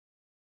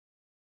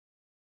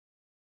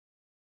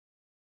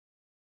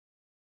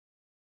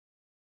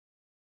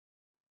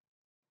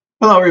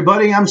Hello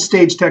everybody, I'm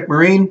Stage Tech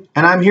Marine,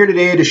 and I'm here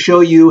today to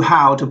show you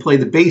how to play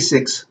the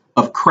basics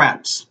of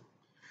CRAPS.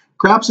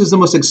 CRAPS is the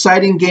most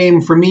exciting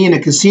game for me in a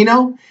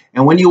casino,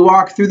 and when you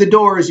walk through the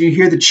doors, you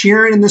hear the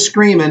cheering and the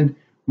screaming.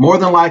 More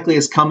than likely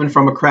it's coming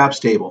from a craps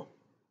table.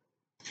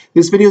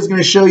 This video is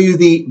going to show you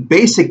the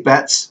basic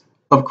bets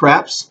of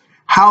CRAPS,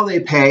 how they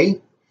pay.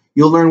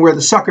 You'll learn where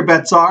the sucker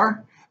bets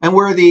are and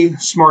where the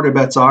smarter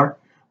bets are.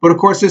 But of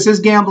course, this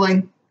is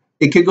gambling.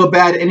 It could go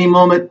bad at any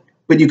moment,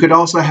 but you could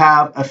also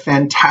have a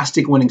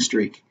fantastic winning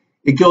streak.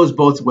 It goes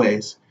both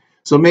ways.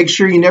 So make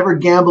sure you never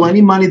gamble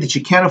any money that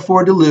you can't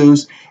afford to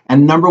lose.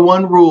 And number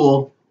one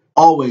rule,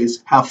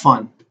 always have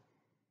fun.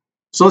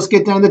 So let's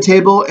get down to the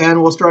table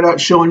and we'll start out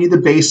showing you the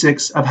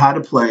basics of how to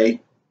play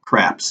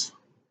CRAPS.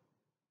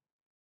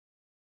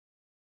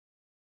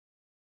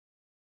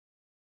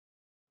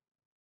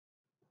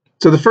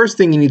 So the first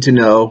thing you need to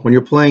know when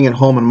you're playing at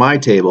home on my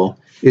table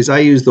is I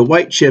use the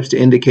white chips to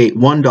indicate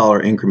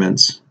 $1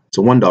 increments. It's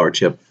a $1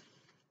 chip.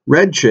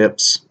 Red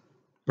chips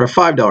are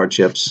 $5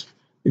 chips.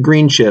 The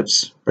green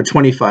chips are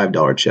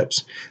 $25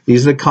 chips.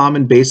 These are the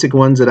common basic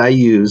ones that I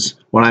use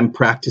when I'm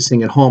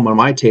practicing at home on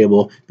my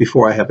table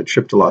before I have a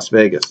trip to Las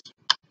Vegas.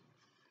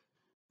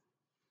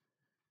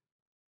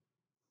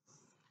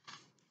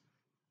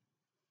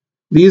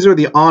 These are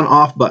the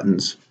on-off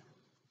buttons.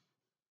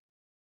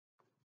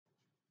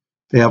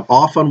 They have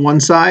off on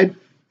one side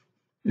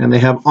and they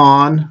have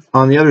on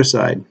the other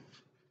side.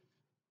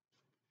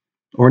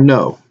 Or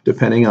no,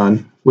 depending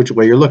on which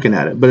way you're looking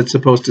at it, but it's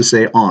supposed to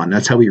say on.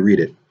 That's how we read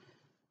it.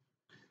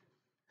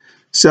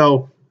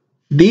 So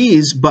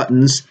these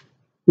buttons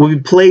will be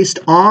placed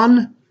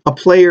on a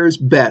player's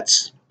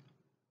bets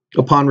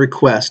upon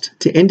request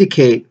to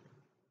indicate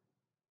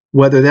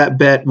whether that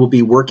bet will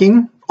be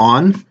working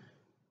on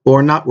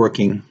or not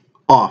working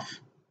off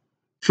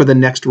for the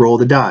next roll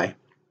of the die.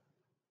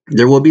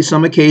 There will be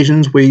some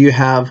occasions where you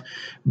have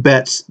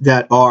bets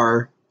that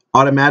are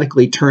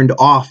automatically turned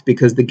off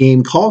because the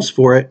game calls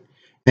for it,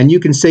 and you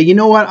can say, you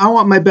know what, I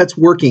want my bets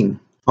working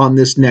on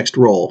this next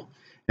roll,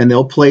 and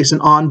they'll place an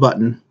on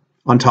button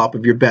on top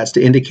of your bets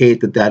to indicate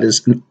that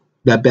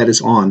that bet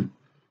is on.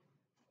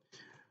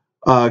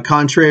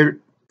 Contrary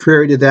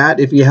to that,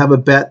 if you have a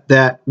bet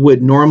that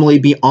would normally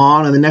be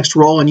on the next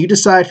roll and you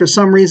decide for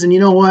some reason, you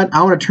know what,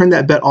 I want to turn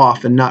that bet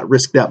off and not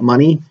risk that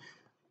money,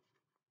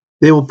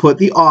 they will put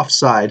the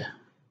offside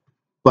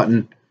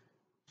button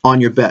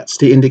on your bets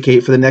to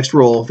indicate for the next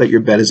roll that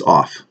your bet is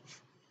off.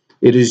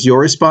 It is your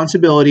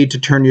responsibility to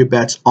turn your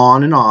bets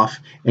on and off,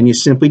 and you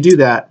simply do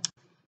that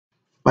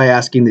by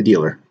asking the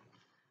dealer.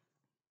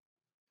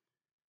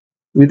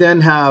 We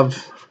then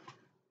have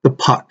the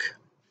puck.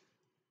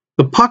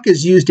 The puck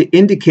is used to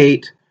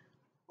indicate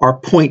our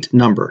point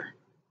number.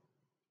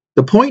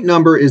 The point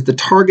number is the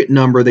target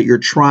number that you're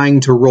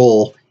trying to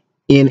roll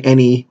in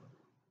any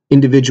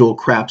individual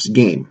craps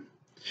game.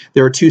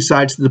 There are two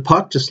sides to the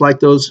puck, just like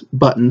those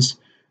buttons.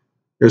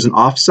 There's an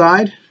off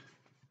side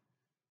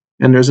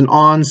and there's an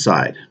on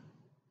side.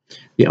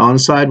 The on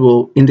side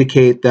will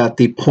indicate that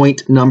the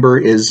point number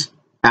is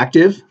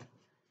active.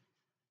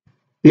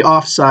 The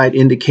off side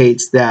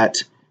indicates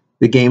that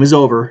the game is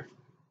over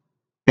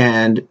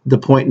and the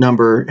point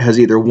number has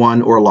either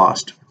won or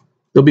lost.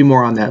 There'll be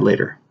more on that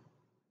later.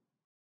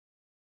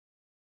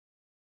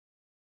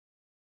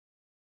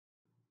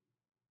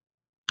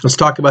 Let's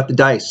talk about the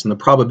dice and the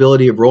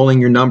probability of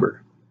rolling your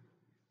number.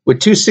 With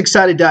two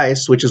six-sided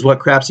dice, which is what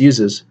CRAPS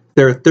uses,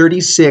 there are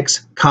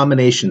 36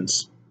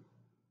 combinations.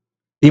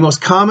 The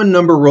most common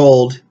number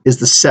rolled is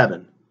the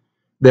 7.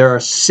 There are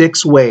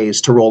 6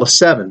 ways to roll a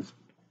 7.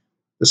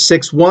 The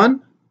 6-1,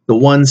 the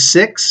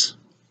 1-6,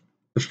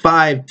 the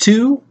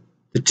 5-2,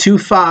 the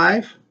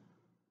 2-5,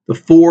 the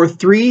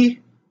 4-3,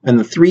 and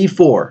the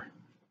 3-4.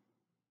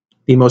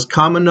 The most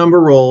common number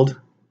rolled,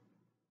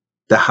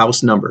 the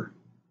house number.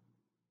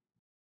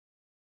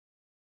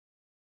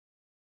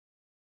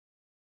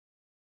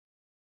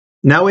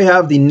 Now we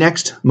have the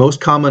next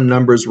most common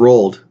numbers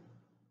rolled,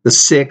 the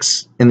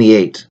 6 and the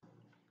 8.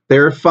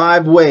 There are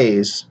 5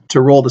 ways to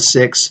roll the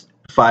 6,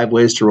 5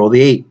 ways to roll the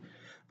 8.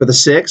 For the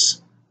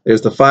 6,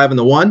 there's the 5 and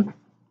the 1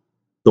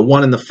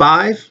 and the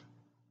 5,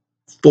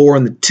 4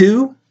 and the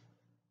 2,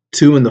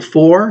 2 and the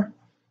 4,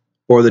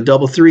 or the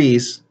double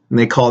 3s, and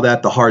they call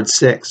that the hard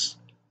 6.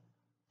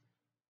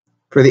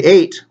 For the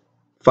 8,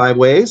 5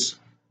 ways,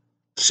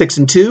 6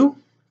 and 2,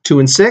 2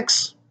 and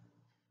 6,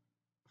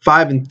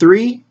 5 and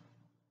 3,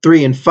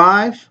 3 and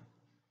 5,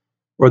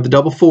 or the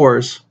double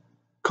 4s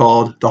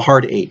called the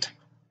hard 8.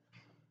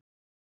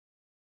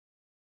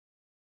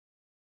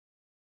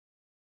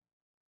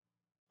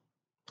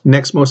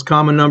 Next most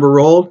common number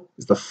rolled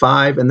is the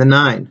 5 and the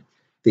 9.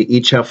 They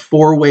each have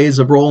 4 ways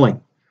of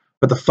rolling.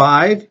 For the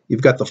 5,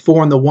 you've got the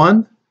 4 and the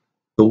 1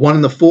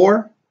 and the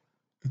 4,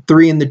 the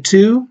 3 and the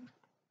 2,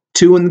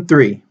 2 and the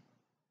 3.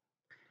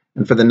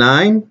 And for the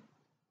 9,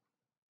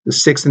 the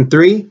 6 and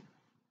 3,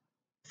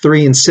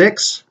 3 and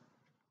 6,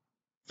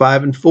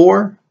 5 and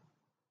 4,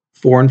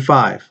 4 and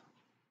 5.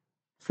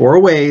 4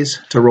 ways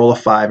to roll a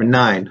 5 and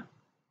 9.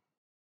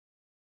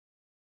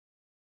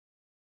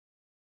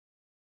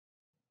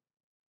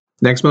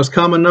 Next most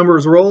common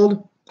numbers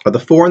rolled are the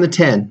 4 and the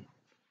 10.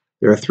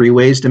 There are 3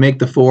 ways to make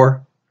the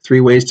 4,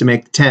 3 ways to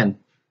make the 10.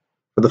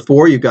 For the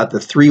 4, you've got the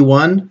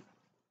 3-1,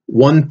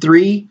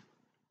 1-3,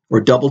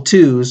 or double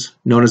 2s,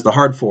 known as the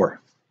hard 4.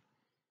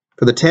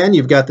 For the 10,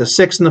 you've got the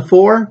 6 and the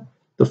 4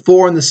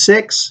 and the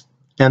 6,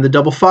 and the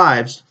double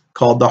 5s,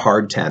 called the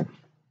hard 10.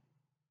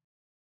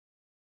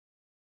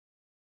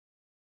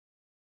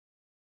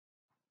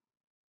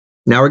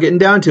 Now we're getting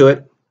down to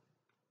it.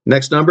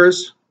 Next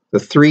numbers, the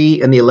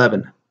 3 and the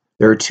 11.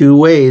 There are 2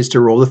 ways to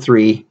roll the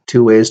 3,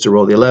 2 ways to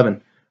roll the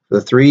 11. For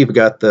the 3, you've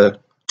got the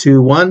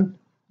 2-1,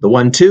 the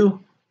 1-2,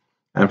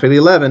 and for the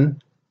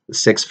 11, the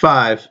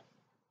 6-5,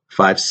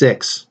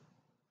 5-6.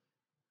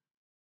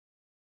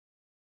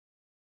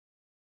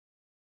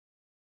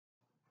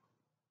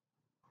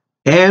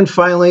 And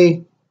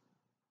finally,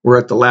 we're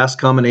at the last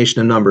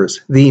combination of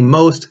numbers. The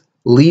most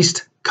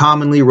least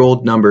commonly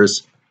rolled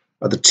numbers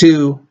are the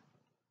 2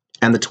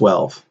 and the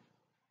 12.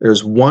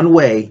 There's one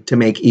way to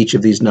make each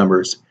of these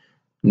numbers.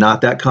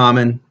 Not that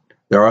common.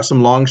 There are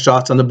some long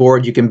shots on the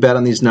board. You can bet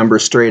on these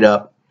numbers straight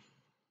up.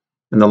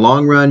 In the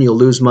long run, you'll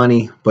lose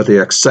money, but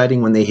they're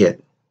exciting when they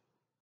hit.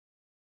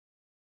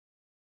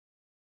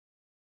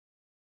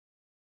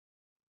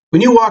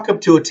 When you walk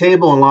up to a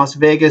table in Las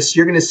Vegas,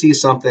 you're going to see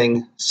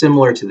something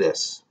similar to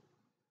this.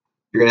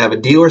 You're going to have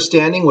a dealer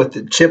standing with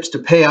the chips to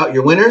pay out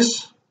your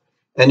winners,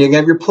 and you're going to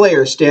have your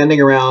players standing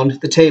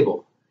around the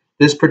table.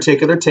 This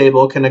particular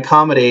table can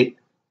accommodate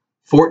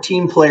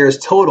 14 players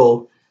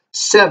total,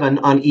 7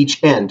 on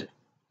each end.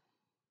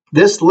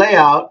 This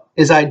layout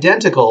is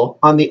identical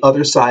on the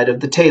other side of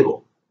the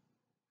table.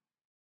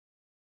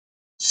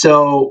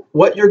 So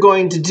what you're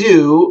going to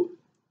do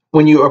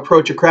when you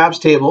approach a craps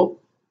table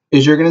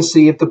is you're going to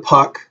see if the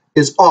puck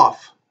is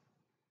off.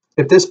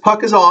 If this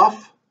puck is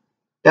off,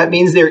 that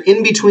means they're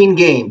in between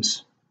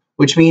games,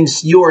 which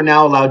means you are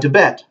now allowed to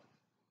bet.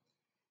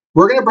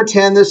 We're going to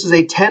pretend this is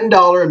a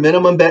 $10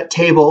 minimum bet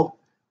table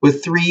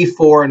with 3,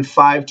 4, and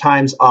 5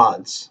 times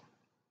odds.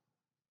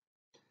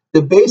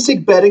 The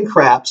basic bet in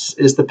craps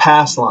is the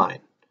pass line.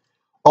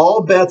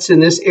 All bets in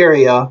this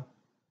area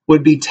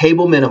would be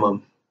table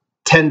minimum,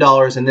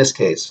 $10 in this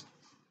case.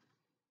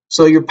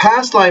 So your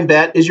pass line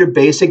bet is your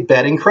basic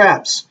bet in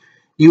craps.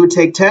 You would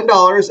take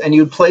 $10 and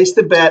you would place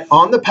the bet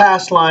on the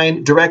pass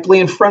line directly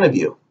in front of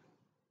you.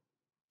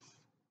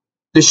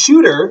 The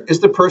shooter is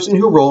the person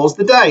who rolls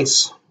the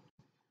dice.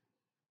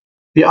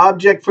 The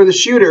object for the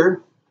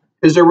shooter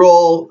is to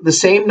roll the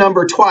same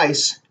number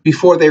twice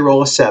before they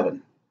roll a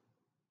 7.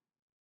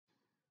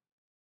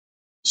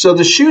 So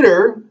the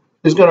shooter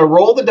is going to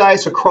roll the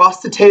dice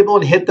across the table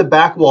and hit the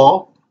back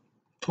wall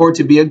for it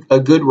to be a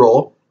good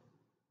roll.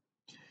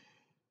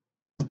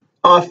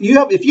 If you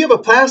have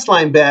a pass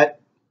line bet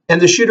and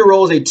the shooter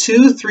rolls a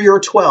 2, 3, or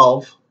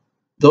 12,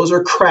 those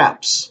are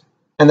craps,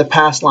 and the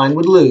pass line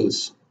would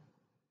lose.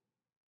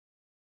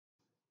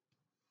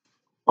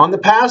 On the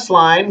pass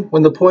line,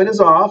 when the point is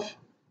off,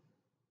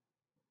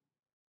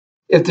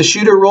 if the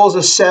shooter rolls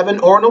a 7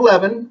 or an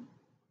 11,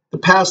 the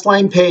pass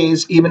line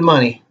pays even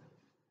money.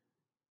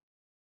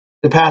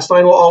 The pass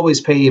line will always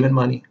pay even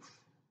money.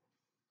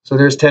 So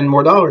there's $10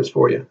 more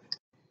for you.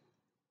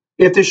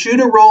 If the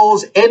shooter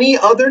rolls any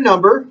other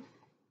number,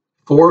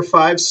 4,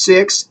 5,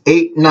 6,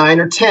 8, 9,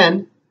 or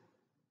 10,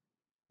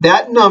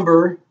 that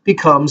number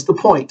becomes the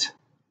point.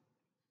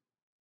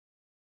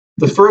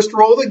 The first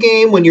roll of the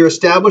game when you're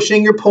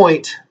establishing your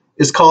point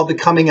is called the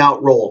coming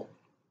out roll.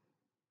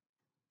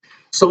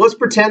 So let's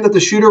pretend that the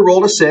shooter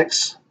rolled a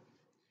 6.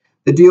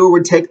 The dealer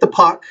would take the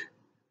puck,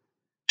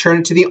 turn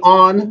it to the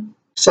on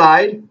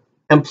side,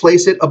 and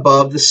place it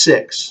above the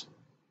 6.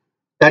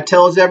 That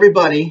tells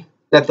everybody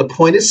that the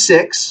point is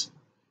 6.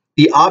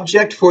 The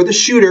object for the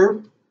shooter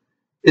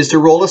is to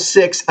roll a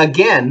 6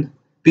 again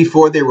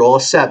before they roll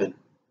a 7.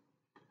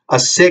 A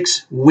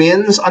 6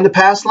 wins on the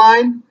pass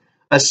line.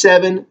 A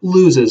 7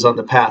 loses on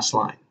the pass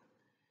line.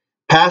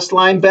 Pass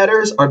line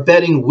bettors are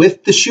betting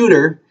with the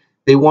shooter.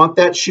 They want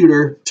that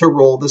shooter to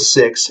roll the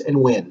 6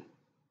 and win.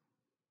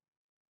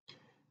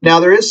 Now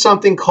there is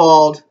something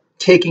called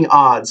taking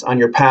odds on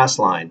your pass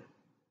line.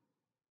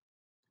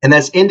 And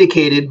that's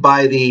indicated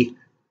by the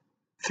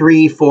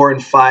 3, 4,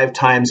 and 5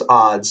 times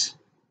odds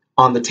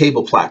on the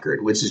table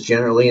placard, which is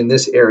generally in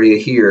this area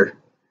here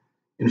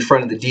in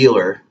front of the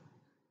dealer.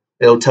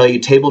 It'll tell you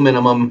table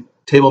minimum,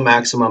 table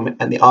maximum,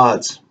 and the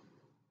odds.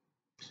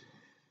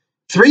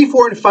 3,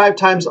 4, and 5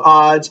 times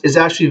odds is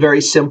actually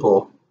very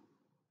simple.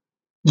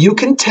 You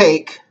can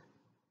take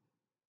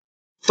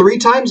 3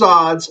 times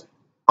odds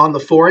on the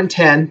 4 and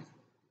 10.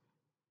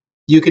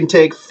 You can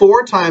take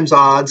 4 times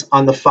odds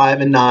on the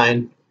 5 and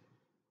 9.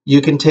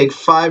 You can take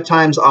 5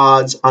 times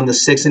odds on the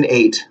 6 and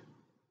 8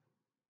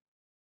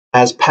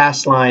 as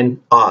pass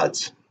line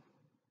odds.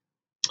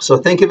 So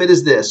think of it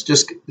as this.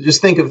 Just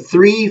think of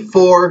 3,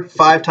 4,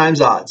 5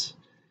 times odds.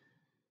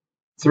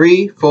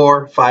 3,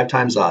 4, 5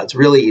 times odds.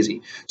 Really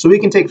easy. So we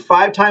can take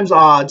 5 times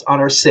odds on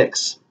our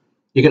 6.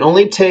 You can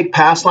only take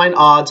pass line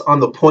odds on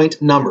the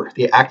point number,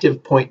 the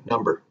active point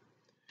number.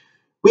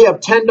 We have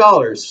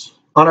 $10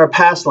 on our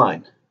pass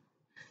line.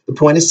 The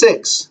point is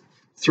 6.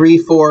 3,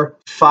 4,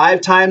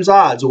 5 times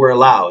odds were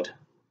allowed.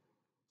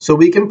 So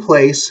we can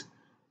place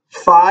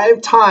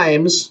 5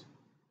 times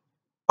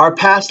our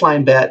pass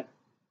line bet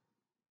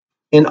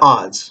in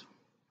odds.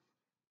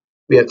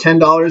 We have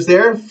 $10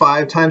 there.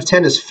 5 times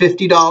 10 is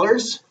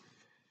 $50.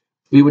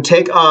 We would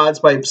take odds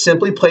by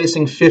simply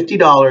placing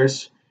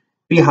 $50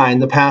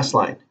 behind the pass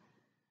line.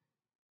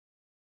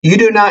 You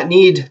do not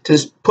need to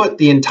put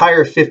the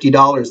entire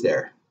 $50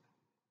 there.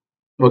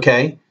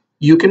 Okay?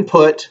 You can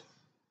put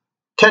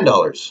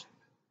 $10,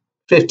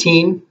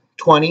 15,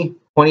 20,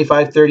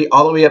 25, 30,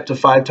 all the way up to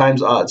 5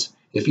 times odds.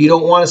 If you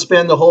don't want to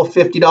spend the whole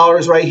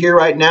 $50 right here,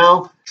 right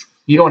now,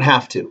 you don't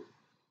have to.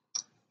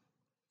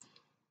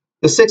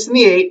 The 6 and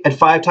the 8 at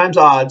 5 times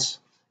odds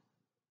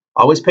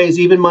always pays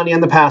even money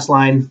on the pass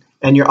line,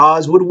 and your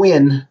odds would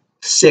win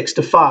 6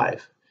 to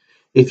 5.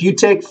 If you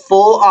take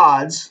full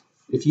odds,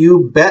 if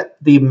you bet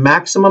the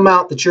maximum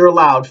amount that you're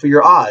allowed for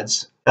your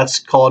odds, that's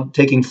called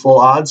taking full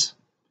odds.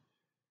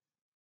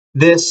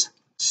 This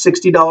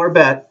 $60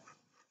 bet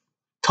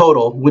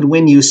total would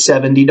win you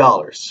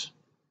 $70.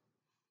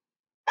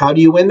 How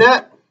do you win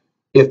that?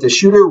 If the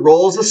shooter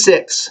rolls a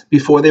 6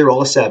 before they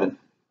roll a 7.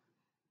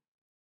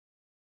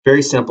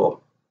 Very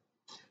simple.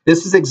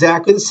 This is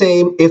exactly the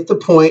same if the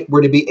point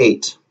were to be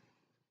 8.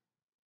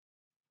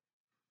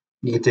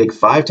 You can take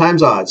 5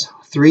 times odds.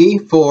 3,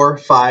 4,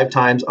 5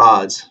 times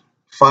odds.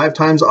 5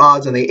 times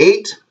odds on the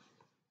 8.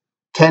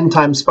 10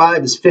 times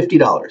 5 is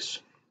 $50.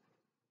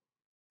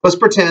 Let's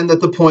pretend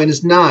that the point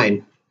is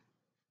 9.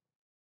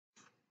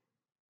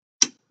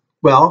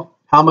 Well,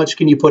 how much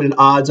can you put in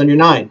odds on your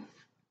 9?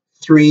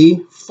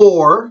 3,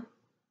 4,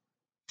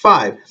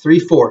 5. 3,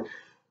 4.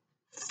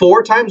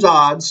 4 times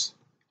odds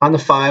on the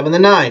 5 and the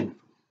 9.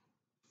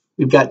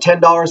 We've got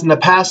 $10 in the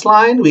pass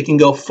line. We can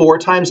go 4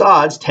 times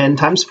odds. 10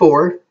 times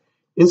 4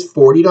 is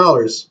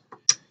 $40.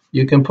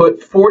 You can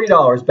put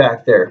 $40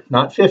 back there,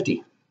 not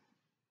 50.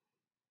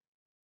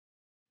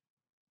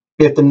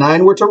 If the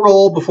 9 were to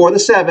roll before the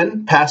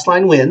 7, pass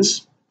line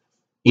wins,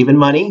 even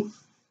money.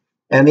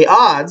 And the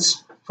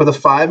odds for the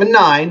 5 and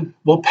 9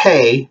 will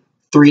pay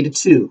 3 to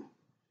 2.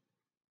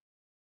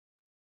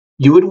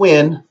 You would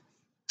win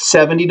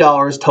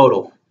 $70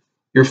 total.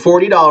 Your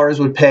 $40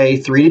 would pay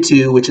 3 to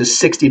 2, which is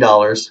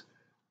 $60,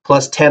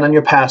 plus 10 on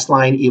your pass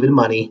line, even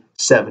money,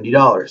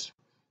 $70.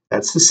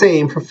 That's the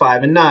same for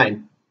 5 and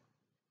 9.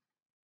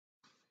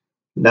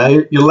 Now,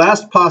 your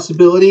last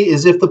possibility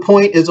is if the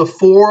point is a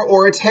 4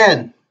 or a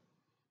 10.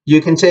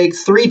 You can take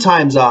 3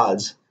 times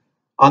odds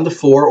on the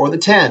 4 or the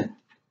 10.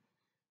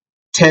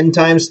 10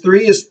 times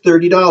 3 is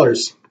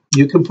 $30.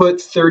 You can put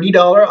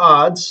 $30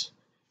 odds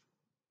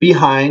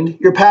behind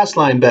your pass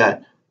line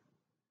bet.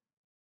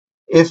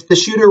 If the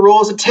shooter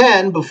rolls a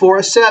 10 before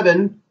a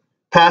 7,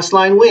 pass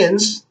line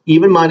wins,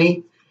 even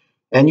money,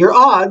 and your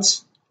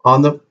odds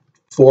on the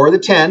 4 or the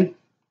 10,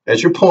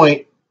 as your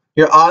point,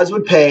 your odds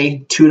would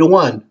pay 2 to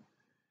 1.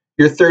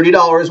 Your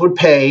 $30 would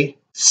pay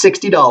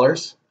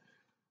 $60,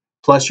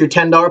 plus your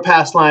 $10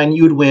 pass line,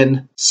 you would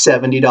win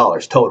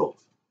 $70 total.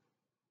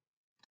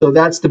 So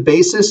that's the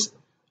basis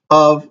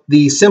of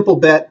the simple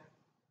bet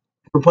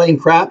for playing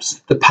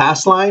craps, the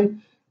pass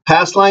line.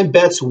 Pass line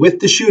bets with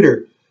the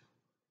shooter.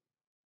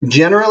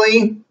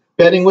 Generally,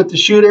 betting with the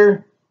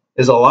shooter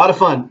is a lot of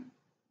fun.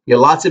 You get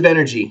lots of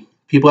energy.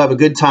 People have a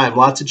good time,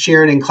 lots of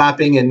cheering and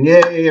clapping, and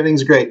yay,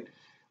 everything's great.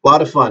 A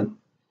lot of fun.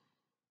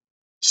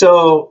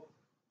 So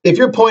if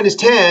your point is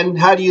 10,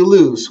 how do you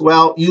lose?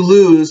 Well, you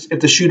lose if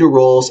the shooter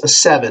rolls a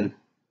 7.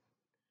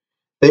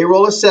 They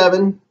roll a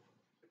 7,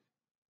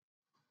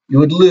 you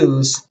would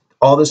lose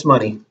all this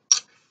money.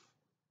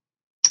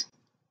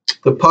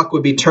 The puck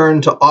would be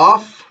turned to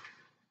off.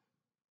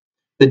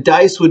 The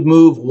dice would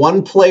move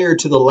 1 player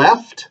to the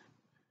left,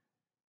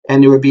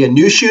 and there would be a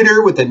new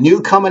shooter with a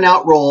new coming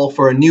out roll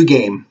for a new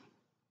game.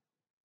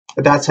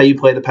 But that's how you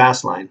play the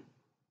pass line.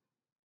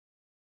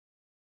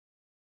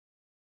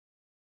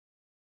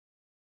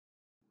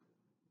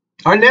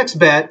 Our next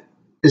bet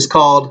is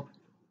called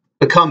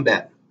the come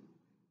bet.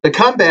 The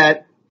come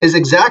bet is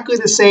exactly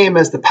the same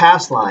as the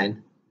pass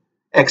line,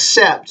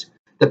 except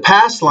the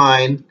pass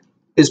line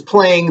is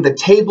playing the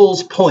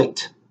table's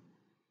point.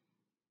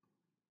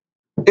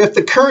 If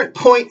the current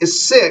point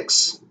is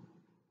 6,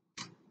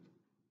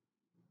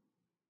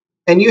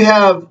 and you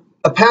have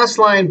a pass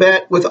line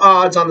bet with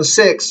odds on the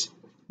 6,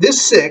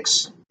 this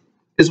 6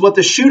 is what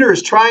the shooter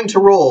is trying to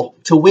roll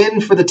to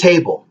win for the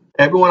table,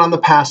 everyone on the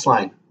pass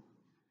line.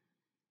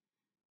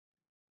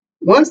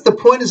 Once the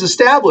point is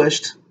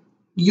established,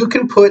 you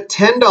can put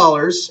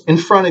 $10 in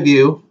front of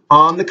you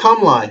on the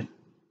come line.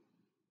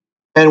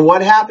 And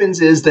what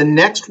happens is the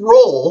next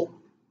roll,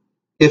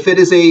 if it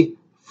is a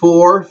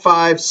 4,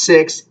 5,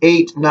 6,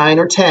 8, 9,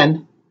 or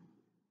 10,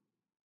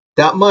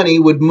 that money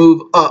would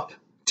move up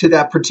to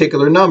that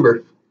particular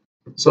number.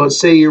 So let's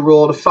say you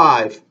rolled a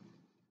 5.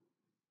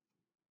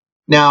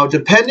 Now,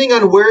 depending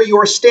on where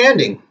you're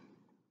standing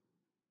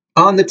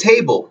on the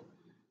table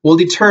will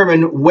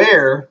determine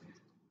where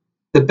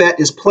the bet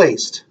is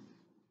placed.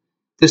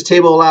 This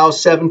table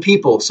allows 7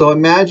 people. So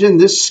imagine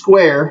this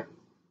square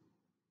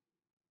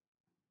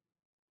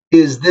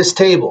is this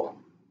table.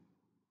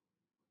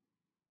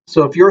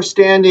 So if you're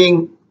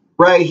standing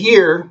right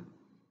here,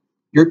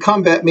 your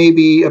come bet may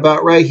be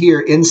about right here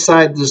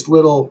inside this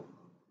little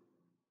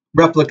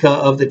replica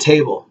of the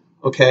table,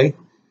 okay?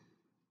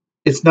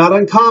 It's not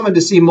uncommon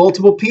to see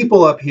multiple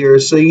people up here,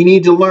 so you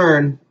need to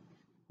learn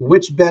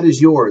which bet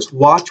is yours.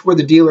 Watch where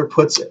the dealer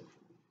puts it.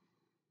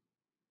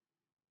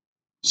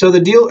 So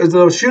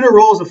the shooter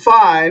rolls a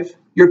 5,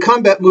 your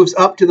come bet moves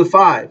up to the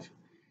 5.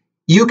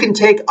 You can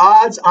take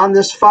odds on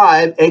this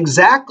 5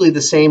 exactly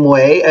the same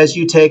way as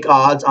you take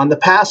odds on the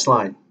pass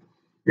line.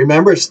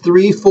 Remember, it's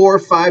 3, 4,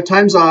 5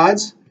 times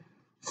odds.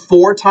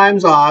 4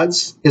 times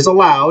odds is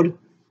allowed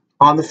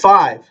on the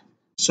 5.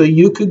 So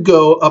you could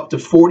go up to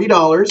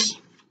 $40.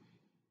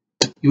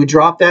 You would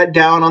drop that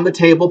down on the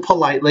table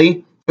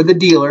politely for the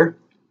dealer.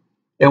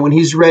 And when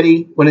he's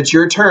ready, when it's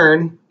your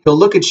turn, he'll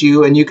look at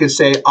you and you can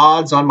say,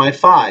 odds on my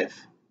 5.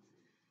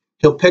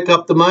 He'll pick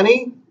up the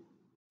money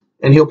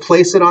and he'll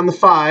place it on the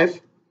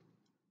 5,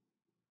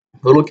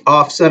 a little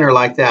off center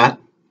like that.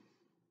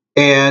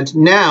 And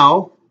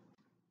now,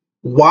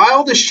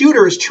 while the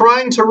shooter is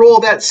trying to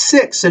roll that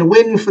 6 and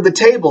win for the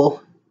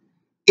table,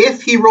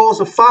 if he rolls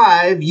a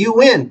 5, you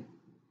win.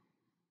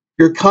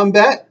 Your come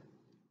bet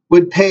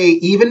would pay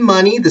even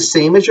money, the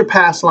same as your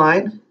pass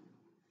line.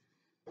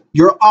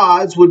 Your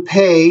odds would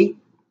pay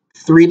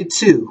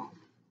 3-2.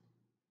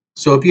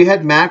 So if you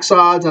had max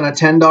odds on a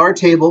 $10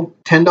 table,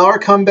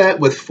 $10 come bet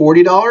with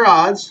 $40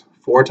 odds,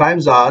 4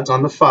 times odds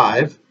on the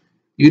 5,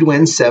 you'd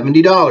win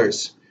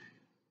 $70.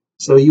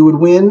 So you would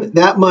win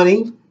that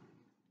money.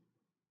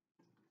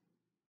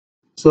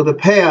 So the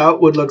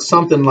payout would look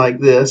something like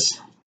this.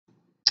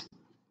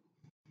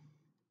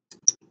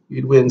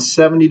 You'd win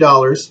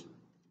 $70.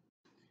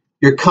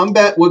 Your come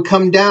bet would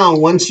come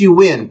down once you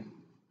win.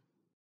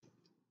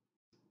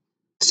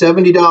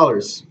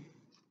 $70.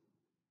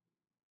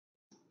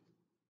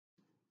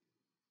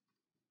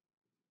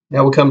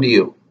 That will come to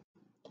you.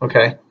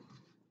 Okay.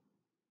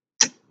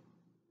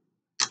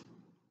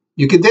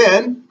 You could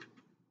then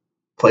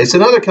place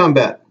another come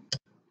bet.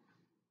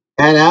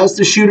 And as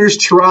the shooter's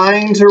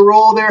trying to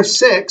roll their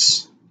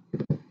 6,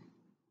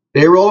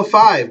 they roll a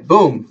 5.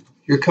 Boom.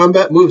 Your come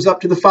bet moves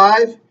up to the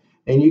 5.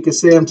 And you can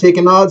say, I'm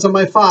taking odds on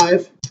my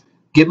 5.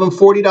 Give them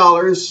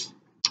 $40.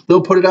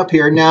 They'll put it up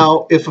here.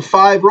 Now, if a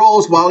 5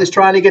 rolls while he's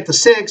trying to get the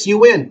 6, you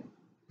win.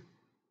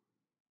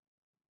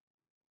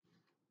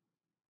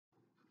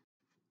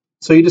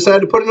 So you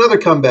decide to put another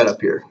come bet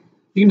up here.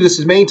 You can do this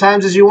as many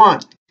times as you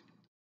want.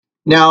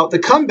 Now, the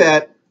come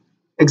bet,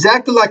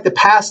 exactly like the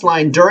pass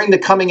line during the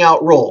coming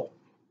out roll,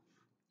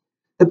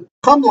 the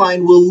come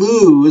line will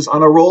lose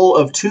on a roll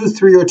of 2,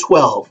 3, or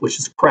 12, which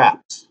is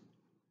craps.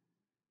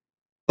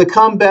 The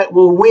come bet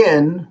will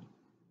win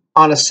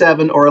on a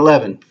 7 or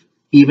 11,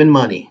 even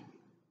money.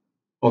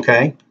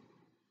 Okay?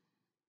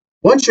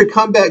 Once your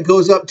come bet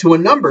goes up to a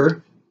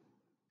number,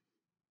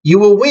 you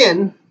will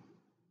win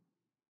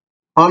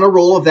on a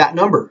roll of that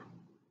number.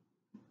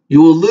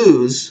 You will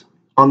lose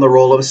on the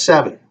roll of a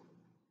 7.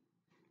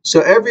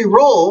 So every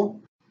roll,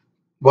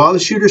 while the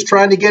shooter's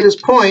trying to get his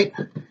point,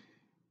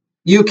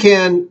 you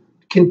can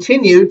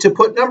continue to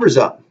put numbers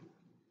up.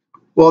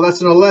 Well,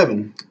 that's an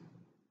 11.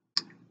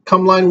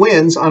 Come line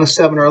wins on a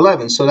 7 or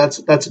 11, so that's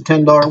a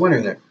 $10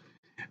 winner there.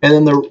 And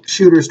then the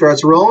shooter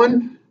starts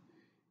rolling.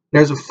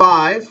 There's a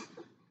 5.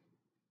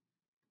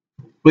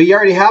 Well, you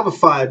already have a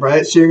 5,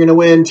 right? So you're going to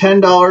win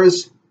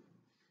 $10,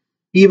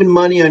 even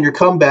money on your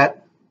come bet.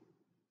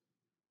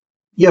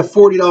 You have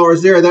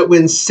 $40 there. That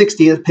wins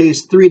 60. It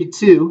pays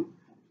 3-2.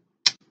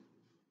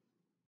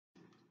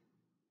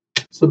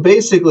 So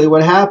basically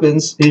what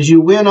happens is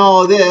you win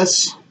all of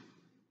this.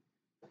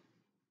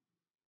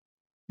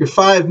 Your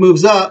 5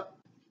 moves up.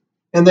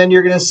 And then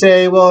you're going to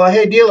say, well,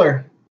 hey,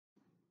 dealer,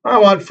 I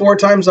want 4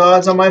 times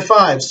odds on my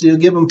 5. So you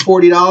give them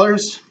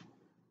 $40.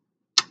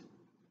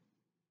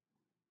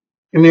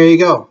 And there you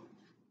go.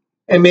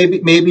 And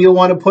maybe you'll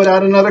want to put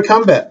out another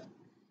come bet.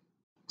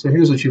 So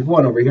here's what you've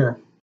won over here.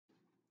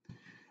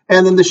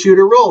 And then the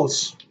shooter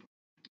rolls.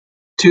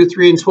 2,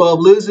 3, and 12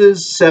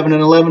 loses. 7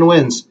 and 11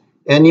 wins.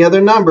 Any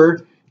other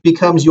number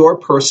becomes your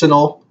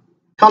personal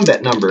come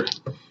bet number.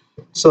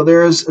 So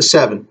there's a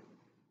 7.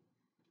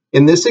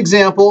 In this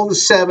example, the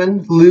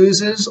 7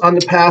 loses on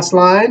the pass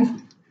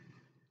line,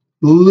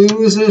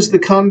 loses the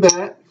come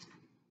bet,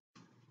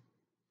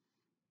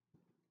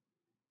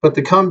 but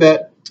the come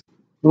bet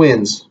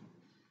wins.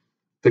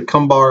 The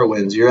come bar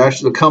wins.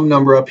 The come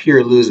number up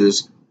here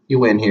loses. You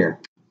win here.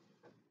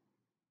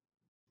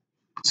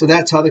 So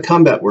that's how the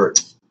come bet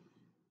works.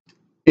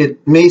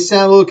 It may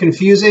sound a little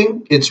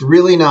confusing. It's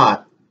really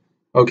not.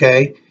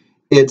 Okay?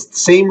 It's the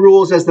same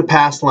rules as the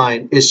pass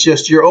line. It's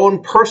just your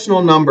own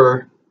personal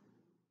number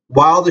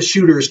while the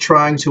shooter is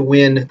trying to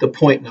win the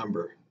point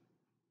number.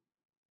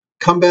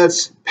 Come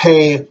bets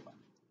pay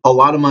a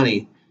lot of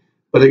money,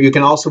 but you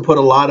can also put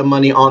a lot of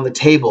money on the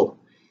table.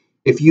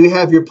 If you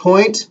have your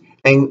point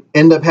and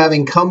end up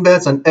having come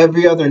bets on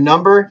every other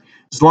number,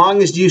 as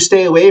long as you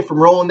stay away from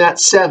rolling that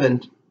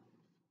 7,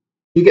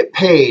 you get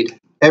paid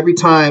every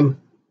time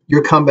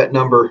your come bet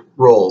number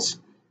rolls.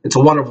 It's a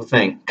wonderful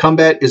thing. Come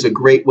bet is a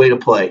great way to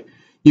play.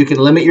 You can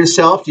limit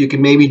yourself. You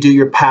can maybe do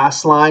your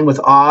pass line with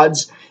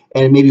odds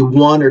and maybe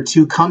 1 or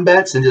 2 come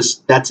bets and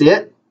just that's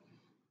it.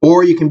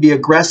 Or you can be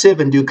aggressive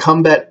and do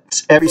come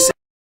bets every single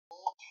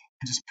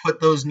and just put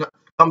those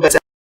come bets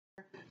out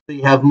so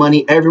you have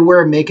money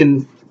everywhere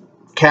making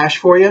cash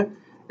for you.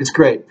 It's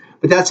great.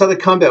 But that's how the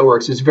come bet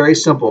works. It's very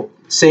simple.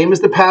 Same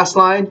as the pass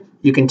line.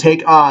 You can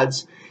take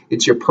odds.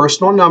 It's your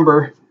personal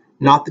number,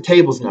 not the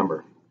table's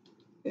number.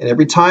 And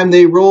every time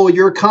they roll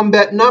your come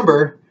bet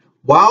number,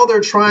 while they're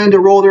trying to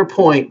roll their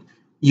point,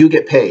 you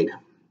get paid.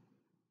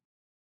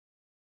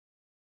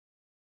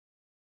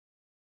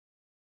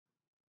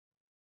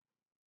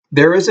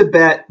 There is a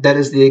bet that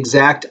is the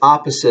exact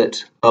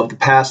opposite of the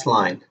pass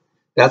line.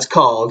 That's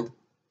called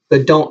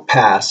the don't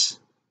pass.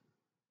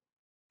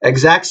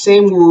 Exact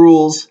same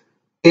rules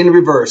in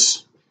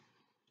reverse.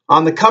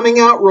 On the coming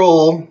out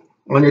roll,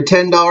 on your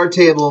 $10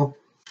 table,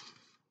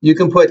 you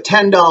can put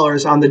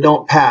 $10 on the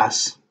don't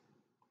pass.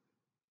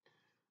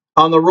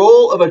 On the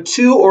roll of a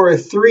 2 or a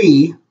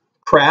 3,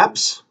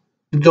 craps,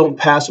 the don't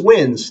pass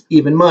wins,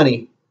 even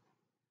money.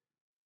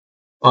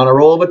 On a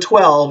roll of a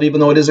 12, even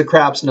though it is a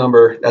craps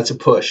number, that's a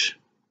push.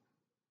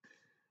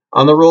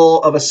 On the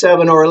roll of a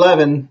 7 or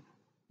 11,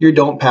 your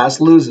don't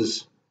pass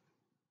loses.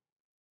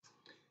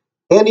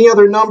 Any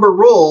other number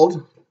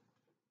rolled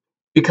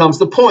becomes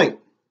the point.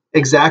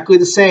 Exactly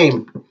the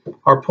same.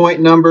 Our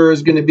point number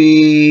is going to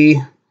be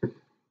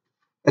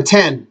a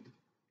 10.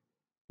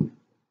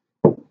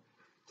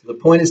 So the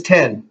point is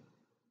 10.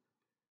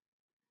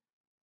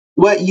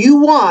 What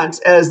you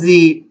want as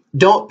the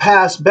don't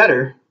pass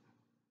better,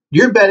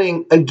 you're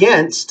betting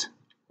against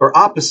or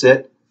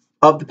opposite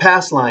of the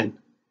pass line.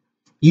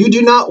 You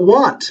do not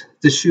want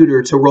the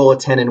shooter to roll a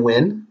 10 and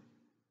win.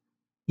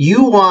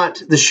 You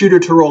want the shooter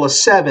to roll a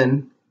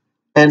 7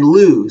 and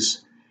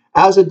lose.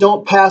 As a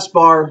don't pass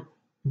bar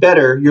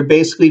better, you're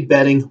basically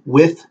betting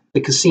with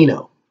the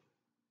casino.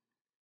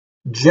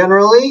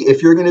 Generally,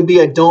 if you're going to be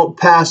a don't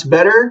pass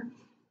better,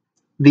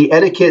 the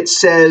etiquette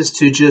says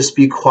to just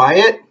be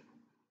quiet,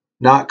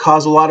 not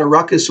cause a lot of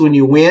ruckus when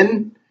you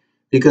win,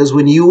 because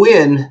when you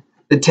win,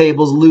 the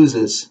table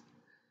loses.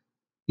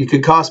 You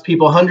could cost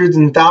people hundreds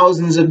and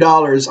thousands of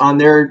dollars on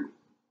their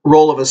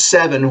roll of a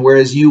 7,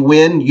 whereas you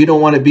win, you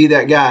don't want to be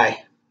that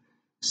guy.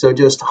 So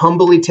just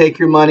humbly take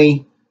your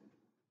money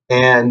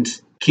and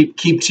keep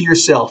to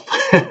yourself.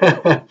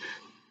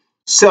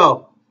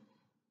 So,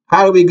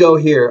 how do we go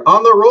here?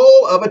 On the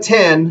roll of a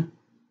 10,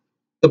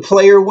 the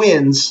player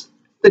wins,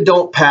 the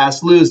don't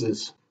pass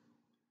loses.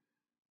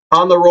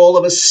 On the roll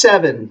of a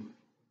 7,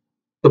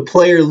 the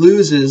player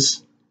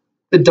loses,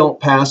 the don't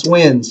pass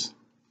wins.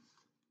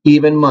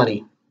 Even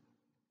money.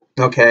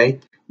 Okay,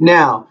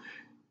 now,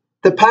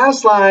 the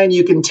pass line,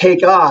 you can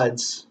take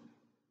odds.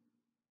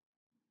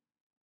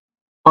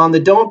 On the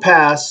don't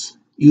pass,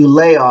 you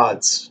lay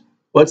odds.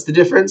 What's the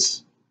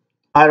difference?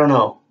 I don't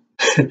know,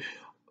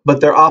 but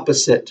they're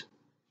opposite.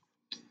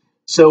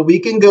 So we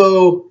can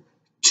go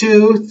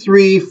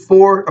 3,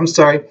 4,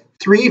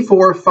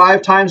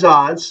 5 times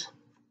odds.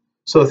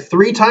 So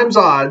 3 times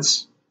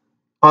odds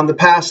on the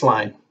pass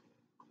line.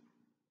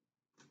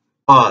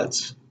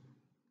 Odds.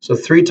 So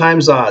 3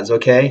 times odds,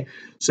 okay?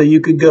 So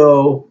you could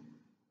go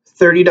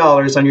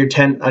 $30 on your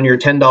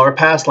 $10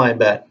 pass line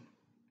bet.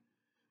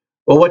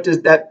 Well, what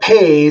does that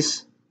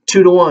pays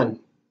 2 to 1?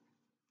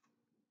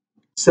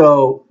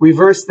 So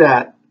reverse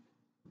that.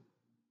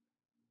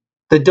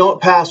 The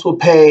don't pass will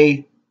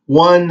pay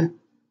 1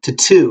 to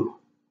 2.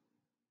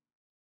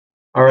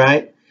 All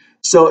right.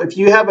 So if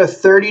you have a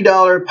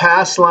 $30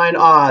 pass line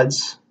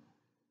odds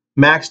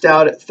maxed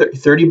out at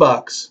 30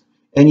 bucks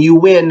and you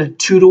win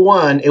 2 to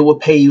 1, it will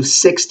pay you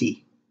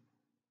 60.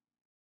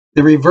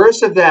 The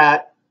reverse of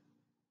that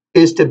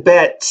is to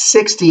bet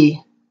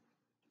 60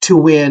 to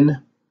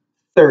win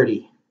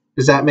 30.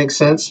 Does that make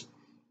sense?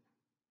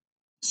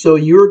 So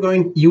you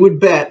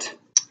would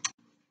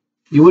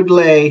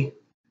lay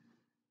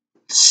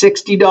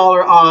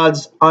 $60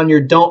 odds on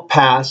your don't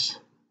pass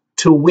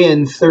to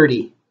win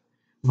 30.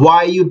 Why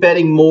are you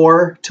betting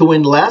more to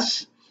win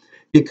less?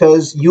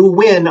 Because you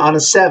win on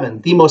a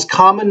 7, the most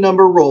common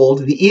number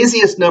rolled, the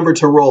easiest number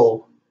to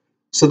roll.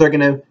 So they're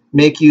going to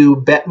make you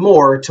bet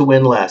more to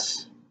win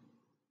less.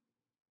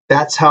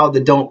 That's how the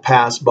don't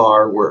pass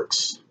bar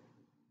works.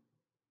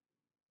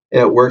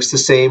 It works the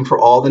same for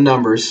all the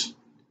numbers,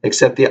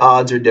 except the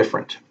odds are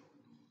different.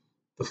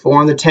 The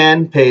 4 and the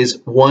 10 pays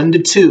 1 to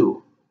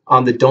 2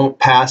 on the don't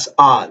pass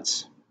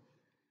odds.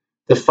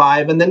 The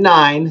 5 and the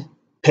 9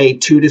 pay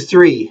 2 to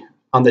 3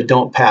 on the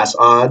don't pass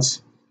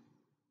odds.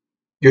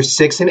 Your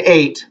 6 and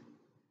 8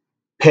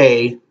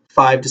 pay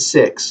 5 to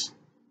 6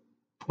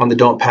 on the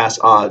don't pass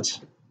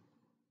odds.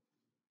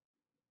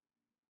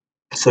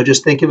 So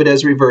just think of it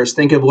as reverse.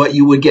 Think of what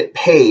you would get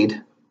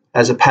paid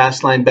as a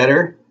pass line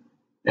bettor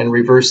and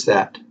reverse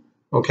that.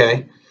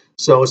 Okay?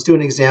 So let's do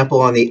an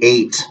example on the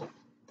 8.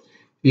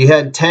 You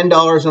had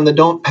 $10 on the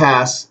don't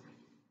pass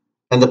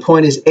and the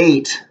point is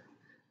 8.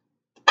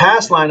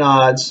 Pass line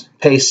odds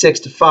pay 6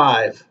 to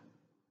 5.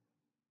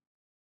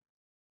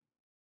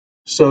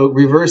 So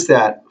reverse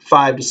that,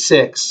 5 to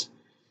 6.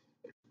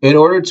 In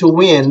order to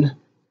win,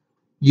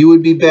 you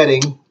would be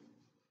betting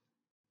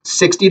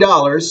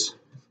 $60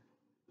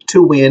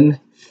 to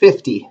win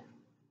 50.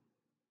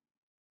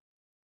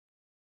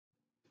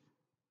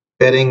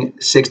 Betting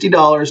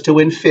 $60 to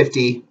win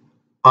 50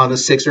 on a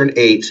 6 or an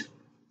 8,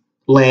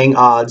 laying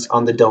odds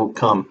on the don't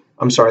come.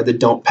 I'm sorry, the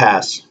don't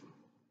pass.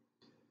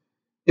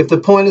 If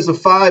the point is a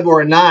 5 or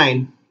a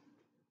 9,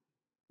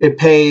 it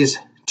pays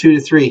 2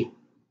 to 3.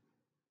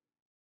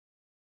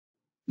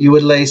 You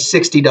would lay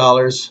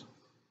 $60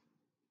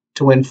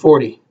 to win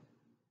 40.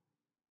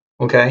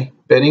 Okay,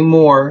 betting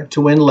more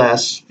to win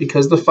less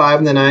because the 5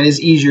 and the 9 is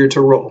easier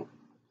to roll.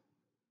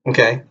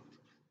 Okay,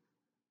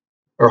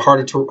 or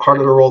harder to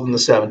roll than the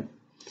 7.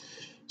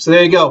 So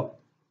there you go.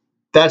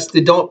 That's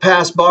the don't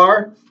pass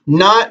bar.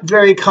 Not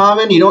very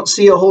common. You don't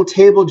see a whole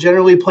table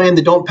generally playing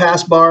the don't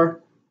pass bar.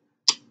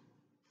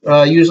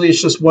 Usually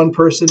it's just one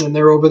person and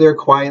they're over there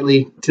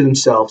quietly to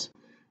themselves.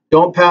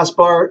 Don't pass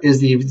bar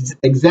is the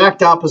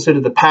exact opposite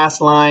of the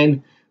pass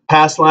line.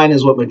 Pass line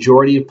is what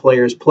majority of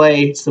players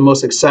play. It's the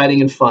most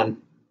exciting and fun.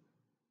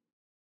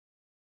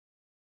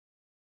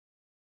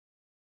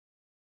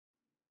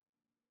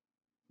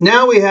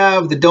 Now we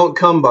have the don't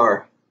come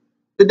bar.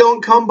 The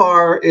don't come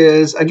bar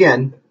is,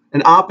 again,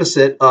 an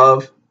opposite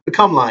of the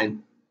come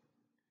line.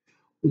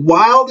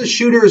 While the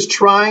shooter is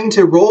trying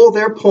to roll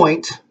their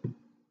point,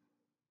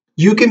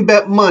 you can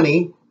bet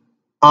money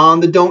on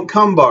the don't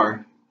come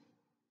bar.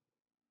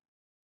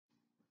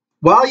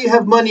 While you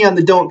have money on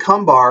the don't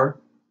come bar,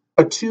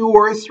 a 2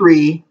 or a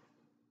 3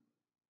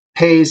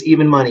 pays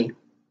even money.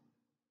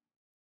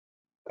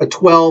 A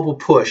 12 will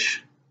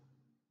push.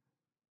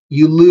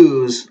 You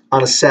lose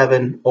on a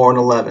 7 or an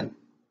 11.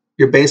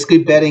 You're basically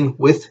betting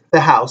with the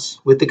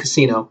house, with the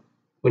casino,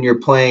 when you're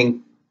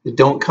playing the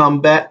don't come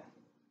bet,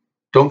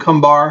 don't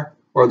come bar,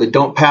 or the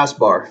don't pass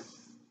bar.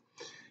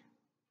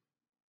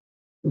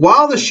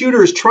 While the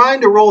shooter is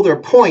trying to roll their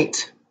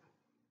point,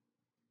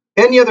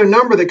 any other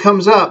number that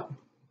comes up,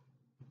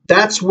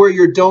 that's where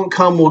your don't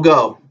come will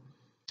go.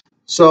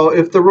 So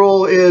if the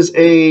roll is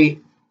a,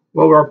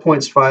 what were our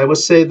points, 5?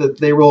 Let's say that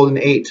they rolled an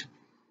 8.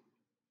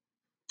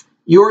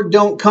 Your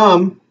don't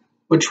come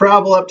would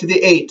travel up to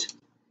the 8,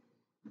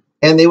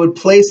 and they would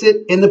place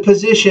it in the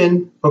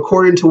position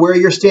according to where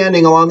you're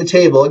standing along the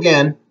table.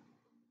 Again,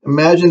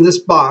 imagine this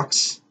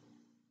box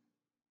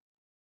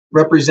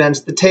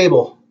represents the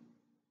table.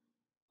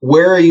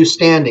 Where are you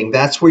standing?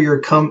 That's where your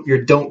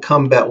don't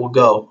come bet will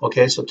go.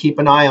 Okay, so keep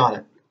an eye on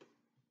it.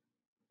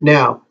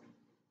 Now,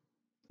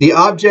 the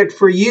object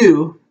for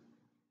you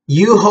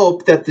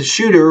hope that the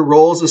shooter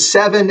rolls a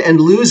 7 and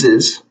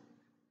loses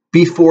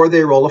before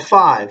they roll a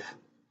 5.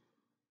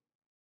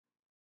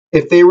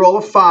 If they roll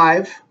a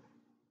 5,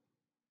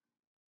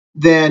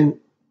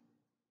 then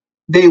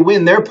they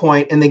win their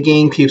point and the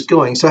game keeps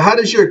going. So how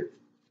does your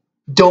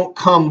don't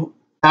come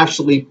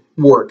actually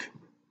work?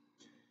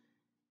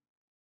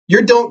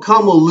 Your don't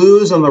come will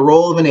lose on the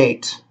roll of an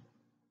 8.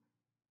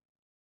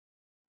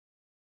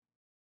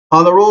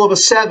 On the roll of a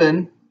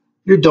 7,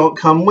 your don't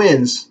come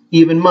wins,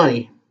 even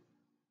money.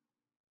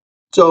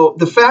 So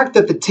the fact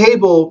that the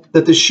table,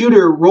 that the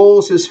shooter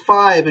rolls his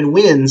 5 and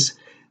wins,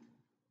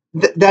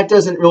 that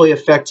doesn't really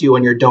affect you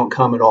on your don't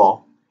come at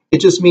all.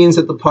 It just means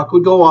that the puck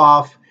would go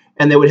off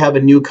and they would have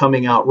a new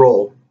coming out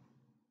roll.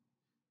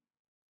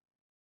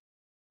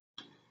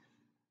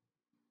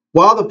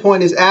 While the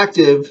point is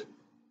active,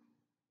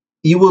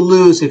 you will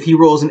lose if he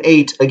rolls an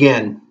 8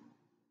 again.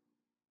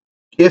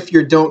 If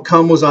your don't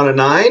come was on a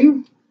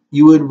 9,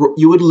 you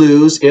would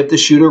lose if the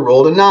shooter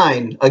rolled a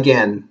 9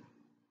 again.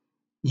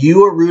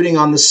 You are rooting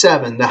on the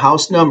 7, the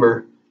house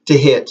number, to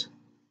hit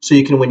so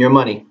you can win your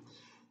money.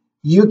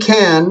 You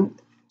can,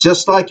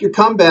 just like your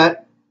come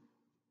bet,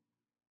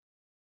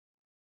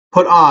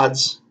 put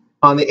odds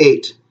on the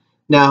 8.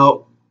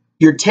 Now,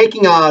 you're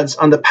taking odds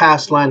on the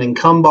pass line and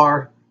come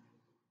bar.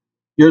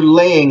 You're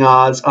laying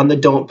odds on the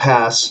don't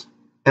pass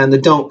and the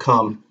don't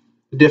come.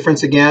 The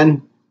difference,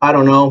 again, I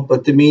don't know,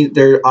 but to me,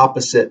 they're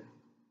opposite.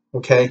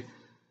 Okay?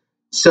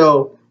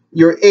 So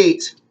your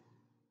 8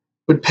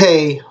 would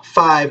pay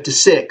 5 to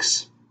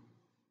 6.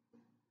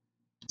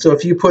 So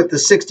if you put the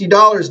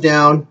 $60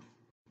 down,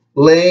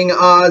 laying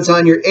odds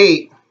on your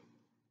 8,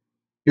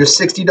 your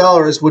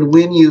 $60 would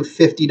win you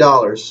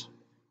 $50.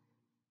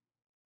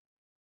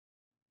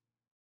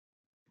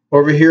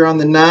 Over here on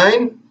the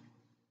 9,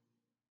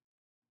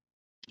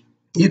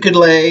 you could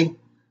lay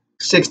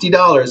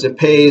 $60. It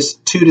pays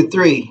 2 to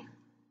 3.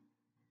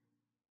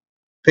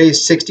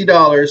 Pays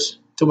 $60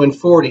 to win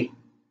 40.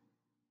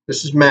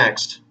 This is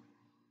maxed.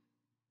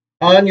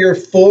 On your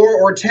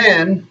 4 or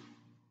 10,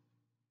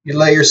 you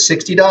lay your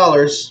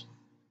 $60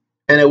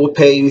 and it will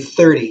pay you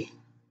 30.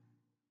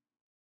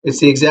 It's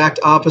the exact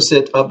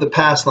opposite of the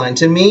pass line.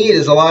 To me, it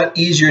is a lot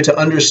easier to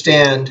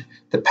understand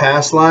the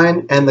pass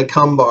line and the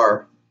come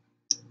bar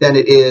than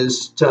it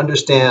is to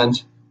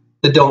understand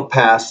the don't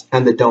pass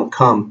and the don't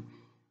come.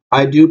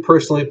 I do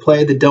personally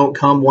play the don't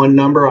come one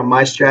number on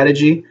my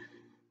strategy.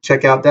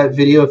 Check out that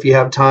video if you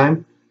have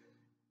time.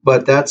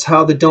 But that's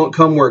how the don't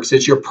come works.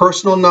 It's your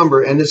personal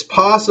number, and it's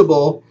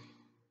possible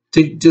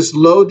to just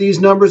load these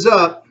numbers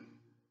up.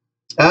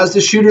 As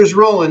the shooter's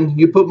rolling,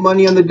 you put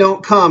money on the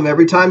don't come.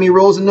 Every time he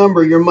rolls a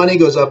number, your money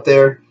goes up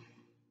there,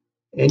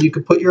 and you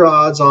can put your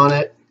odds on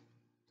it.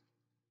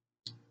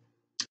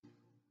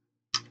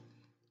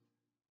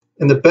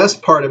 And the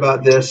best part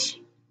about this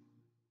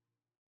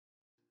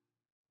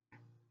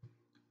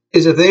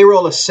is if they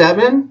roll a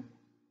 7,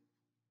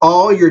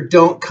 all your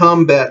don't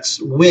come bets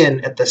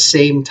win at the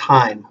same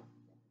time.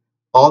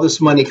 All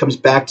this money comes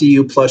back to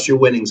you plus your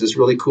winnings. It's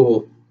really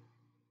cool.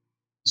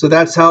 So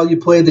that's how you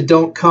play the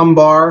don't come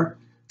bar.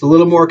 It's a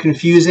little more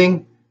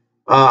confusing.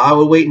 I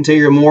would wait until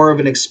you're more of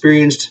an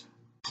experienced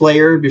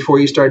player before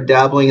you start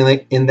dabbling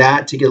in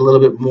that to get a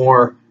little bit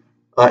more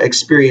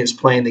experience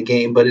playing the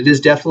game. But it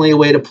is definitely a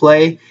way to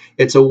play.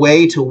 It's a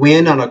way to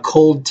win on a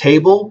cold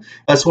table.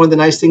 That's one of the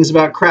nice things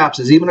about craps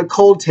is even a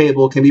cold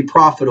table can be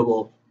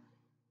profitable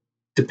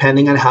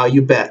depending on how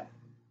you bet.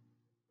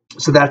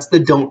 So that's the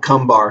don't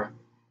come bar.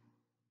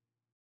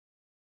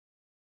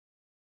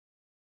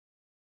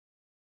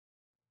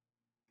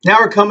 Now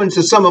we're coming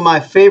to some of my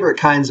favorite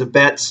kinds of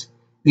bets.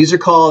 These are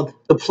called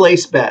the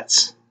place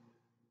bets.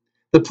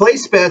 The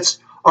place bets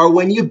are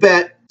when you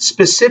bet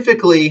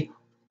specifically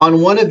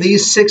on one of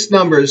these 6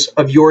 numbers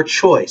of your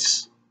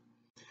choice.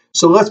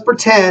 So let's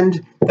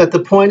pretend that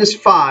the point is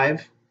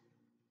 5.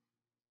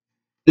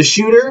 The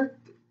shooter,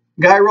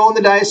 guy rolling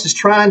the dice, is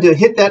trying to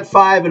hit that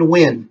 5 and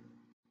win.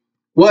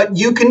 What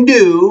you can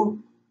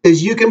do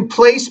is you can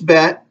place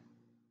bet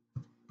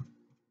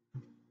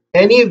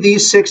any of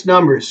these 6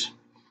 numbers.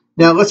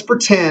 Now let's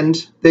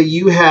pretend that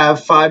you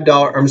have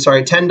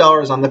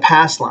 $10 on the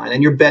pass line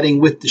and you're betting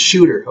with the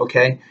shooter,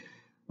 okay?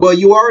 Well,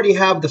 you already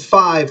have the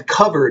 5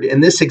 covered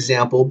in this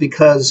example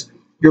because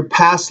your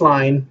pass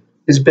line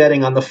is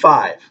betting on the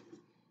 5.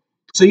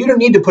 So you don't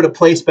need to put a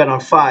place bet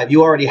on 5.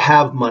 You already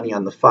have money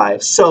on the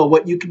 5. So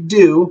what you can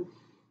do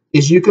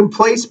is you can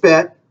place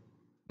bet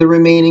the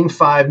remaining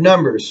 5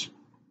 numbers.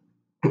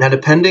 Now,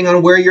 depending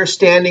on where you're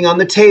standing on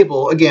the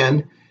table,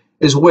 again,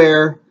 is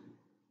where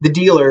the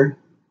dealer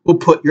will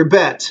put your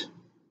bet.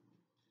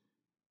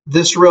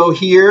 This row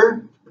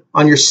here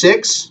on your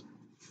 6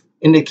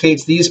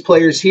 indicates these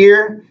players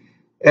here,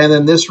 and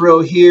then this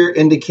row here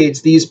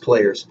indicates these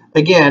players.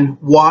 Again,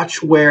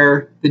 watch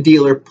where the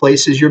dealer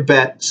places your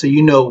bet so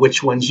you know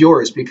which one's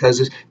yours,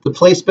 because the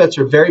place bets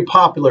are very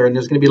popular and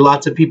there's going to be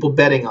lots of people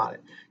betting on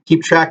it.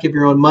 Keep track of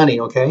your own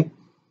money, okay?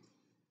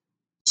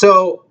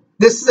 So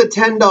this is a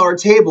 $10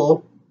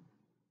 table,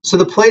 so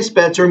the place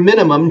bets are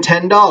minimum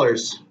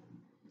 $10.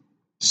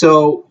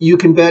 So you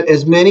can bet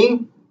as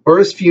many or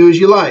as few as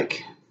you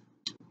like.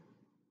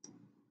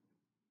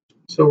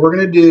 So we're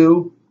going to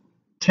do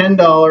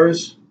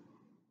 $10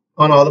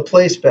 on all the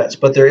place bets,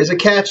 but there is a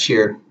catch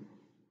here.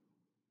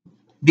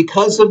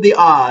 Because of the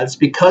odds,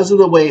 because of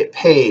the way it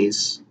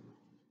pays,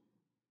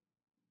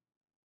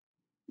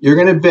 you're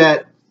going to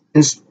bet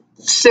in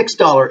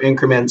 $6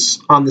 increments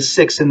on the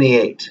 6 and the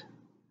 8.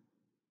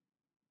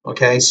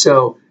 Okay,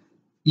 so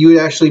you would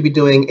actually be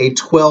doing a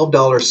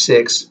 $12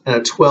 6 and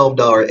a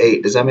 $12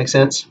 8. Does that make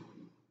sense?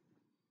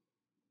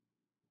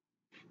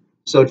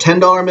 So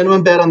 $10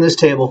 minimum bet on this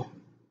table,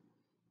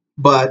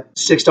 but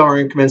 $6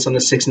 increments on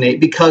the 6 and 8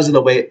 because of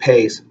the way it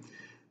pays.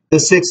 The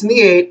 6 and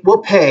the 8 will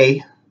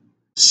pay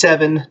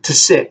 7 to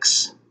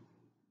 6.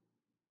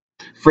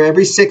 For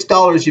every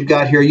 $6 you've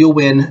got here, you'll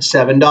win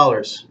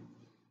 $7.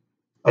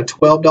 A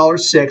 $12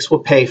 6 will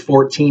pay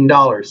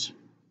 $14,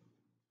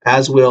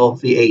 as will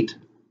the 8.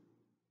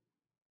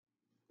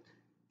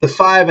 The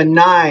 5 and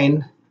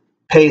 9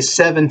 pay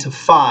 7 to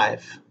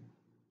 5.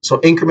 So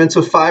increments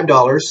of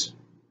 $5,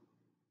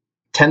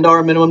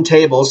 $10 minimum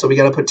table, so we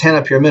got to put 10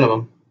 up here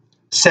minimum.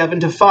 7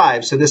 to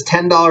 5, so this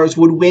 $10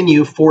 would win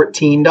you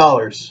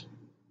 $14.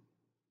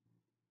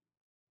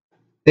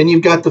 Then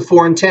you've got the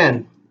 4 and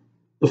 10.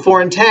 The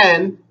 4 and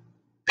 10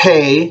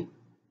 pay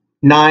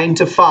 9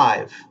 to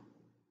 5.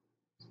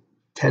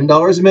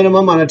 $10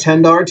 minimum on a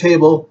 $10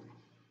 table.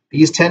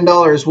 These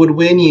 $10 would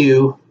win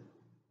you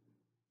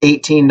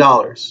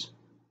 $18.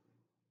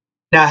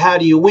 Now, how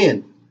do you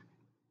win?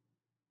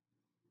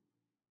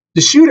 The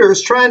shooter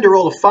is trying to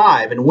roll a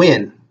 5 and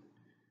win.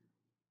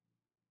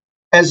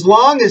 As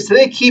long as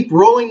they keep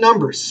rolling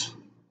numbers,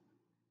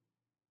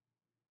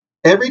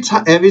 and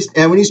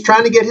when he's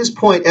trying to get his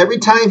point, every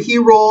time he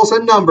rolls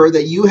a number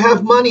that you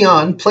have money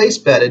on, place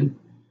betted,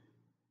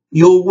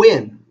 you'll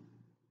win.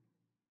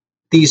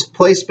 These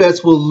place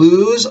bets will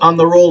lose on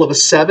the roll of a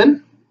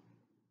 7.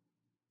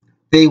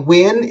 They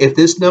win if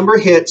this number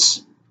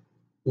hits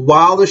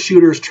while the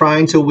shooter is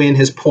trying to win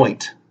his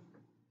point.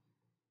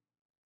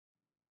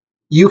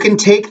 You can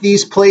take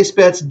these place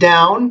bets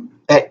down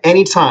at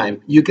any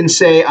time. You can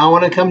say, I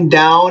want to come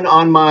down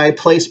on my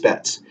place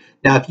bets.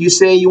 Now, if you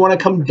say you want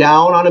to come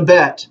down on a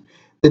bet,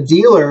 the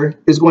dealer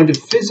is going to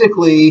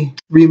physically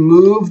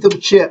remove the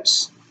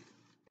chips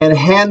and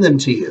hand them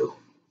to you.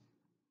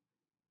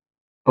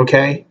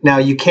 Okay? Now,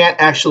 you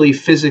can't actually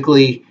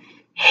physically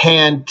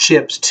hand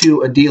chips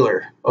to a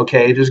dealer.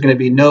 Okay? There's going to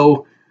be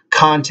no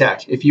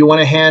contact. If you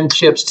want to hand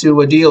chips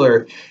to a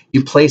dealer,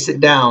 you place it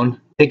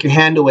down, take your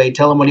hand away,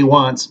 tell him what he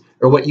wants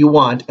or what you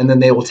want, and then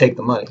they will take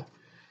the money.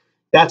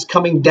 That's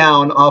coming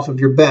down off of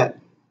your bet.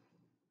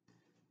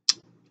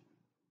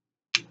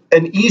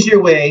 An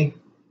easier way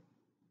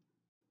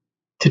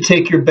to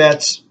take your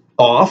bets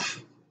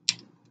off,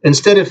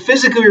 instead of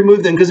physically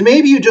remove them, because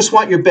maybe you just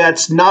want your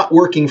bets not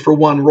working for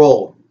one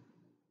roll.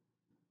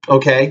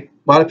 Okay?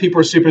 A lot of people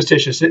are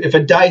superstitious. If a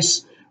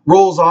dice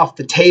rolls off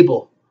the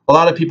table, a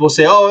lot of people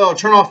say, oh, no,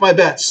 turn off my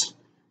bets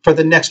for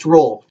the next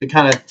roll to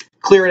kind of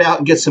clear it out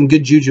and get some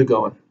good juju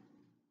going.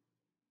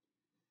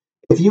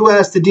 If you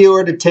ask the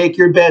dealer to take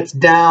your bets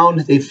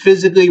down, they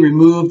physically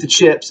remove the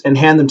chips and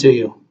hand them to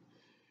you.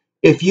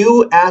 If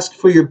you ask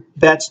for your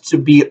bets to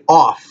be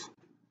off,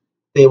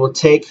 they will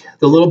take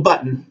the little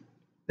button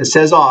that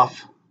says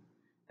off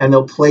and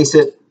they'll place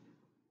it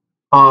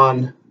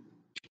on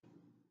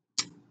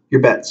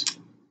your bets.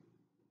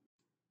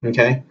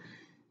 Okay?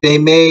 They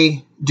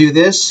may do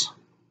this,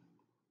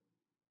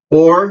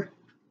 or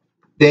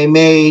they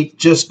may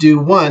just do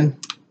one,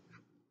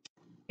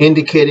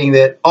 indicating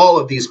that all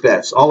of these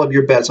bets, all of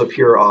your bets up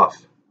here are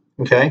off.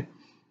 Okay?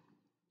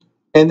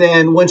 And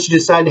then once you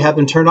decide to have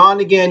them turn on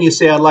again, you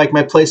say, I'd like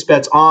my place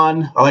bets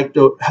on. I like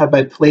to have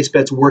my place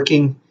bets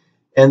working.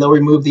 And they'll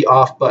remove the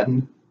off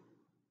button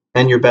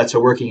and your bets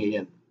are working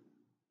again.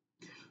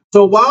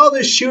 So while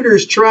the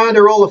shooter's trying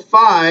to roll a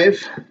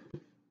 5,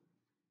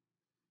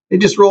 they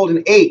just rolled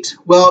an 8.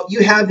 Well,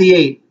 you have the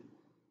 8.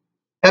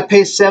 That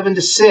pays 7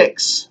 to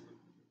 6.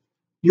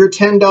 Your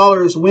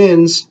 $10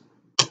 wins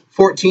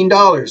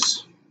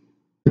 $14.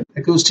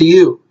 That goes to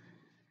you.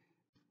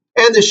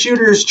 And the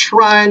shooter's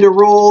trying to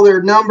roll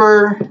their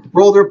number,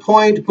 roll their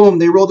point. Boom,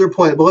 they rolled their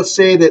point. But let's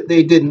say that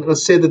they didn't.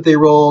 Let's say that they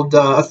rolled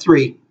a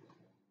 3.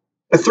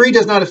 A 3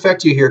 does not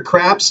affect you here.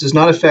 Craps does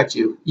not affect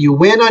you. You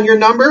win on your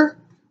number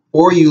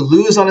or you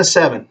lose on a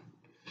 7.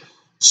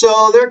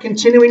 So they're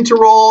continuing to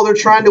roll. They're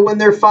trying to win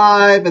their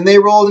 5, and they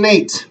rolled an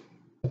 8.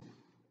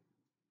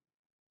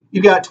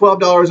 You got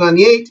 $12 on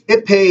the 8.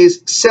 It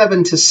pays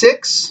 7 to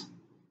 6.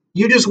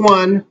 You just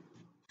won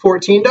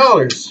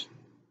 $14.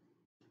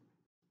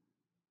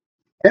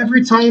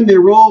 Every time they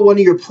roll one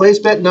of your place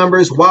bet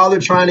numbers while they're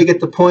trying to get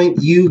the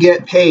point, you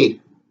get paid.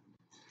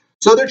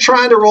 So they're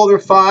trying to roll their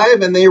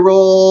 5, and they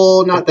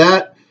roll, not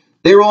that,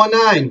 they roll a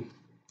 9.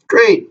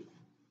 Great.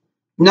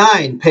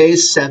 9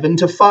 pays 7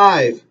 to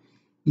 5.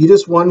 You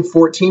just won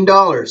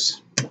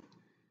 $14.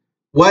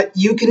 What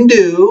you can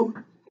do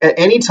at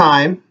any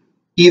time,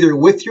 either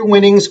with your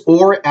winnings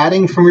or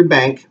adding from your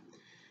bank,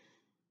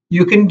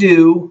 you can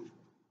do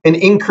an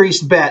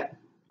increased bet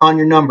on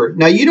your number.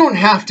 Now, you don't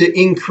have to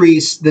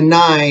increase the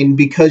 9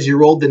 because you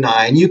rolled the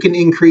 9. You can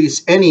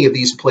increase any of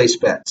these place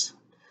bets.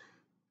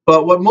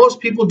 But what most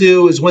people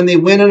do is when they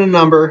win on a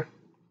number,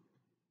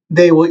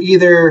 they will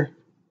either,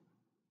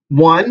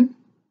 1,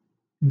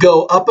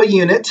 go up a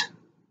unit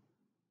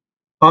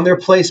on their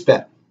place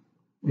bet.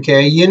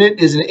 Okay, a unit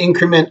is an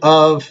increment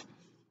of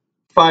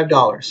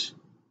 $5.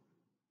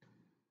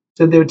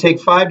 So they would take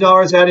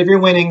 $5 out of your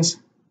winnings,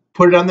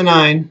 put it on the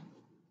 9,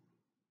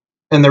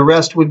 and the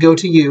rest would go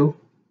to you.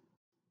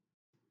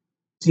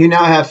 So you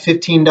now have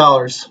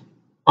 $15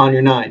 on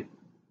your 9.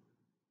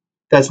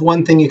 That's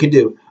one thing you can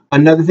do.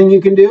 Another thing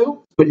you can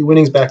do, put your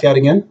winnings back out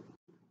again.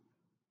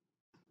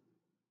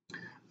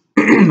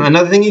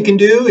 Another thing you can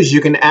do is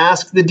you can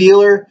ask the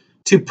dealer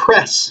to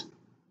press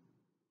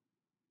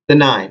the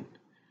 9.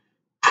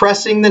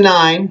 Pressing the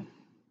 9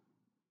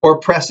 or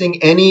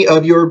pressing any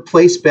of your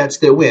place bets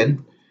that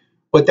win,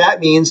 what that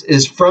means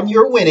is from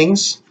your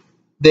winnings,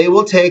 they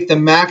will take the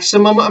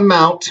maximum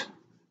amount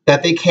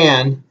that they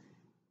can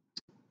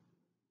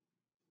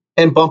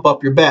and bump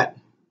up your bet.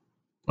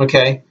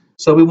 Okay,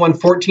 so we won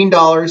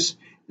 $14.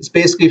 It's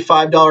basically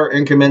 $5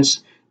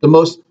 increments. The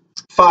most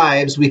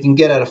 5s we can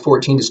get out of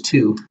 14 is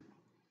 2.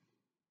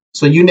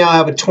 So you now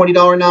have a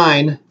 $20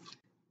 9,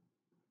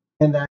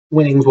 and that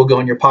winnings will go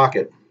in your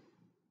pocket.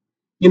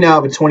 You now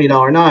have a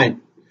 $20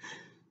 9.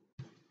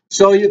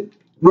 So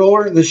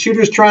the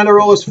shooter's trying to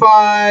roll his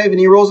 5, and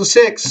he rolls a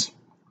 6.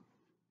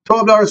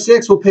 $12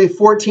 6 will pay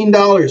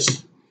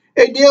 $14.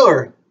 Hey,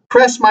 dealer,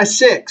 press my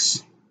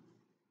 6.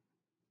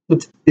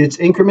 It's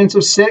increments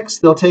of 6.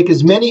 They'll take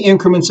as many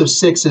increments of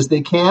 6 as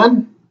they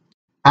can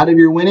out of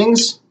your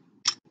winnings,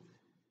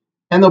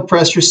 and they'll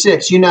press your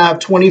 6. You now have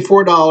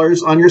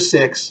 $24 on your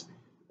 6,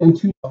 and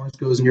 $2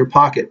 goes in your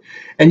pocket.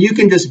 And you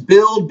can just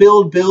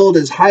build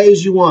as high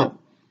as you want.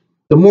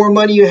 The more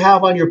money you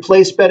have on your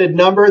place betted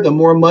number, the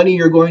more money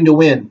you're going to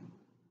win.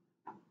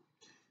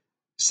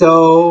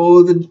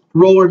 So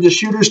the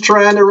shooter's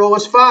trying to roll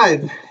his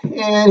 5,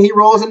 and he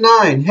rolls a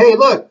 9. Hey,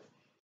 look,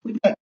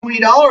 we've got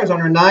 $20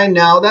 on our 9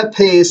 now. That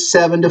pays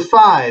 7 to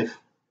 5.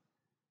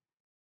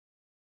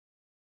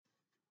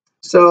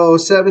 So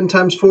 7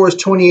 times 4 is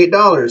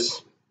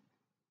 $28.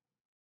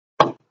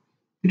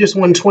 You just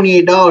won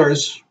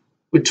 $28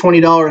 with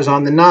 $20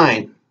 on the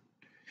 9.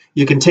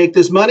 You can take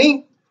this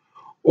money,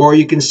 or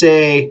you can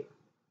say,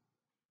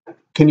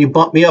 can you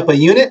bump me up a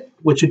unit,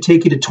 which would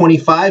take you to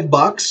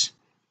 $25.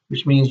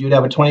 which means you'd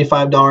have a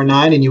 $25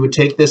 9 and you would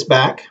take this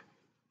back.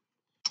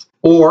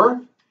 Or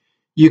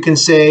you can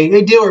say,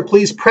 hey dealer,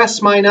 please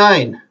press my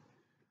 9.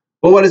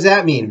 Well, what does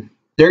that mean?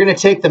 They're going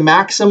to take the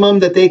maximum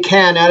that they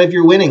can out of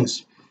your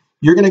winnings.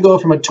 You're going to go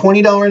from a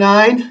 $20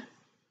 9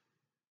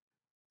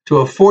 to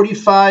a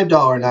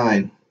 $45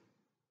 9.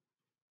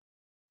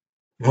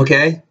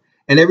 Okay?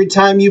 And every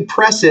time you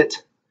press it,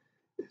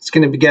 it's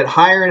going to get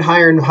higher and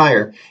higher and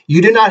higher.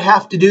 You do not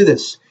have to do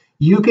this.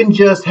 You can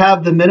just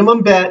have the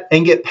minimum bet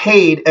and get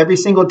paid every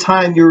single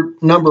time your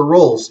number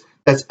rolls.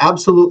 That's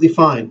absolutely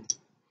fine.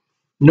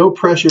 No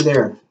pressure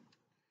there.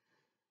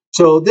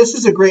 So this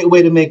is a great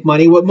way to make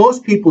money. What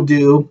most people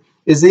do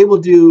is they will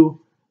do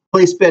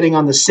place betting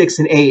on the 6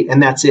 and 8,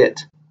 and that's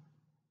it.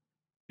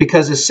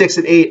 Because the 6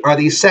 and 8 are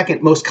the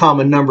second most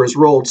common numbers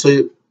rolled.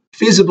 So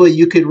feasibly,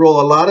 you could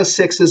roll a lot of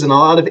 6s and a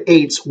lot of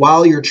 8s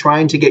while you're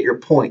trying to get your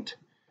point.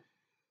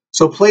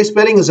 So place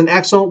betting is an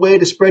excellent way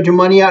to spread your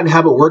money out and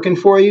have it working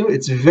for you.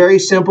 It's very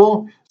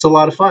simple. It's a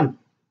lot of fun.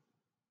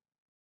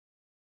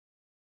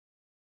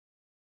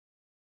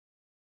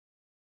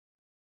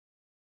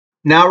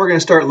 Now we're going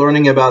to start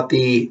learning about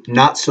the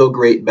not so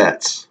great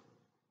bets.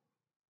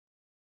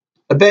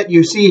 A bet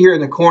you see here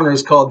in the corner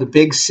is called the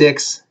Big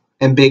 6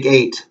 and Big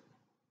 8.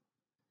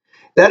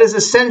 That is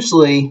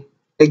essentially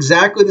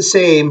exactly the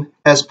same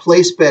as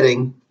place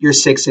betting your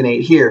 6 and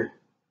 8 here.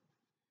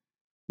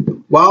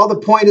 While the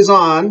point is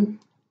on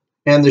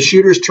and the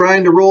shooter's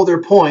trying to roll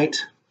their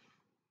point,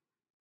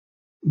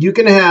 you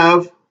can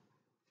have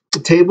the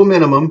table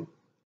minimum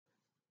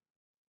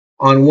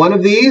on one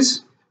of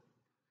these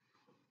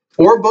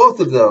or both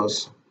of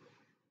those.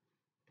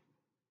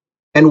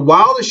 And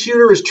while the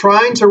shooter is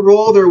trying to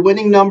roll their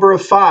winning number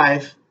of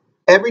 5,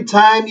 every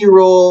time you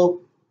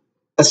roll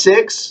a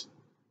 6,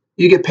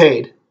 you get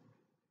paid.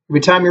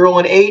 Every time you roll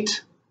an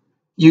 8,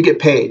 you get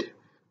paid.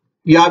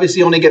 You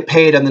obviously only get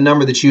paid on the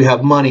number that you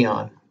have money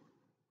on.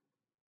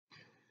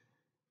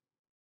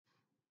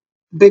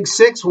 Big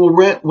 6 will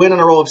win on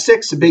a roll of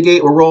 6. The Big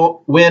 8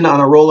 will win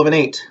on a roll of an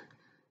 8.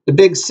 The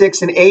Big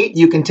 6 and 8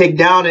 you can take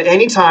down at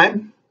any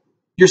time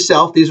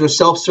yourself. These are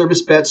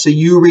self-service bets, so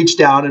you reach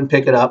down and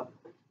pick it up.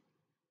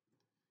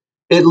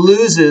 It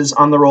loses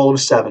on the roll of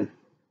 7.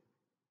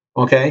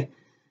 Okay?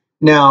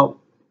 Now,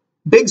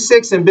 Big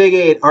 6 and Big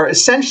 8 are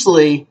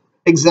essentially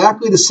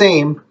exactly the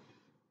same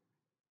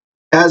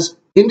as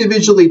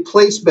individually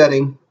place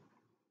betting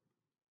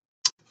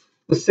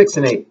the 6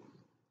 and 8.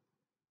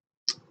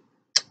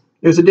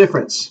 There's a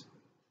difference.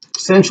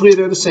 Essentially,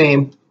 they're the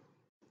same.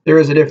 There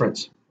is a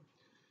difference.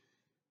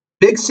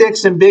 Big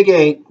 6 and Big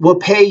 8 will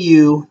pay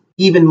you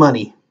even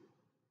money.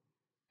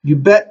 You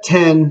bet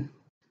 10,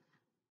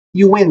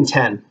 you win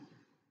 10.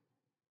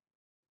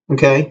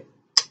 Okay?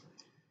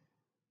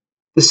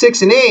 The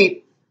 6 and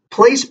 8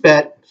 place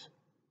bet,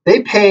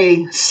 they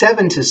pay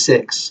 7 to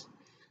 6.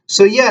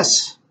 So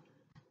yes,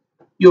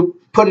 you'll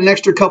put an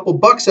extra couple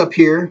bucks up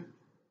here,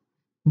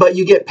 but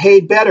you get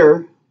paid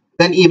better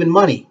than even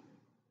money.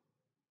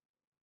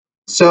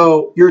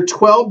 So your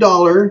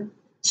 $12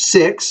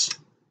 6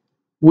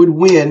 would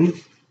win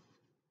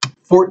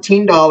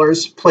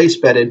 $14 place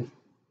betted.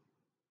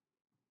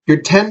 Your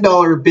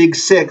 $10 Big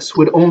 6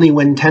 would only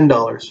win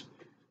 $10.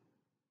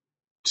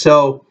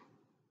 So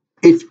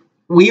if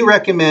we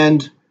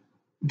recommend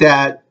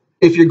that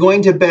if you're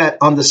going to bet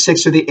on the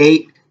 6 or the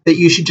 8, that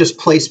you should just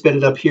place bet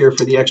it up here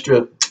for the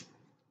extra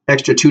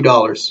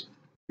 $2.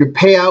 Your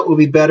payout will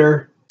be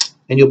better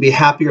and you'll be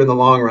happier in the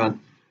long run.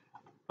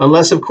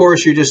 Unless, of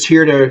course, you're just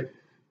here to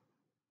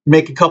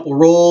make a couple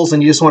rolls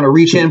and you just want to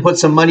reach in, put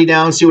some money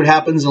down, see what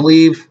happens and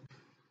leave,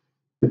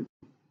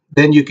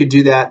 then you could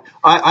do that.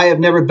 I have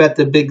never bet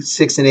the Big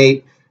 6 and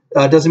 8.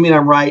 Doesn't mean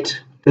I'm right.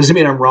 Doesn't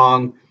mean I'm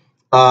wrong.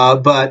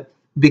 But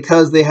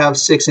because they have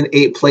 6 and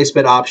 8 place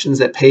bet options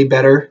that pay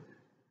better,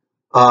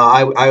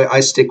 I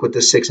stick with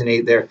the 6 and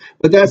 8 there.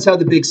 But that's how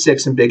the Big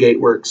 6 and Big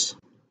 8 works.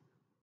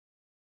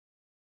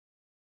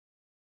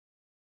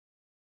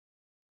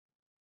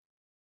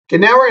 Okay,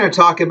 now we're going to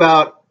talk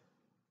about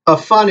a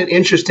fun and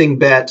interesting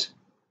bet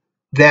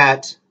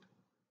that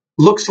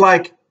looks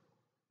like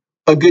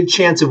a good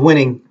chance of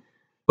winning,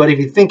 but if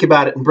you think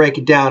about it and break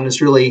it down,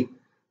 it's really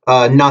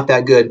not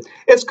that good.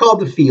 It's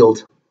called the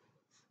field.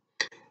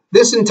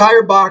 This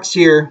entire box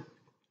here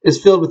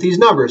is filled with these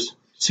numbers: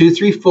 2,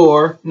 3,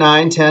 4,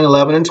 9, 10,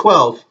 11, and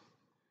 12.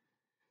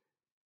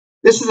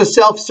 This is a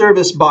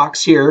self-service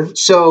box here,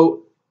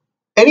 so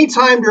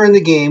anytime during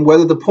the game,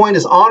 whether the point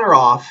is on or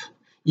off,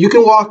 you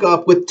can walk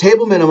up with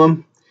table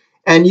minimum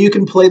and you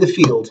can play the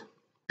field,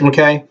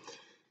 okay?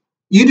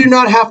 You do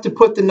not have to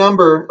put the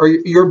number or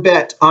your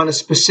bet on a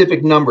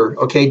specific number,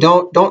 okay?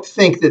 Don't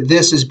think that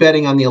this is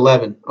betting on the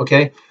 11,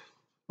 okay?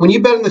 When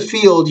you bet on the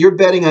field, you're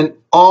betting on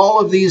all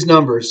of these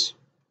numbers.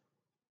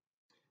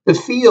 The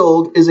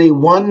field is a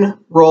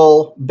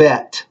one-roll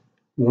bet,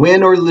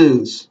 win or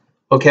lose,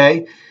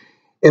 okay?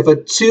 If a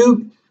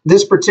 2,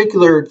 this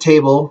particular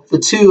table, the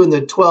 2 and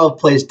the 12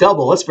 plays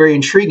double, that's very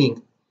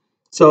intriguing.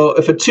 So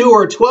if a 2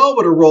 or a 12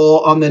 were to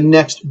roll on the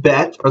next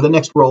bet or the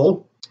next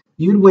roll,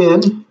 you'd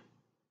win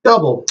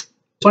double,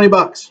 20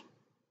 bucks.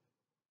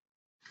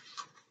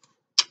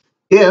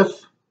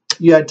 If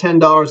you had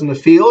 $10 in the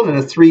field and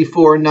a 3,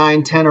 4,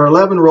 9, 10, or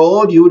 11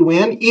 rolled, you would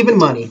win even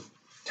money,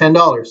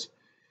 $10.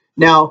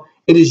 Now,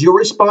 it is your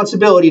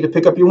responsibility to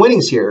pick up your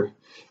winnings here.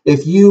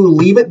 If you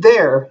leave it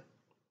there,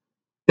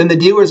 then the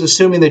dealer is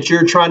assuming that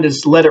you're trying to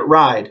just let it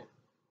ride,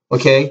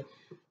 okay?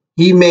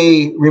 He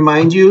may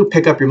remind you,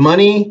 pick up your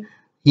money.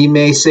 He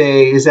may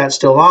say, is that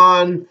still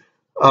on?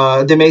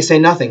 They may say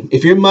nothing.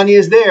 If your money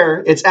is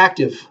there, it's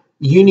active.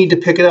 You need to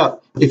pick it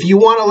up. If you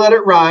want to let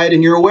it ride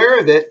and you're aware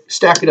of it,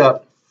 stack it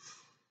up.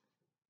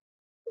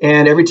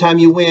 And every time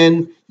you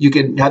win, you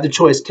can have the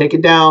choice, take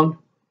it down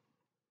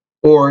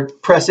or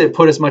press it,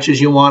 put as much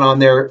as you want on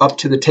there up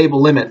to the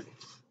table limit.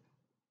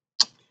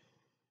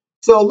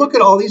 So look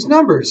at all these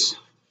numbers.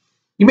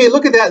 You may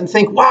look at that and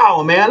think,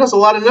 wow, man, that's a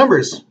lot of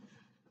numbers.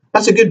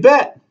 That's a good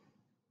bet.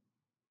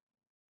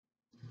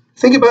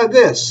 Think about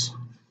this.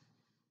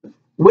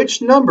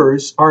 Which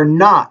numbers are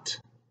not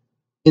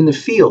in the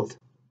field?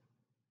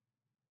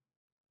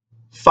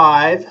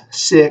 5,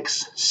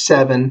 6,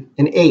 7,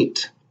 and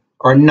 8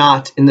 are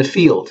not in the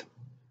field.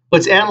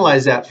 Let's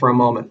analyze that for a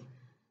moment.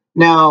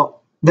 Now,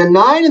 the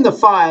 9 and the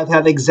 5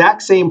 have the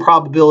exact same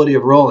probability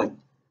of rolling.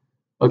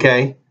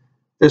 Okay?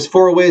 There's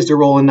 4 ways to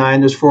roll a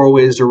 9. There's 4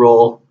 ways to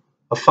roll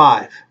a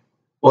 5.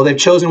 Well, they've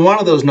chosen one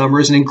of those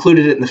numbers and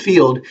included it in the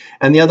field,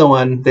 and the other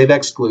one they've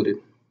excluded.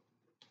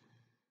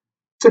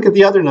 Let's look at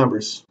the other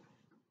numbers.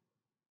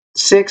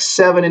 6,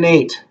 7, and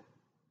 8.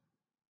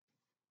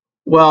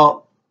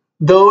 Well,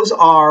 those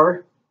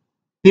are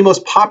the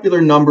most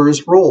popular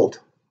numbers rolled.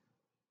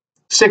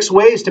 6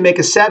 ways to make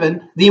a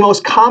 7, the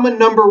most common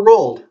number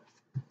rolled,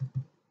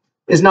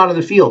 is not in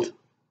the field.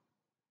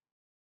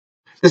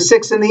 The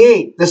 6 and the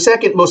 8, the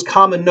second most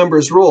common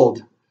numbers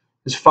rolled.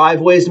 There's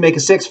 5 ways to make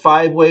a 6,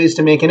 5 ways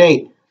to make an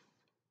 8.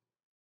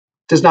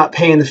 Does not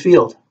pay in the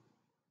field.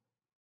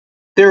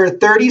 There are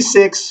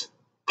 36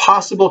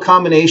 possible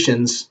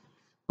combinations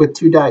with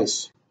 2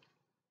 dice.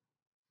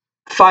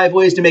 5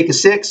 ways to make a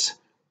 6,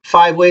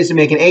 5 ways to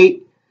make an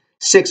 8,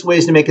 6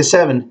 ways to make a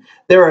 7.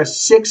 There are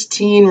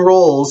 16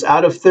 rolls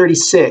out of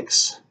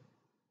 36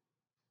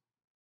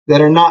 that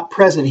are not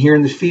present here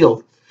in the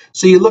field.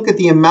 So you look at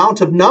the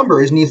amount of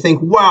numbers and you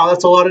think, wow,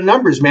 that's a lot of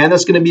numbers, man.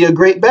 That's going to be a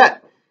great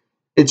bet.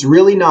 It's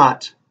really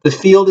not. The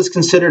field is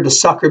considered a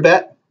sucker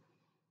bet.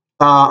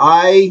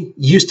 I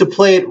used to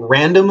play it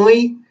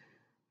randomly.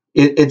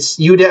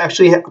 You'd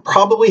actually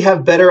probably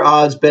have better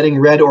odds betting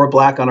red or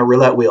black on a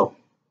roulette wheel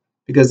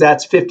because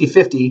that's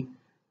 50-50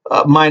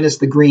 minus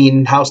the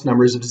green house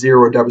numbers of 0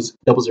 or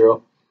double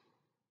 0.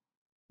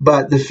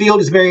 But the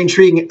field is very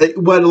intriguing.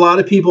 What a lot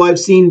of people I've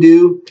seen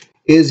do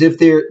is if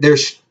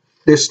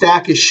their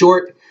stack is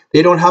short,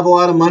 they don't have a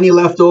lot of money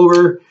left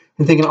over,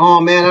 and thinking, oh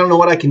man, I don't know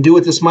what I can do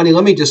with this money.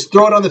 Let me just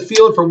throw it on the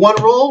field for one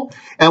roll,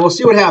 and we'll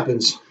see what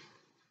happens.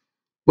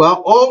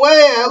 Well, oh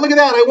wait, look at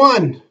that, I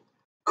won.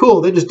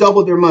 Cool, they just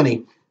doubled their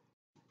money.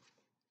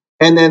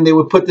 And then they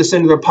would put this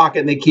into their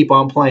pocket and they keep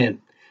on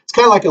playing. It's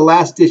kind of like a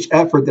last-ditch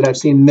effort that I've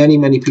seen many,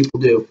 many people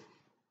do.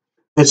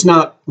 It's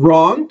not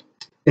wrong.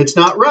 It's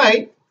not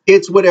right.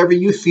 It's whatever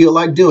you feel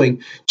like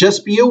doing.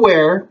 Just be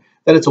aware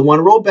that it's a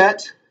one-roll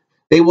bet.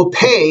 They will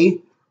pay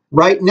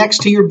right next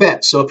to your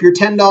bet. So if your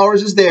 $10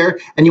 is there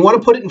and you want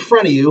to put it in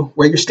front of you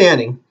where you're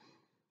standing,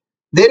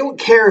 they don't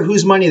care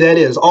whose money that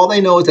is. All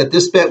they know is that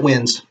this bet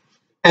wins.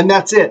 And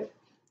that's it.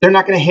 They're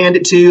not going to hand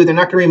it to you. They're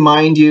not going to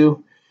remind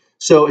you.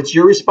 So it's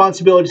your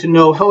responsibility to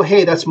know, oh,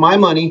 hey, that's my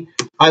money.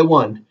 I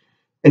won.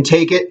 And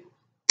take it,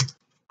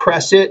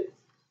 press a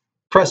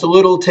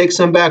little, take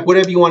some back,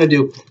 whatever you want to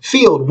do.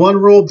 Field, one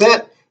roll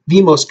bet.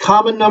 The most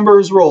common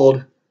numbers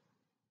rolled,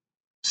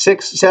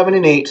 6, 7,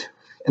 and 8,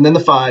 and then the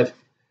 5,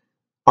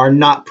 are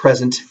not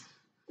present.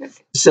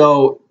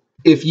 So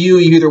if you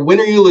either win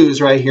or you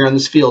lose right here on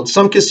this field.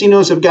 Some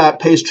casinos have got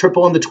pays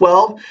triple on the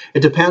 12.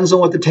 It depends on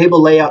what the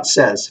table layout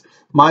says.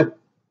 My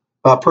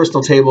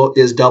personal table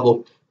is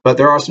double, but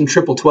there are some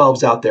triple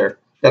 12s out there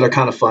that are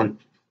kind of fun.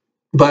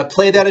 But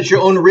play that at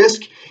your own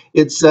risk.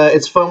 It's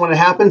fun when it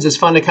happens. It's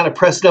fun to kind of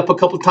press it up a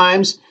couple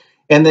times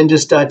and then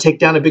just take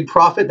down a big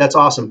profit. That's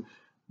awesome.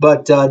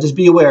 But just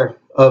be aware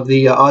of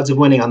the odds of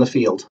winning on the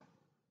field.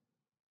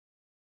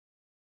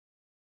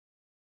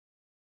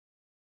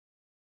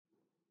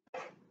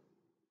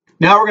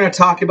 Now we're going to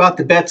talk about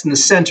the bets in the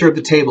center of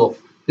the table.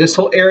 This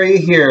whole area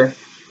here,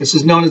 this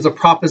is known as the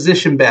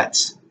proposition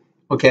bets.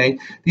 Okay,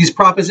 these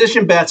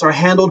proposition bets are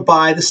handled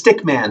by the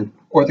stick man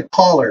or the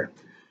caller,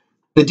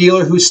 the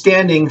dealer who's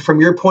standing from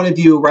your point of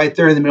view right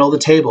there in the middle of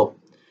the table.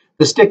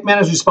 The stick man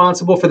is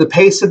responsible for the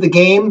pace of the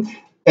game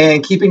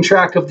and keeping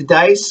track of the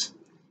dice,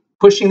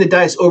 pushing the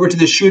dice over to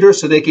the shooter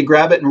so they can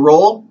grab it and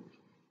roll.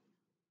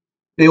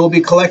 They will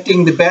be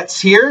collecting the bets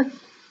here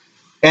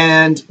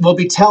and will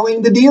be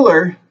telling the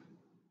dealer,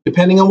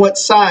 depending on what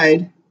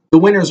side the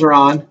winners are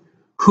on,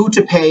 who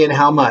to pay and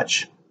how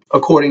much,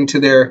 according to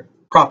their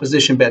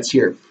proposition bets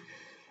here.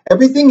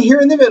 Everything here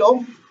in the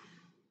middle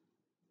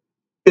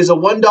is a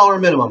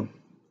 $1 minimum,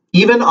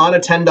 even on a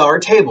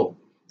 $10 table.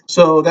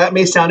 So that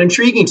may sound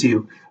intriguing to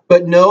you,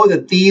 but know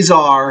that these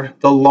are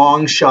the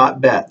long shot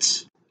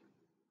bets.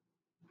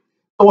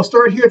 So we'll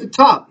start here at the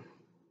top.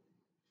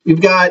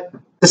 We've got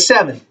the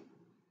 7.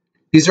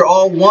 These are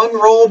all one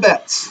roll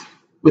bets,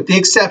 with the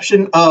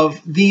exception of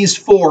these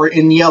 4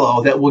 in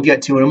yellow that we'll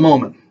get to in a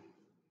moment.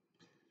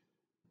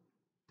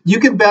 You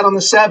can bet on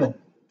the 7.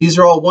 These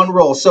are all one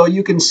roll. So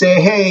you can say,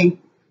 hey,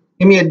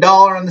 give me $1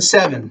 on the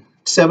 7.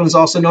 7 is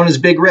also known as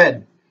Big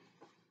Red.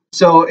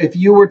 So if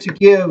you were to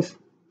give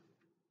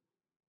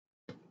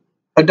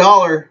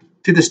 $1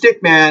 to the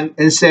stick man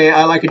and say,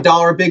 I like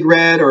 $1 Big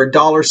Red or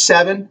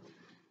 $7,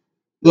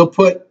 they'll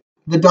put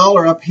the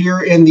 $1 up here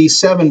in the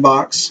 7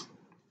 box.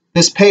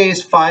 This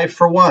pays 5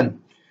 for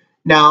 1.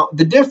 Now,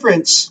 the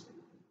difference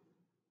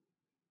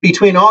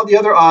between all the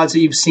other odds that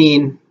you've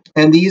seen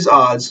and these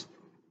odds,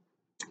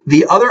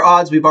 the other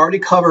odds we've already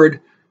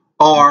covered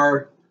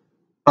are,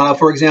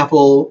 for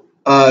example,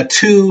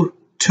 2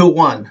 to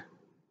 1,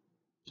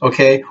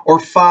 okay, or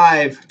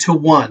 5 to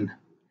 1.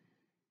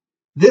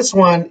 This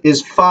one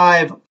is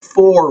 5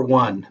 for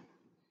 1.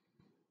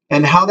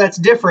 And how that's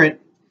different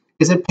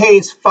is it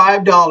pays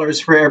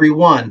 $5 for every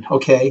one,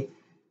 okay?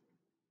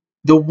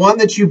 The one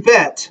that you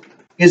bet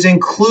is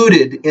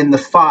included in the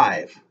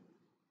 5.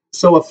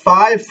 So a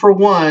 5 for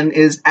 1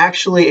 is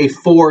actually a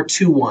 4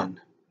 to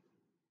 1,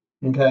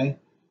 okay?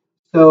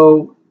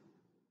 So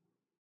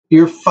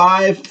your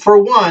 5 for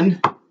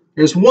 1,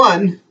 there's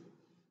 1,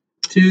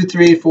 2,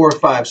 3, 4,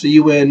 5. So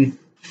you win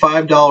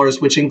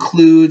 $5, which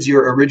includes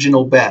your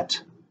original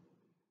bet,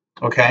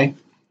 okay?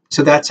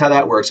 So that's how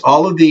that works.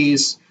 All of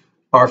these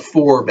are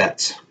 4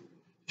 bets.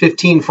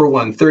 15 for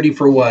 1, 30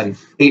 for 1,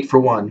 8 for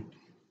 1.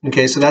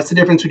 Okay, so that's the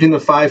difference between the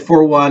 5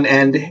 for 1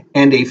 and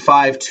a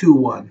 5 to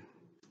 1.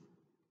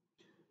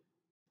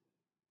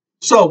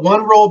 So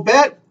one roll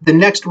bet, the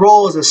next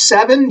roll is a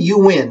 7, you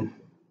win.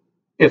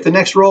 If the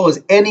next roll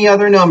is any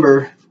other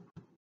number,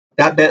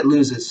 that bet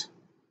loses.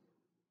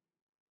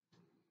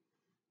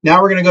 Now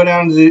we're going to go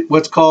down to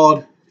what's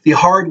called the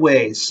hard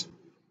ways,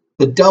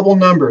 the double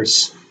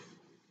numbers,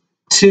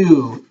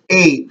 2,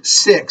 8,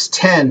 6,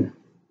 10.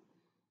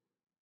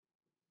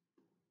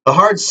 The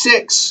hard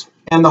 6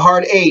 and the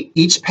hard 8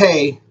 each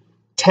pay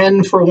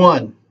 10 for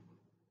 1.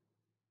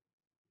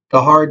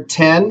 The hard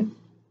 10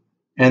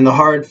 and the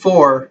hard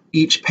 4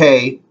 each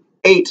pay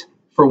 8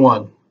 for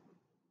 1.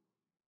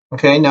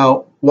 Okay,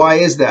 now why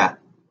is that?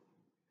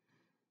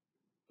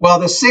 Well,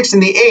 the 6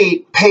 and the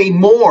 8 pay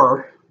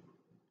more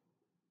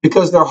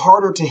because they're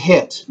harder to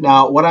hit.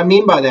 Now, what I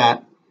mean by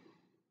that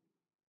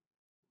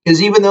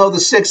is even though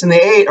the 6 and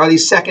the 8 are the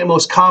second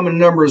most common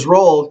numbers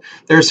rolled,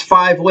 there's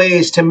 5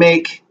 ways to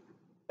make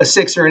a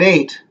 6 or an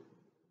 8.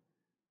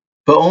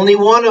 But only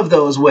one of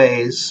those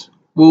ways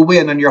will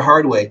win on your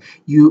hard way.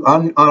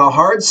 On a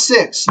hard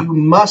 6, you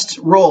must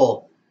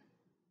roll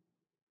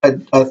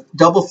a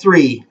double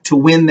 3 to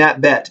win that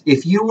bet.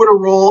 If you were to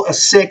roll a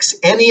 6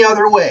 any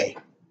other way,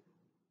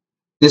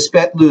 this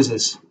bet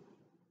loses.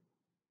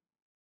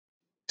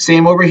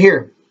 Same over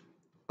here.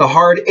 The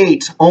hard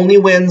 8 only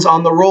wins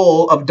on the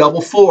roll of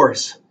double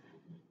 4s.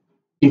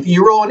 If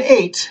you roll an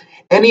 8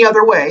 any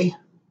other way,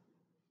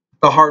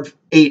 the hard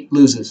 8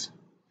 loses.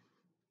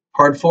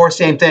 Hard 4,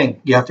 same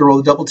thing. You have to roll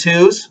the double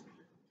 2s.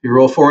 If you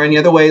roll 4 any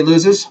other way, it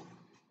loses.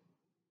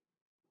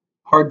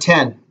 Hard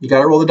 10, you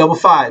got to roll the double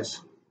 5s.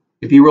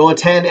 If you roll a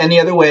 10 any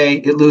other way,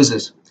 it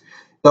loses.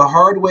 The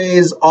hard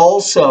ways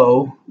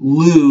also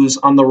lose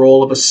on the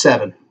roll of a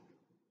 7.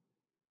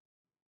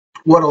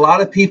 What a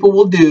lot of people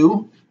will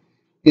do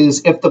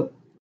is if the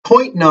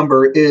point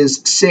number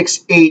is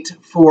 6, 8,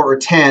 4, or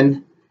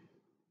 10,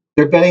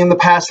 they're betting on the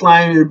pass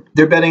line,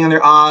 they're betting on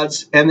their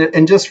odds,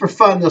 and just for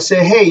fun, they'll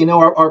say, hey, you know,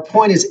 our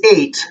point is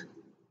 8.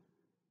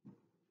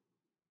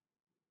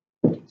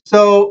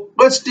 So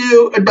let's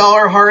do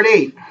 $1 hard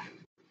 8.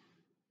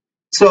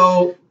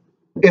 So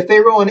if they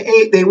roll an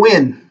 8, they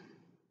win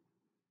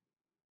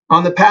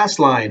on the pass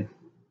line.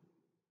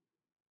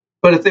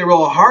 But if they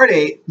roll a hard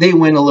 8, they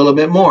win a little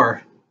bit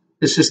more.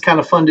 It's just kind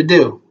of fun to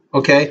do,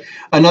 okay?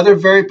 Another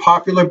very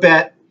popular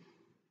bet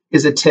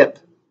is a tip.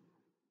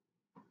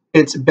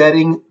 It's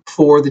betting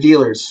for the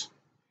dealers.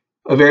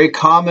 A very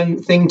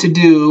common thing to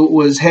do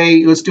was,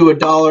 hey, let's do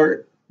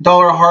 $1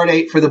 hard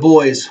 8 for the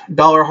boys,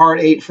 $1 hard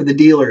 8 for the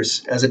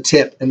dealers as a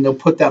tip, and they'll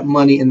put that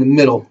money in the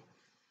middle.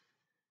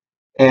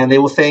 And they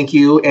will thank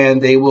you, and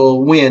they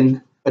will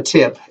win a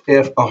tip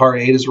if a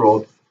hard 8 is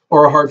rolled,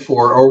 or a hard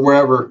 4, or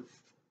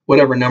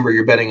whatever number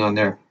you're betting on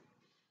there.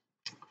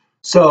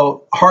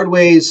 So hard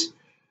ways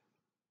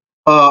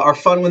are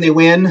fun when they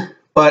win,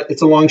 but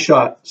it's a long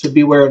shot, so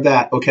beware of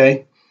that,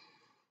 okay?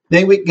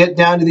 Then we get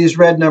down to these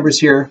red numbers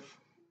here.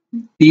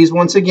 These,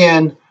 once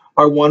again,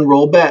 are one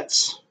roll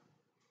bets.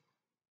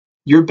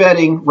 You're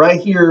betting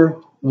right here,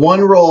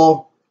 one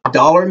roll,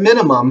 $1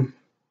 minimum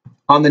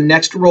on the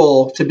next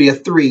roll to be a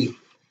 3.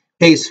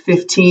 Pays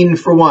 15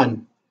 for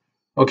 1.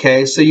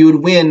 Okay, so you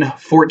would win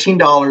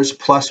 $14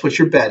 plus what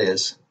your bet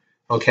is.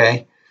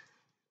 Okay.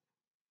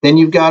 Then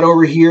you've got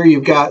over here,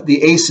 you've got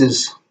the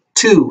aces,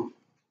 2,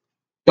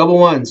 double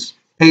 1s,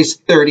 pays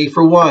 30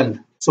 for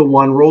 1. It's a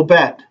one roll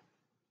bet.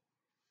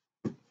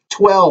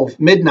 12,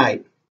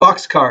 midnight,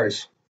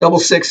 boxcars, double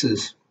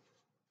 6s,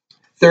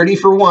 30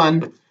 for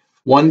one,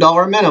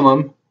 $1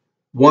 minimum,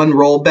 one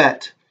roll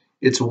bet.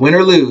 It's win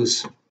or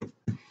lose.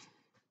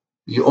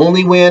 You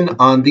only win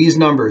on these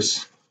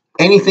numbers.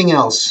 Anything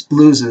else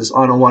loses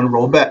on a one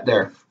roll bet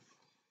there.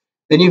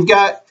 Then you've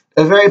got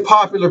a very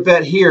popular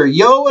bet here,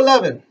 Yo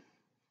 11.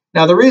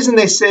 Now the reason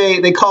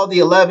they call the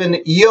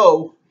 11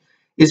 Yo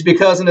is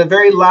because in a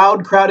very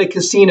loud, crowded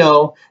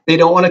casino, they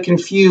don't want to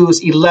confuse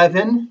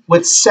 11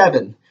 with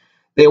 7.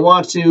 They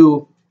want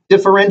to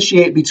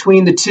differentiate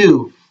between the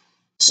two.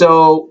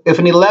 So if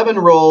an 11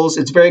 rolls,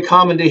 it's very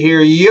common to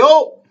hear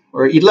Yo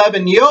or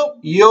 11 Yo,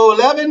 Yo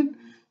 11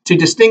 to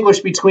distinguish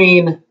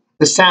between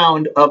the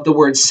sound of the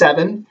word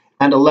 7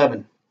 and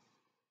 11.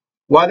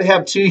 Why they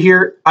have two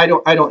here, I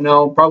don't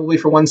know. Probably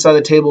for one side of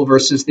the table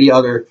versus the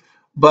other.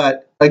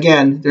 But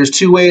again, there's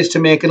two ways to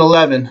make an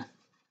 11.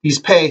 These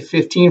pay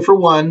 15 for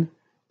one,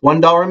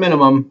 $1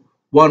 minimum,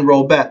 one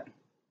roll bet.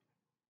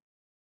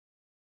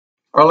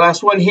 Our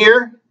last one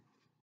here,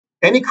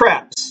 any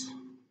craps,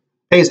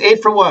 pays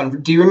 8 for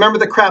one. Do you remember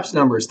the craps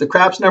numbers? The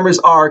craps numbers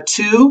are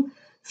 2,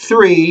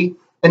 3,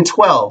 and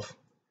 12.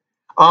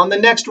 On the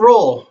next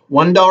roll,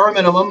 $1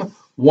 minimum,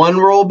 one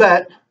roll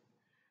bet.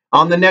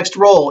 On the next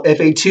roll, if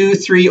a 2,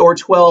 3, or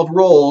 12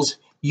 rolls,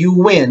 you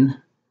win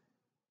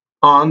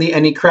on the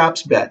any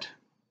craps bet.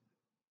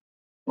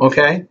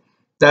 Okay,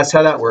 that's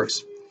how that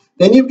works.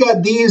 Then you've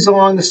got these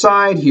along the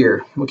side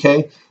here.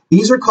 Okay,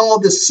 these are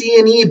called the C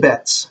and E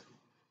bets.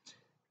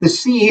 The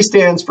C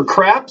stands for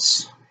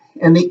craps,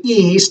 and the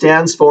E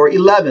stands for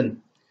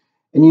 11.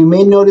 And you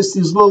may notice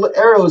these little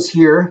arrows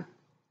here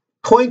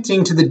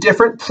pointing to the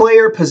different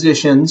player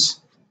positions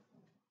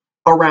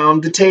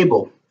around the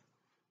table.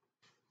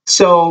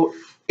 So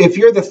if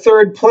you're the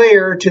third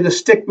player to the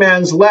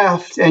stickman's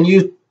left and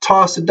you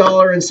toss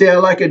 $1 and say, I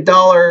like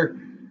 $1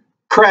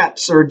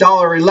 craps or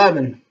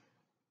 $1.11,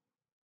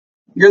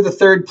 you're the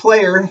third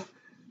player,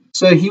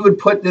 so he would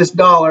put this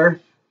 $1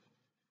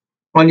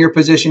 on your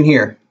position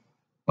here.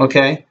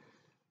 Okay?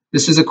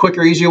 This is a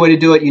quicker, easier way to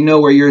do it. You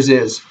know where yours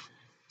is.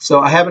 So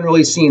I haven't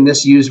really seen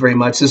this used very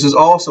much. This is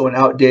also an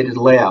outdated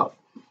layout.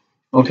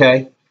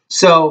 Okay?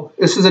 So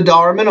this is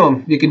 $1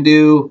 minimum. You can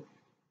do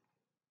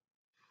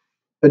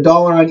 $1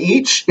 on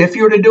each. If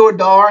you were to do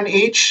 $1 on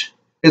each,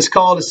 it's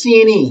called a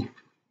C and E.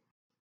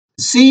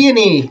 C and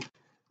E,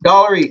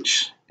 $1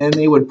 each. And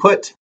they would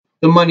put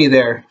the money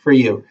there for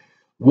you.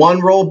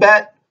 One roll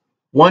bet,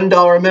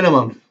 $1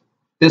 minimum.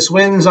 This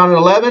wins on an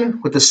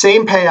 11 with the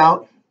same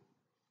payout.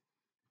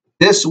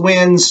 This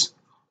wins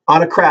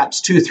on a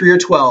craps, 2, 3, or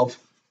 12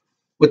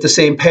 with the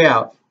same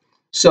payout.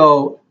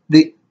 So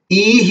the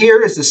E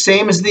here is the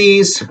same as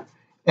these,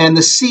 and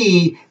the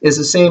C is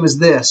the same as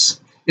this.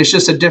 It's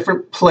just a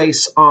different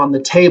place on the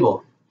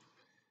table.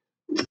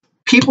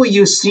 People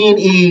use C and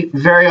E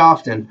very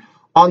often.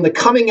 On the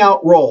coming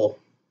out roll,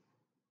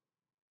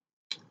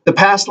 the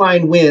pass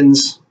line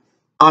wins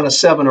on a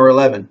 7 or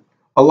 11.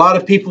 A lot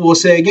of people will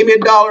say, give me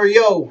 $1,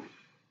 yo.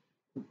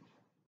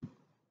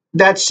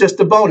 That's just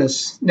a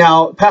bonus.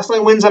 Now, pass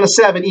line wins on a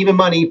 7, even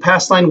money.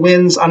 Pass line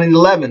wins on an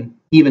 11,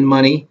 even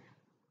money,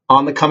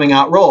 on the coming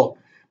out roll.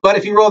 But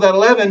if you roll that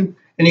 11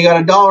 and you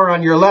got $1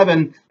 on your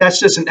 11, that's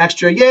just an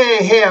extra, yay,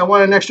 hey, I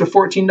want an extra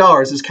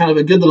 $14. It's kind of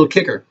a good little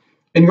kicker.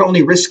 And you're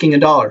only risking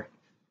 $1.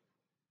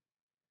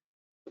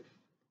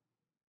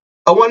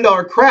 A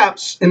 $1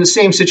 craps in the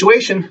same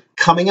situation,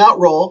 coming out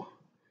roll,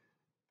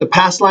 the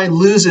pass line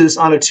loses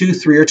on a 2,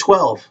 3, or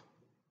 12.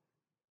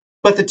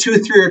 But the 2,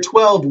 3, or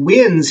 12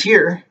 wins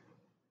here.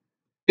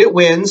 It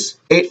wins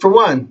 8 for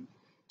one.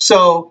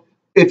 So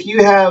if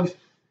you have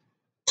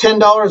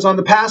 $10 on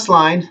the pass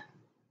line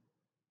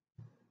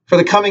for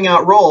the coming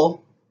out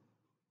roll,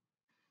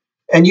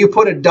 and you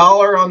put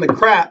 $1 on the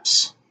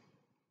craps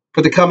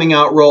for the coming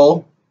out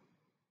roll,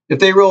 if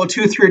they roll a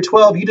 2, 3, or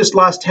 12, you just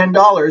lost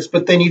 $10,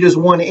 but then you just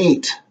won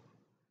 8.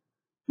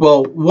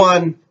 Well,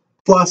 1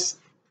 plus,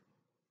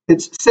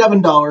 it's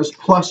 $7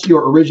 plus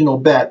your original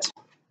bet.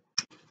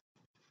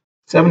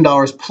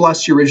 $7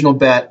 plus your original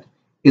bet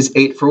is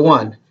 8 for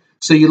one.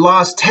 So you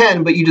lost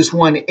 10, but you just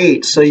won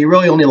 8. So you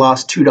really only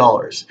lost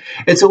 $2.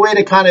 It's a way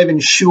to kind of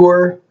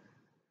ensure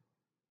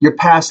your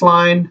pass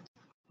line,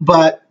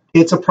 but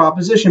it's a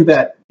proposition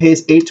bet.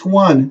 Pays 8 to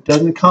 1.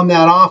 Doesn't come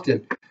that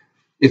often.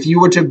 If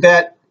you were to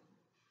bet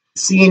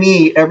C and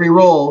E every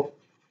roll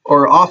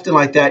or often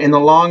like that, in the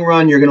long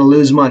run, you're going to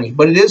lose money.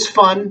 But it is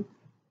fun.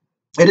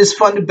 It is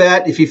fun to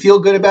bet. If you feel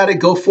good about it,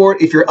 go for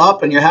it. If you're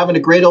up and you're having a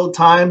great old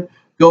time,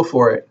 go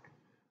for it.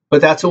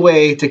 But that's a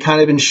way to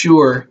kind of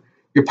ensure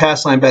your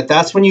pass line bet.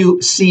 That's when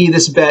you see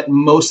this bet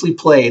mostly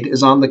played,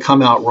 is on the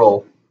come out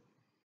roll.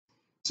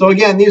 So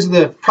again, these are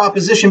the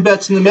proposition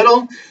bets in the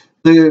middle,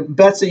 the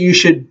bets that you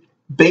should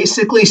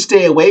basically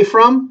stay away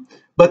from,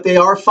 but they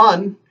are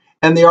fun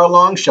and they are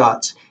long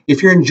shots.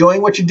 If you're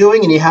enjoying what you're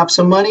doing and you have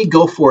some money,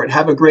 go for it.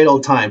 Have a great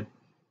old time.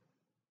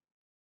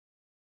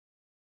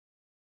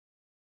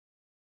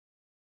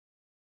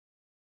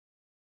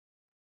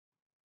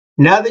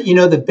 Now that you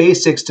know the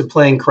basics to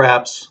playing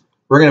craps,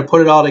 we're going to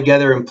put it all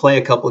together and play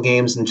a couple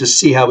games and just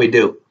see how we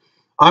do.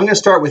 I'm going to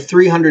start with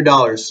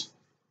 $300.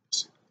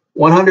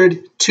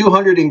 100,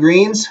 200 in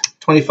greens,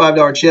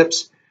 $25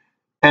 chips,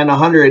 and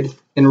 100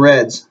 in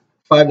reds,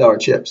 $5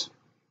 chips.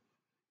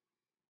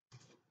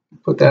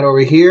 Put that over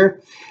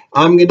here.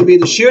 I'm going to be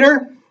the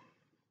shooter.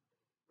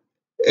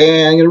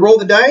 And I'm going to roll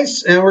the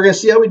dice, and we're going to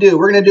see how we do.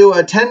 We're going to do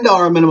a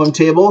 $10 minimum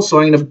table, so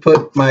I'm going to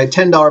put my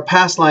 $10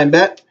 pass line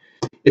bet.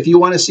 If you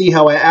want to see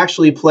how I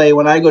actually play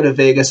when I go to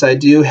Vegas, I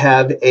do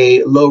have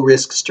a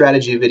low-risk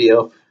strategy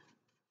video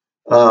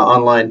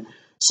online.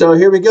 So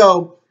here we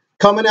go.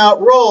 Coming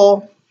out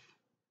roll.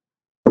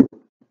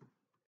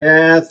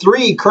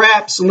 3,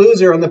 craps,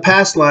 loser on the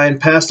pass line.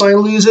 Pass line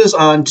loses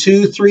on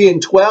 2, 3,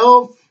 and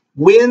 12.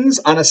 Wins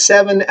on a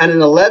 7 and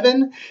an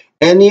 11.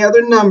 Any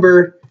other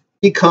number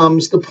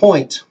becomes the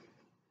point.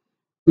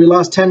 We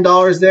lost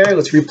 $10 there.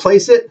 Let's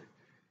replace it.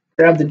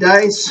 Grab the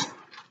dice.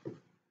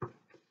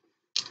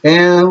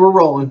 And we're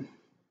rolling.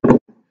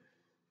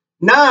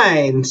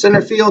 9.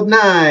 Center field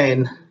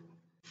 9.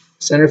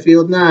 Center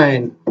field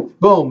 9.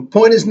 Boom.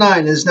 Point is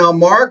 9. It is now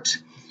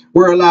marked.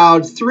 We're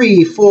allowed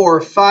 3,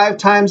 4, 5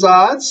 times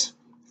odds.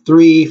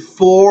 3,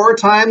 4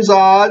 times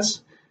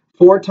odds.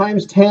 4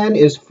 times 10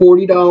 is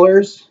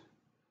 $40.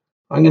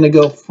 I'm going to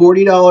go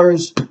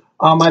 $40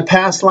 on my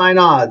pass line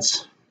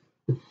odds.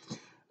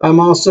 I'm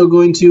also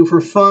going to,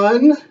 for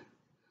fun,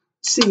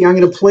 see, I'm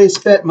going to place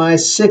bet my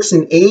 6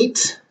 and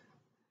 8.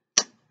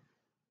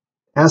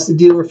 Ask the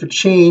dealer for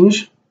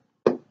change.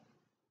 So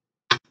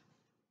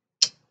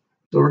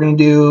we're going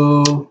to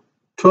do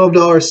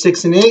 $12,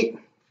 6 and 8.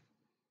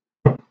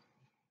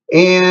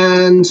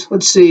 And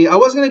let's see, I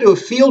was going to do a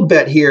field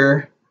bet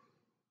here,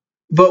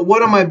 but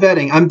what am I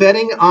betting? I'm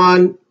betting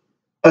on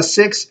a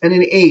 6 and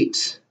an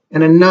 8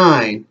 and a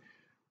 9.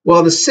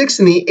 Well, the 6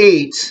 and the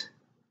 8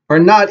 are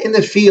not in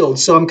the field,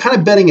 so I'm kind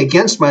of betting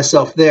against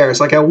myself there.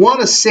 It's like I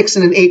want a 6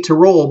 and an 8 to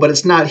roll, but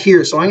it's not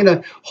here, so I'm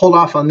going to hold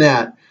off on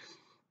that.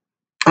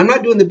 I'm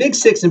not doing the big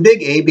 6 and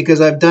big 8 because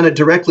I've done it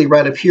directly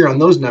right up here on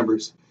those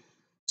numbers.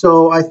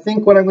 So I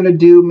think what I'm going to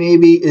do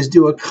maybe is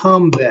do a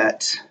come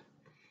bet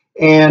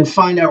and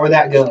find out where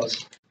that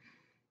goes.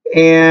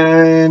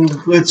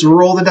 And let's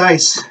roll the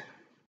dice.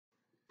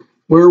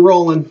 We're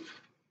rolling.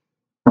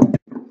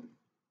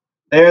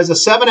 There's a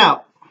 7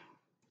 out.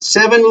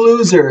 7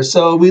 loser.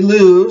 So we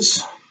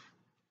lose.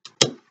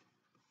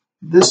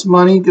 This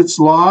money gets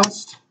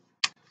lost.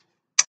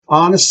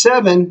 On a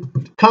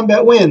 7, come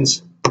bet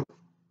wins.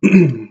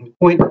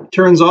 Point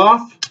turns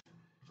off.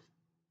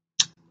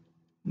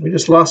 We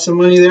just lost some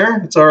money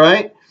there. It's all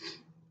right.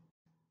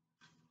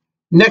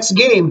 Next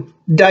game,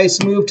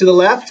 dice move to the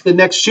left. The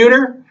next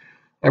shooter.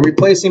 I'm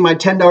replacing my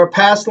 $10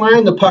 pass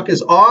line. The puck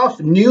is off.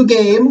 New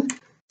game,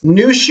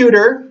 new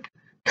shooter,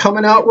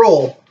 coming out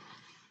roll.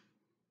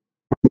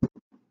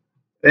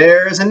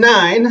 There's a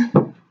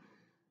 9.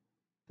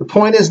 The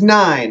point is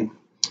 9.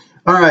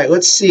 All right,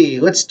 let's see.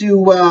 Let's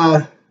do,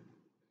 let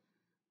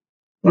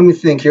me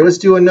think here. Let's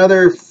do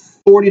another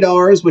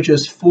 $40, which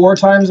is 4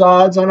 times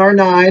odds on our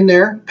 9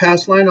 there,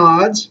 pass line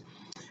odds.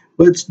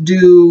 Let's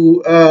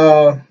do,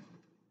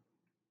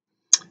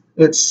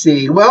 let's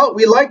see. Well,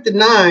 we like the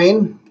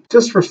 9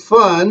 just for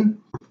fun.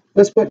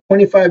 Let's put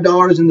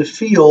 $25 in the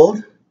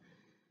field,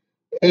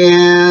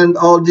 and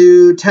I'll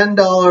do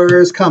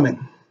 $10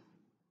 coming.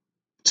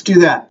 Let's do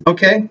that,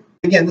 okay?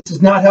 Again, this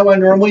is not how I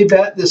normally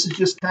bet. This is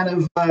just kind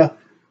of a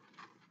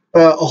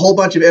whole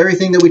bunch of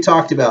everything that we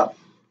talked about.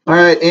 All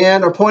right,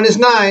 and our point is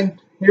 9.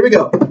 Here we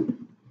go.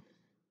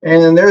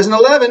 And there's an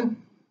 11.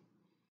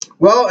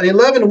 Well, an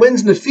 11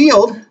 wins in the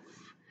field.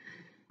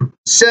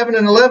 7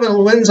 and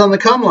 11 wins on the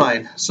come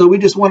line. So we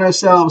just won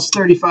ourselves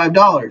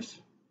 $35.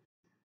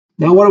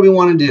 Now, what do we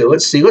want to do?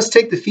 Let's see. Let's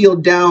take the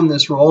field down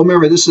this roll.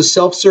 Remember, this is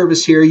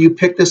self-service here. You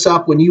pick this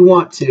up when you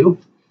want to.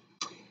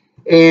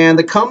 And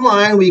the come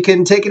line, we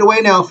can take it away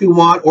now if we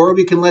want, or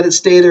we can let it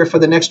stay there for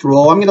the next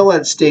roll. I'm going to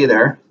let it stay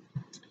there.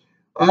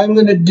 I'm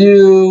going to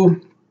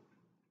do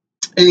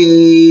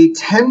a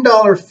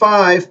 $10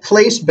 5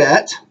 place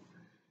bet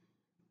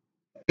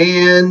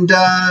and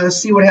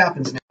see what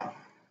happens now.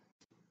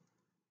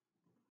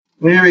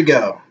 There we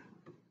go.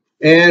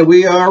 And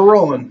we are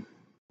rolling.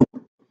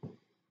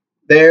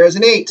 There's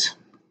an 8.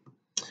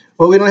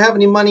 Well, we don't have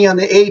any money on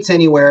the 8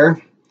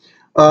 anywhere.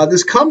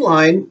 This come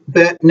line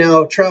bet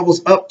now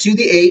travels up to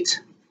the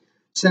 8.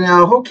 So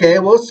now, okay,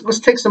 well, let's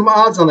take some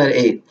odds on that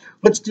 8.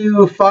 Let's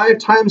do 5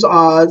 times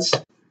odds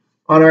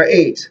on our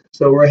 8.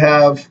 So we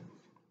have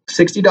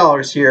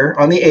 $60 here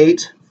on the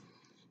 8.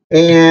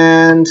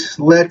 And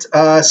let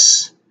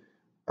us,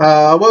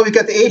 well, we've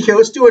got the 8 here.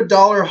 Let's do a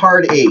 $1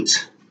 hard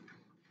 8.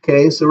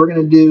 Okay, so we're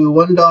going to do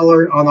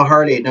 $1 on the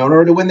hard 8. Now, in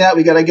order to win that,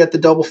 we got to get the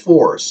double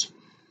 4s.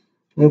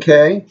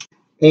 Okay,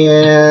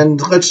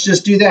 and let's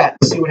just do that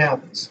and see what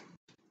happens.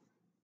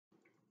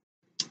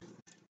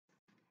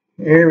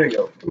 Here we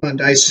go. Come on,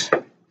 dice.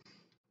 All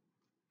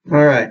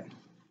right,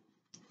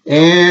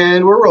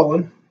 and we're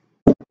rolling.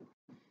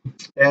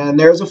 And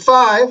there's a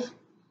 5.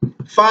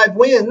 5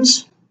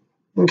 wins.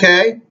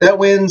 Okay, that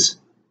wins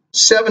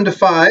 7 to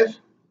 5.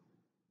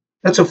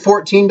 That's a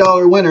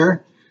 $14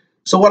 winner.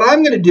 So what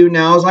I'm going to do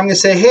now is I'm going to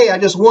say, hey, I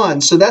just won.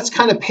 So that's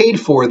kind of paid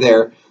for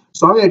there.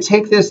 So I'm going to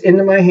take this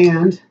into my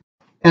hand,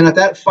 and if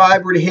that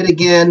 5 were to hit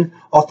again,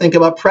 I'll think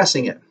about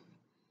pressing it.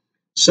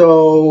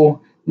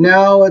 So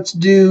now let's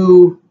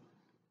do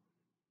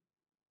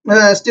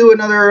another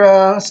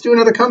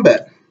come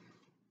bet.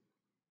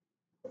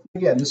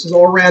 Again, this is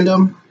all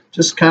random,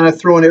 just kind of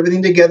throwing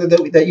everything together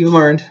that you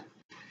learned,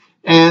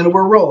 and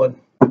we're rolling.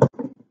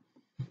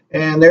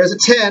 And there's a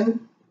 10.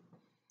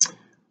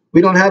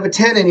 We don't have a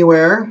 10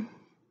 anywhere.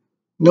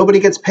 Nobody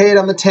gets paid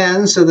on the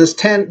 10, so this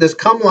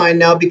come line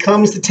now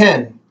becomes the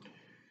 10.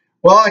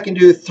 Well, I can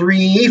do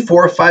 3,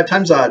 4, 5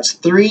 times odds.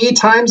 3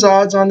 times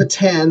odds on the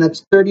 10,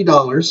 that's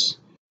 $30.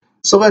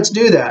 So let's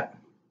do that.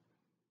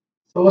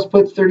 So let's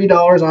put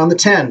 $30 on the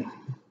 10.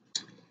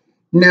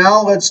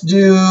 Now let's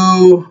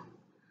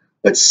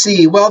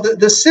see. Well,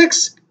 the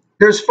 6,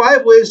 there's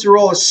 5 ways to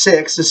roll a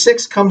 6. The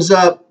 6 comes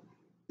up,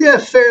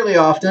 fairly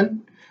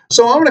often.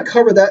 So I'm going to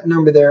cover that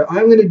number there.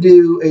 I'm going to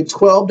do a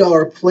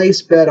 $12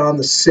 place bet on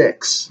the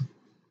 6.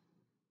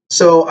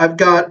 So I've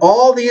got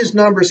all these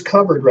numbers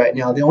covered right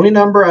now. The only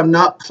number I'm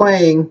not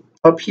playing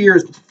up here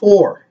is the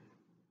 4.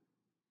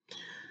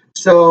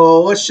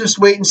 So let's just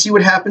wait and see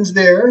what happens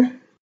there.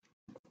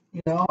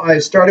 I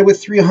started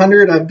with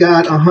 300. I've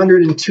got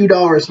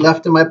 $102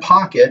 left in my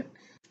pocket.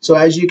 So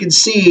as you can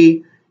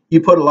see,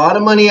 you put a lot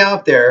of money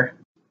out there,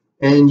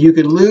 and you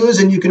can lose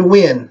and you can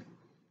win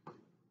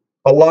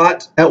a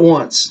lot at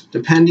once,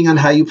 depending on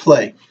how you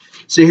play.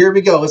 So here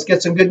we go. Let's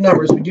get some good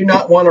numbers. We do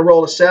not want to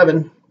roll a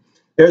 7.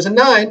 There's a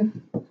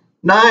 9.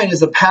 9 is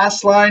the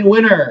pass line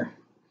winner.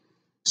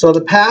 So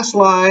the pass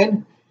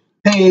line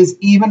pays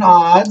even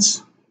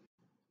odds,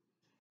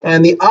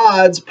 and the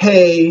odds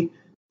pay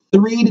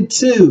 3 to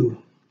 2.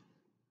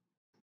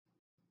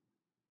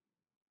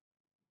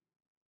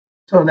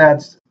 So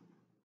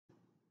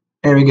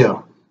there we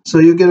go. So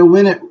you're going to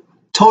win it,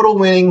 total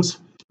winnings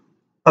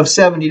of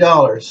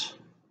 $70.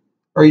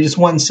 Or you just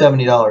won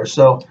 $70.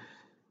 So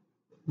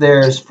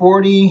there's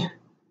 40,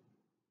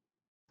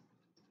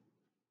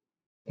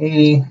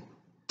 80,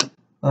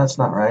 that's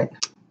not right.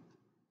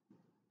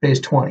 Pays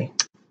 20.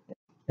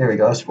 There we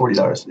go, that's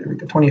 $40. There we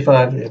go,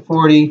 25,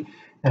 40,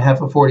 and half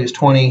of 40 is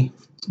 20.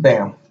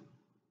 Bam.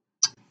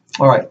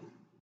 All right,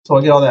 so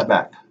I'll get all that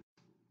back.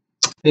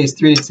 Pays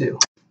 3 to 2.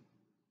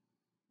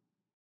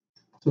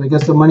 So we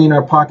got some money in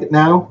our pocket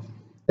now.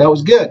 That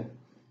was good.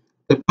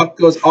 The puck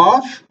goes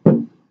off.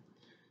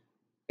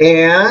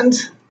 And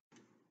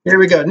here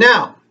we go.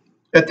 Now,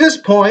 at this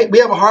point, we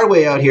have a hard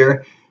way out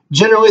here.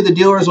 Generally, the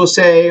dealers will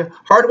say,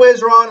 hard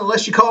ways are on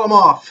unless you call them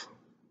off.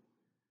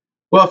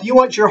 Well, if you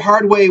want your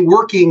hard way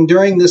working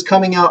during this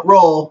coming out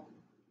roll,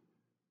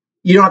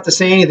 you don't have to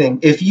say anything.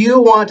 If you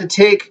want to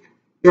take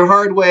your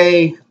hard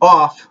way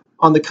off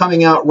on the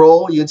coming out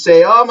roll, you'd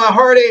say, oh, my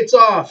hard 8's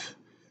off.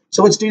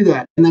 So let's do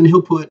that. And then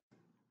he'll put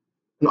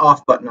an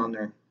off button on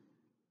there.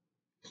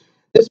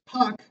 This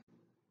puck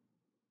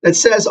that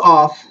says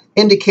off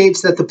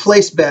indicates that the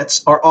place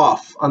bets are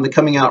off on the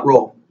coming out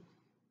roll.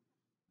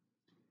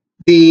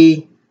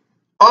 The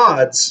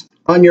odds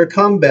on your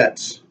come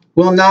bets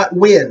will not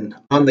win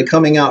on the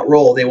coming out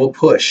roll. They will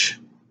push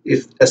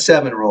if a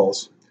 7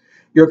 rolls.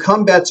 Your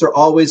come bets are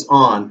always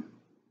on.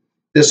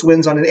 This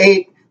wins on an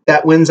 8,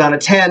 that wins on a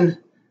 10,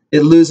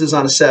 it loses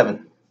on a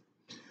 7.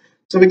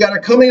 So we got our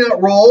coming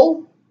out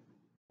roll.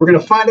 We're going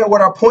to find out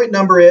what our point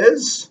number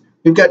is.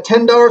 We've got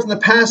 $10 in the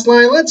pass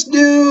line. Let's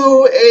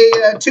do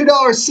a $2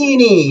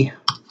 Cini.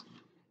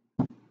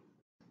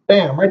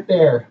 Bam, right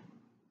there.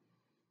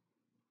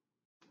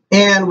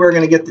 And we're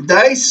going to get the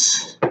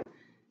dice.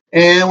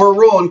 And we're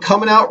rolling,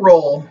 coming out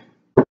roll.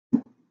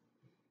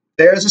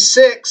 There's a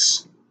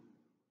 6.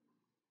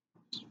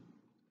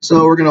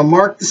 So we're going to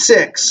mark the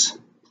 6.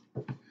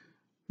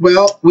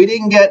 Well, we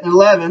didn't get an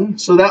 11,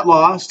 so that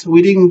lost.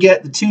 We didn't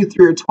get the 2,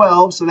 3, or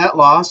 12, so that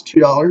lost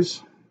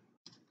 $2.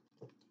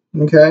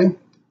 Okay.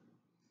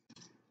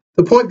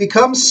 The point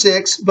becomes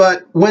 6,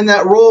 but when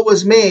that roll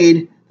was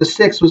made, the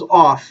 6 was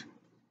off.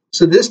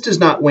 So this does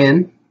not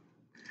win.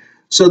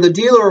 So the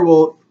dealer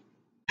will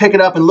pick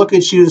it up and look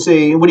at you and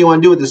say, what do you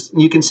want to do with this?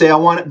 And you can say, I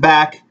want it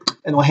back,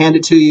 and they'll hand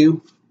it to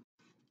you.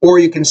 Or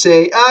you can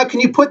say, can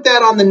you put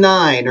that on the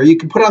 9? Or you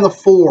can put it on the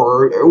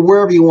 4, or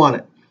wherever you want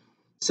it.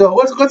 So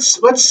let's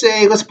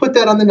put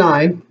that on the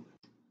 9.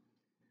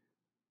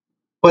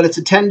 But it's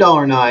a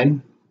 $10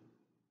 9.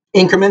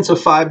 Increments of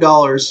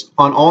 $5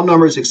 on all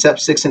numbers except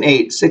 6 and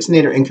 8. 6 and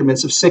 8 are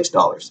increments of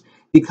 $6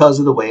 because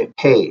of the way it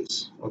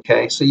pays.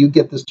 Okay, so you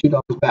get this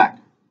 $2 back.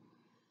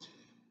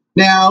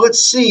 Now let's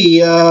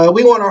see.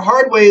 We want our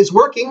hard ways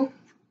working,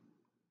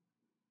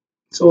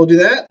 so we'll do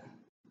that.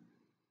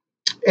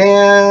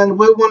 And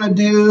we want to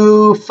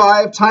do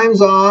 5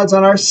 times odds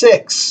on our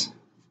 6.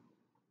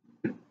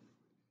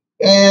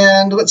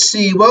 And let's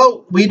see.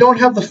 Well, we don't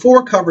have the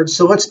 4 covered,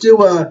 so let's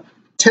do a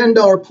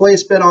 $10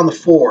 place bet on the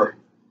 4.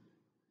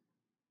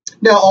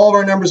 Now, all of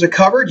our numbers are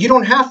covered. You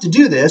don't have to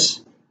do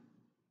this,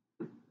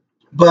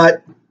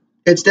 but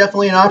it's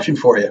definitely an option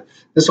for you.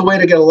 This is a way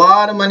to get a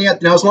lot of money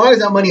out. Now, as long as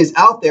that money is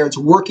out there, it's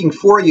working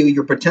for you,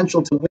 your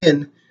potential to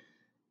win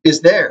is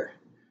there.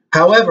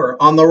 However,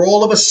 on the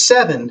roll of a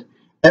 7,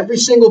 Every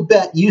single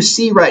bet you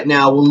see right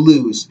now will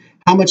lose.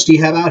 How much do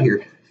you have out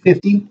here?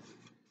 50,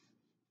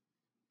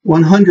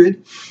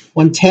 100,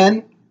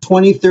 110,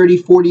 20, 30,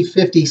 40,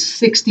 50,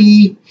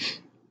 60,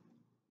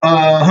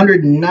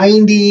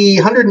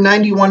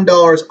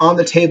 $191 on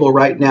the table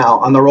right now.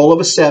 On the roll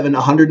of a 7,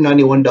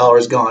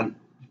 $191 gone.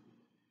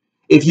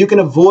 If you can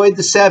avoid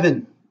the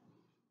 7,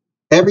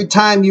 every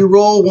time you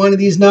roll one of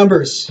these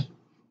numbers,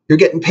 you're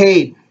getting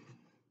paid.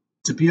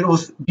 It's a beautiful,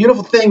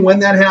 beautiful thing when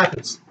that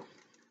happens.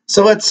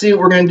 So let's see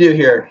what we're going to do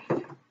here.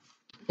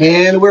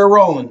 And we're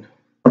rolling.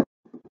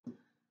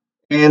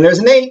 And there's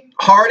an 8,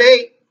 hard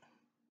 8.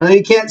 I know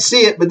you can't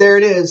see it, but there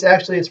it is.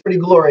 Actually, it's pretty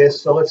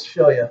glorious, so let's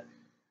show you.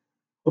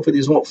 Hopefully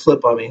these won't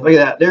flip on me. Look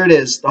at that. There it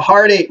is. The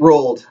hard 8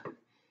 rolled.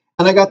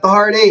 And I got the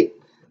hard 8.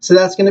 So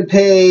that's going to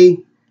pay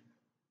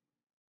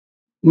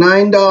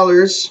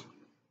 $9.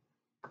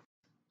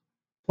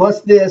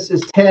 Plus this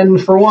is 10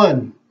 for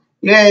 1.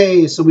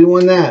 Yay, so we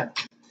won that.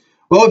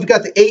 Well, we've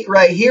got the 8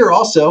 right here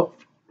also.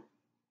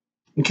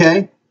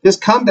 Okay, this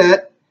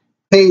comeback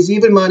pays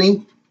even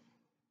money,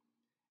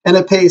 and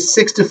it pays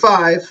 6 to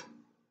 5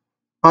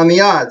 on the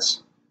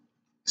odds.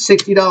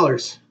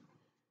 $60.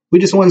 We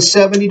just won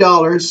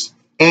 $70,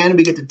 and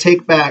we get to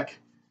take back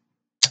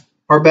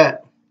our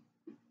bet.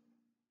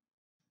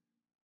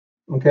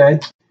 Okay,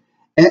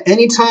 at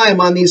any time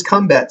on these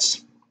come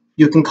bets,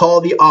 you can call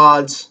the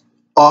odds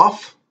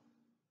off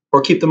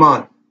or keep them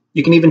on.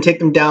 You can even take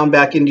them down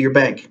back into your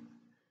bank.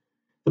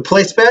 The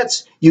place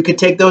bets, you can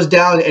take those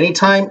down at any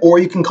time, or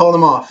you can call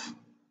them off.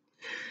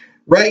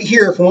 Right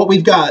here, from what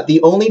we've got,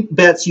 the only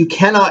bets you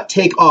cannot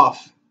take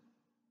off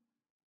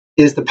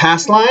is the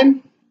pass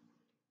line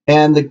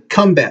and the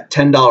come bet,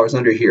 $10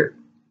 under here.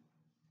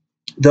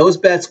 Those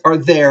bets are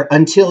there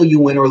until you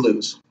win or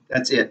lose.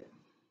 That's it.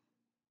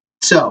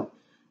 So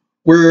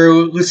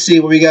let's see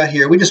what we got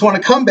here. We just want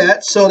a come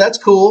bet, so that's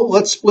cool.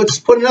 Let's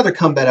put another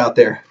come bet out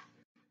there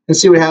and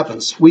see what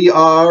happens. We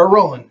are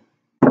rolling.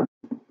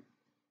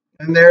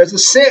 And there's a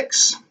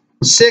 6.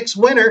 6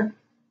 winner.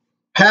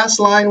 Pass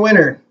line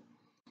winner.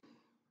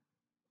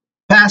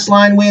 Pass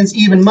line wins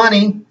even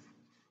money.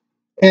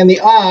 And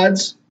the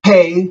odds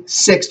pay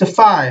 6 to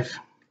 5.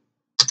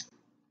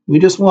 We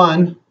just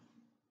won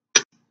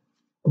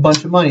a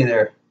bunch of money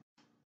there.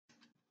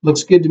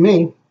 Looks good to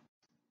me.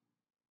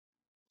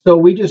 So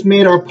we just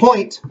made our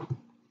point.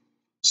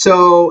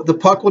 So the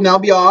puck will now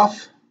be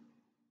off.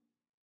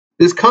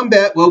 This come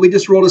bet, well, we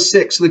just rolled a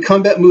 6. So the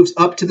come bet moves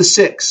up to the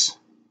 6.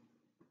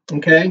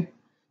 Okay,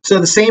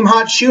 so the same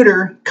hot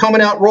shooter coming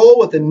out roll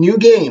with a new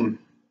game.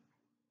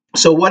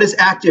 So what is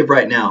active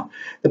right now?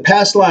 The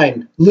pass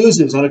line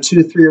loses on a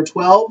 2, 3, or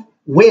 12,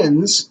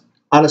 wins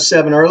on a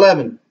 7 or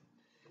 11.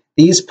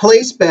 These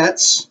place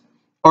bets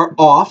are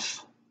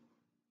off.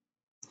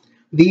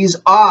 These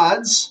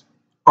odds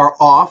are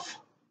off.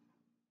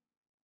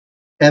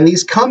 And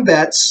these come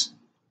bets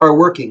are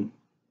working.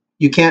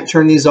 You can't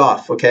turn these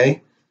off,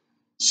 okay?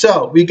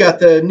 So we got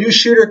the new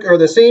shooter, or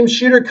the same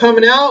shooter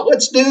coming out.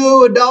 Let's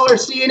do $1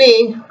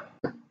 C&E.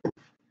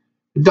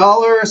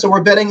 $1, so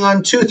we're betting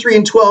on 2, 3,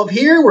 and 12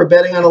 here. We're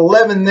betting on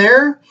 11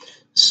 there.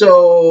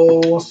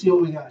 So we'll see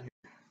what we got here.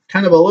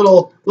 Kind of a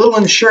little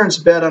insurance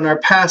bet on our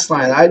pass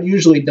line. I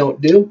usually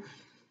don't do.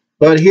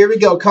 But here we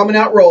go, coming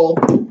out roll.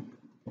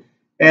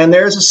 And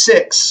there's a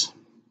 6.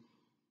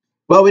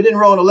 Well, we didn't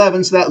roll an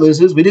 11, so that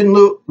loses. We didn't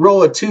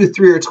roll a 2,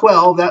 3, or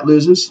 12. That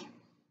loses.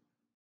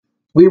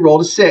 We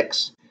rolled a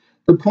 6.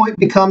 The point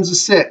becomes a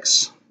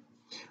 6.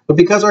 But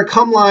because our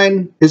come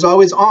line is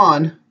always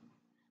on,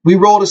 we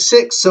rolled a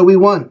 6, so we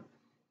won.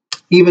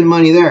 Even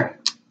money there.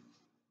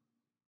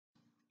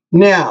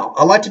 Now,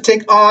 I like to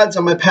take odds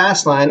on my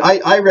pass line.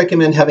 I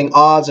recommend having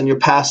odds on your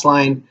pass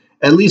line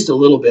at least a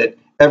little bit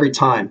every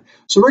time.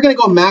 So we're going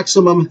to go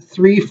maximum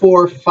 3,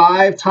 4,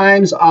 5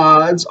 times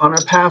odds on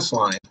our pass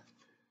line.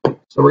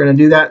 So we're going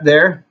to do that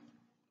there.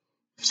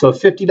 So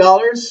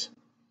 $50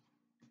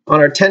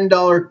 on our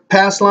 $10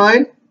 pass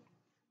line.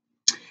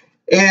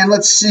 And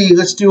let's see,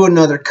 let's do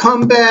another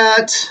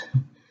combat,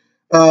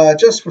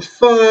 just for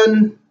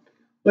fun.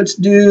 Let's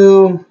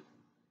get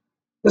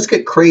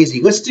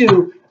crazy. Let's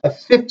do a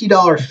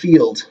 $50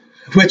 field,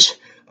 which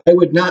I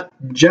would not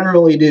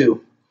generally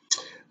do.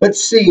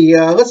 Let's see,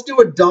 let's do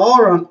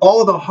 $1 on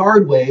all the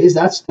hard ways.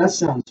 That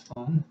sounds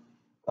fun.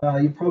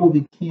 You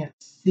probably can't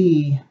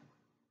see.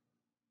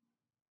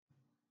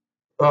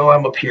 Oh,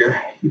 I'm up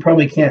here. You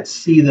probably can't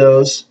see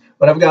those,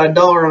 but I've got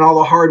 $1 on all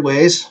the hard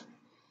ways.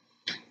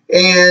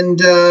 And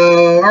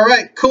all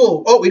right,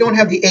 cool. Oh, we don't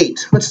have the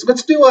 8. Let's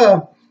do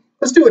a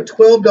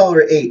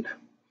 $12 8.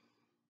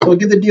 We'll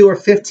give the dealer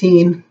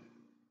 15.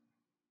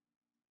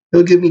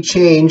 He'll give me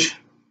change,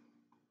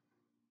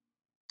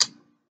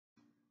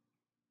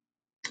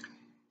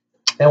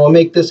 and we'll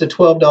make this a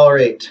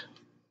 $12 8.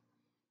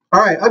 All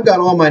right, I've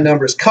got all my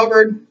numbers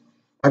covered.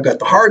 I've got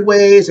the hard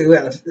ways. I've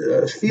got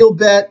a field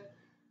bet.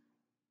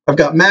 I've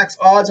got max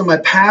odds on my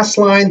pass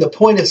line. The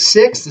point is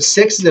 6. The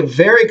 6 is a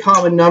very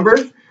common number.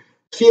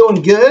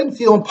 Feeling good,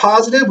 feeling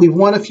positive. We've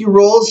won a few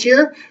rolls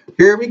here.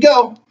 Here we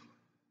go.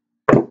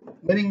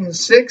 Winning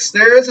 6.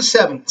 There is a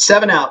 7.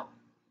 7 out.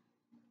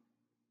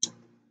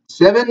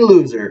 7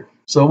 loser.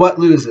 So what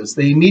loses?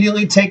 They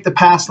immediately take the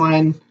pass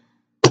line,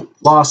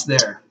 lost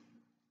there.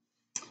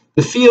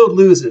 The field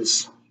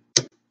loses.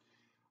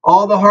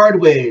 All the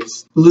hard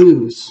ways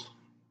lose.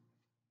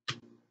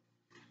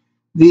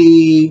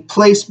 The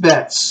place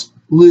bets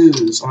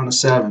lose on a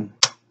 7.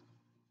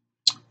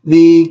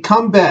 The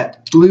come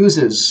bet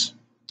loses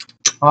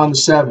on the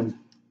 7.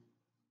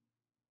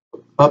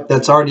 Up,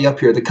 that's already up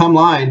here. The come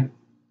line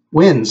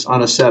wins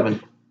on a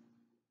 7.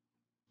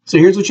 So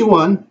here's what you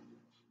won.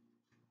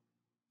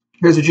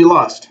 Here's what you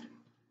lost.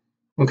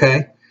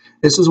 Okay?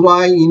 This is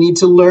why you need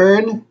to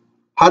learn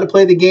how to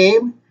play the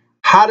game,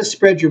 how to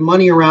spread your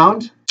money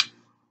around,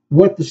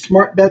 what the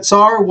smart bets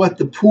are, what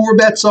the poor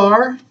bets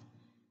are,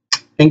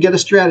 and get a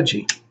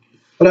strategy.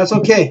 But that's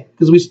okay,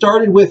 because we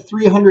started with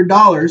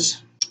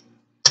 $300,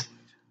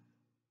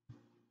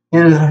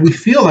 and we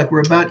feel like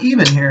we're about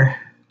even here.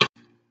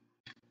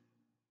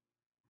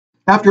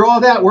 After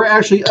all that, we're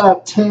actually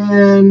up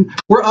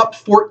we're up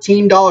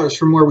 $14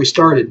 from where we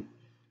started.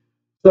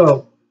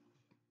 So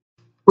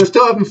we're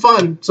still having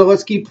fun, so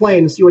let's keep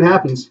playing and see what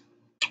happens.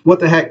 What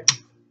the heck?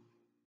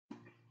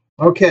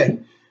 Okay.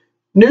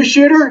 New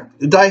shooter,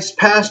 the dice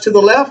pass to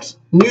the left.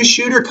 New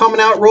shooter coming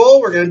out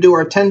roll. We're going to do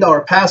our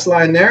 $10 pass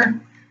line there.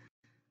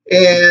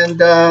 And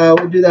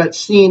we'll do that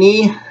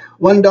C&E,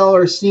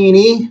 $1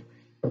 C&E.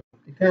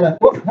 Hello.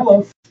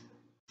 Well,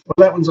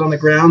 that one's on the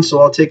ground,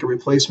 so I'll take a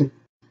replacement.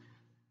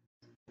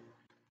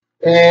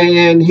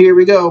 And here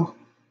we go.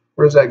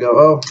 Where does that go?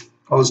 Oh,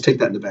 I'll just take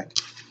that in the back.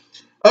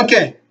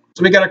 Okay,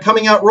 so we got our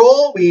coming out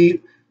roll.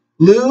 We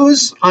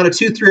lose on a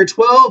 2, 3, or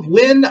 12,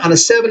 win on a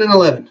 7 and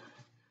 11.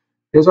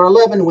 Here's our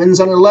 11, wins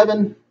on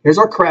 11. Here's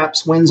our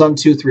craps, wins on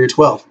 2, 3, or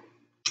 12.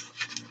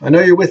 I know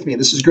you're with me.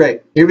 This is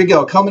great. Here we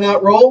go. Coming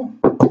out roll.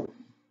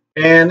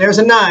 And there's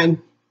a 9.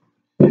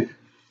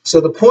 So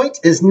the point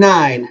is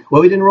 9.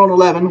 Well, we didn't roll an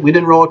 11. We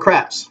didn't roll a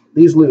craps.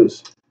 These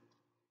lose.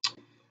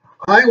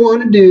 I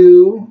want to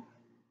do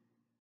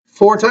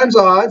 4 times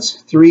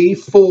odds. 3,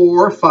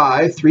 4,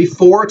 5. 3,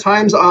 4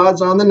 times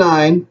odds on the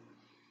 9.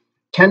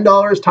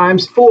 $10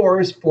 times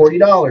 4 is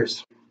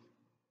 $40.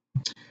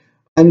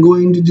 I'm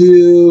going to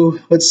do,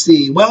 let's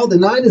see. Well, the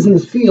 9 is in the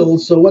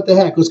field, so what the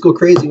heck? Let's go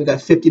crazy with that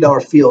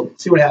 $50 field.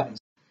 See what happens.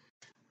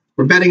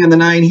 We're betting on the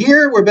 9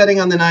 here. We're betting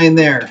on the 9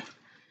 there.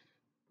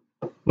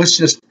 Let's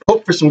just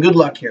hope for some good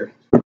luck here.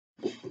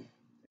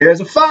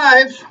 There's a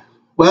 5.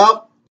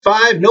 Well,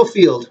 5, no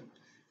field.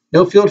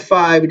 No field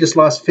 5. We just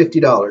lost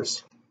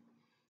 $50.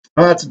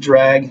 Oh, that's a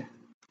drag.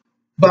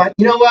 But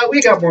you know what?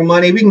 We got more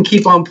money. We can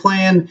keep on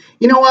playing.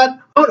 You know what?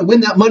 I want to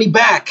win that money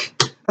back.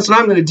 That's what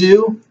I'm going to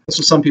do. That's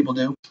what some people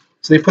do.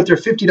 So they put their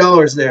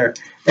 $50 there.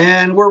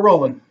 And we're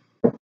rolling.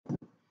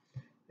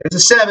 There's a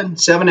 7.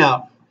 7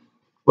 out.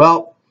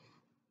 Well,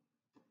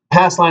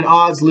 pass line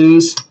odds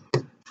lose.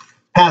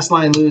 Pass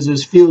line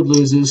loses. Field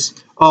loses.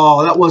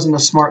 Oh, that wasn't a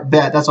smart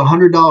bet. That's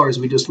 $100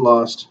 we just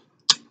lost.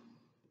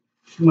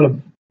 What a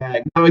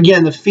bag. Now,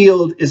 again, the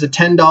field is a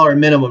 $10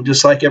 minimum,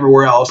 just like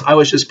everywhere else. I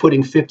was just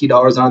putting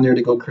 $50 on there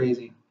to go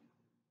crazy.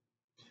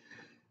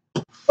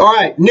 All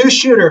right, new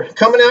shooter,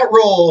 coming out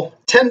roll,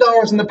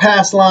 $10 in the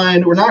pass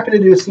line. We're not going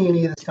to do a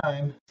C&E this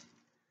time.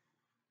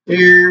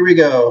 Here we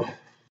go.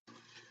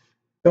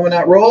 Coming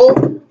out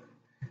roll,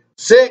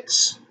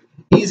 6,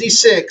 easy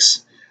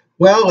 6.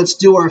 Well, let's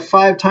do our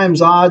 5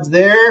 times odds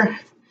there.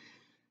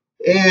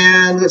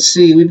 And let's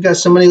see, we've got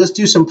some money. Let's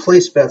do some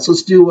place bets.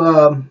 Let's do,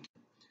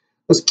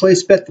 let's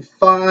place bet the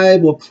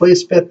 5. We'll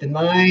place bet the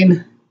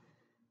 9.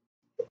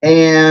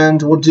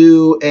 And we'll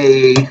do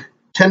a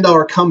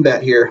 $10 come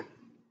bet here.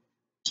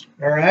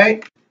 All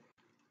right,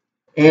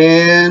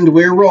 and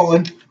we're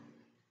rolling.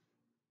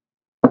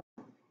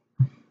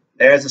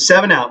 There's a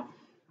 7 out.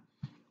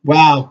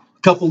 Wow,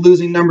 a couple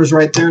losing numbers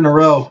right there in a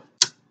row.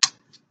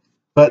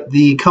 But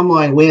the come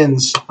line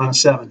wins on a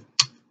 7.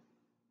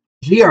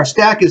 Gee, our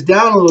stack is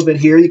down a little bit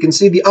here. You can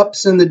see the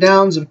ups and the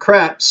downs of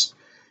craps.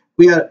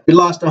 We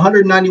lost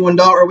 $191,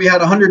 or we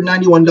had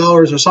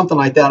 $191 or something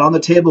like that on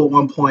the table at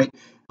one point,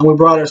 and we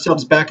brought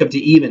ourselves back up to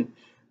even.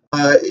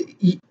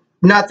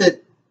 Not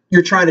that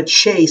you're trying to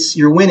chase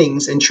your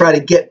winnings and try to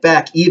get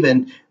back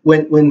even.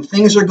 When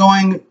things are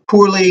going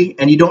poorly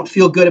and you don't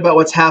feel good about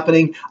what's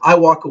happening, I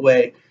walk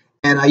away.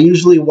 And I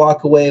usually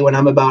walk away when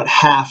I'm about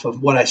half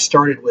of what I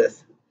started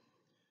with.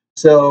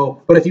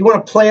 So, but if you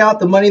want to play out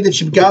the money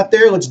that you've got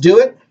there, let's do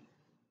it.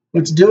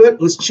 Let's do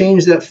it. Let's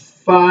change that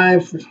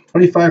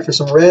 25 for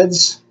some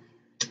reds.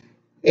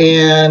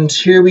 And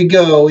here we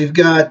go. We've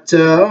got,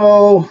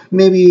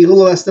 maybe a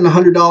little less than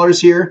 $100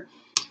 here.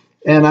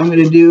 And I'm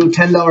going to do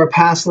 $10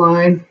 pass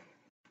line.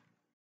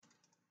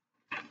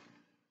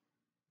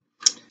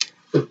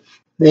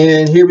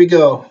 And here we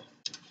go.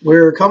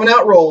 We're coming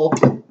out roll.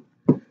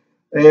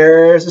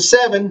 There's a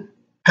 7.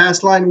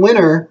 Pass line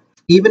winner.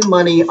 Even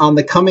money on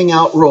the coming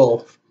out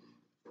roll.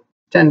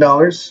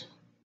 $10.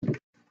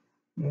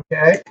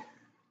 Okay.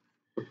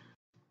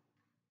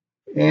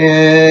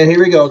 And here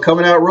we go.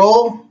 Coming out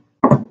roll.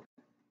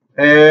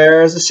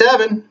 There's a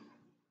 7.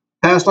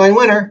 Pass line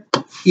winner.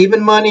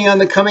 Even money on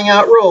the coming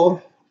out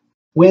roll.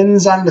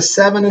 Wins on the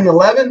 7 and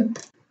 11.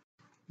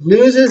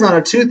 Loses on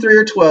a 2, 3,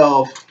 or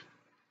 12.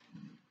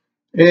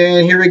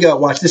 And here we go.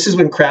 Watch, this is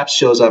when craps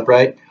shows up,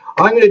 right?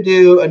 I'm going to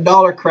do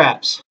 $1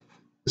 craps.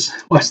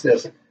 Watch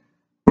this.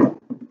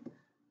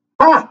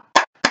 Ah,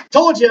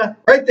 told you,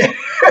 right there.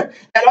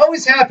 That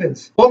always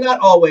happens. Well, not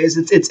always.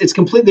 It's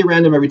completely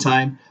random every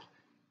time.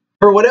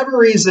 For whatever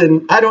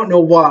reason, I don't know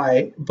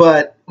why,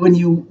 but when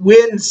you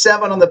win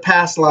 7 on the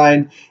pass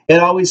line, it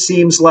always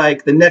seems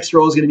like the next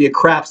roll is going to be a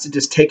craps to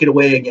just take it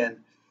away again.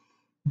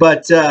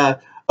 But,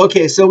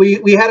 okay, so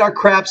we had our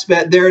craps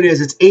bet. There it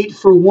is. It's 8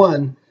 for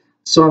 1.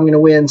 So I'm going to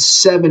win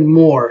 7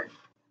 more.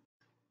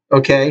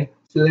 Okay,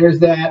 so there's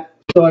that.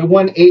 So I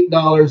won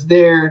 $8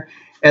 there,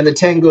 and the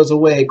 10 goes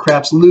away.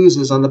 Craps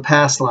loses on the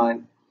pass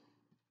line.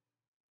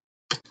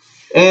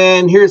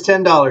 And here's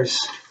 $10.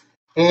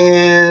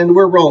 And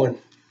we're rolling.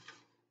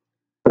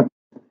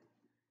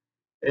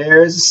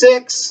 There's a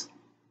 6.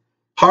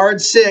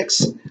 Hard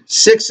 6.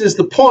 6 is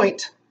the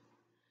point.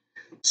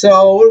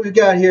 So what do we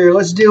got here?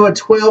 Let's do a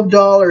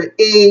 $12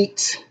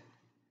 8.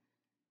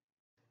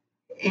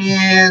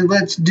 And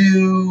let's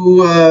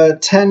do a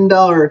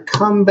 $10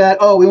 comeback.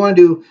 Oh, we want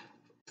to do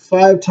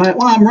 5 times.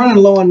 Well, I'm running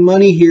low on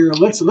money here.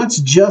 Let's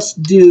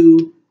just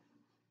do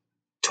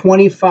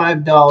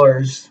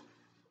 $25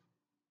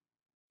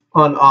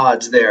 on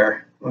odds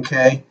there.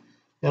 Okay.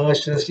 Now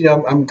let's just,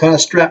 I'm kind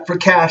of strapped for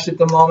cash at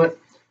the moment.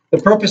 The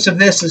purpose of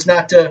this is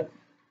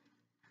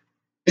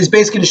is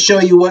basically to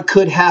show you what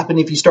could happen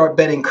if you start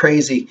betting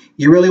crazy.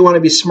 You really want to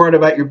be smart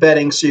about your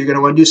betting, so you're going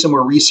to want to do some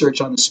more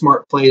research on the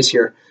smart plays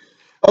here.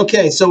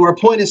 Okay, so our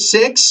point is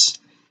 6,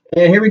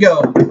 and here we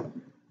go.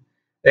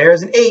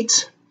 There's an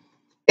 8.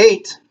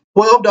 8.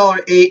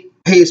 $12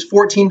 8 pays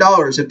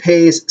 $14. It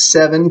pays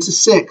 7 to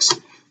 6.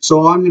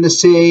 So I'm going to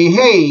say,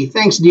 hey,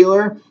 thanks,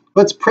 dealer.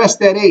 Let's press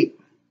that 8.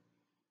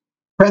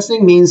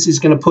 Pressing means he's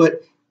going to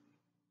put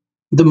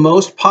the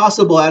most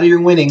possible out of your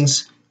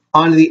winnings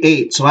onto the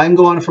 8. So I'm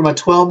going from a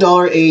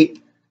 $12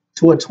 8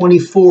 to a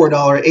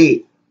 $24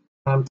 8.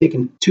 I'm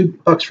taking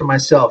 $2 for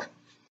myself.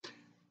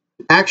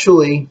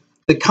 Actually,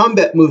 the come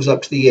bet moves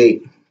up to the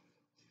 8.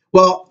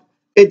 Well,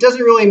 it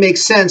doesn't really make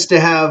sense to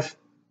have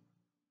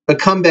a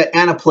come bet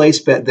and a place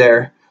bet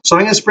there. So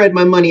I'm going to spread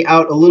my money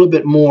out a little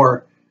bit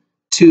more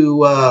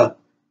to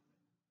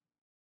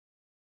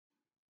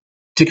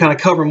kind of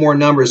cover more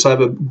numbers so I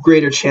have a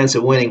greater chance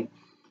of winning.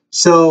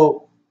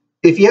 So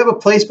if you have a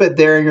place bet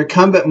there and your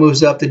come bet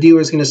moves up, the dealer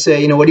is going to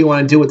say, what do you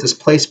want to do with this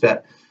place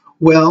bet?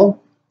 Well,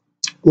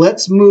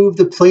 let's move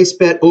the place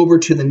bet over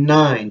to the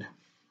 9.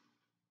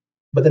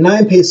 But the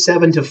 9 pays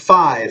 7 to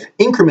 5,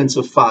 increments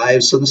of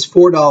 5, so there's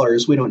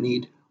 $4 we don't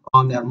need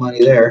on that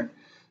money there.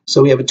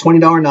 So we have a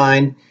 $20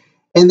 9.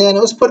 And then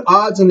let's put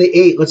odds on the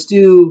 8. Let's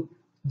do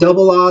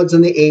double odds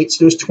on the 8,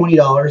 so there's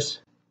 $20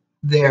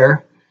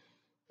 there.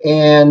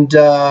 And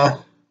I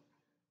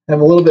have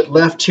a little bit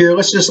left here.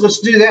 Let's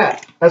do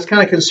that. That's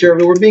kind of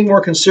conservative. We're being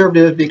more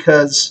conservative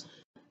because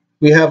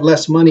we have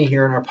less money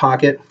here in our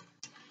pocket.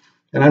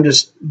 And I'm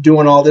just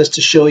doing all this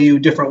to show you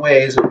different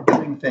ways of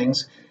doing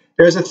things.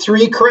 There's a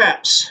 3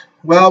 craps.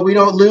 Well, we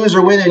don't lose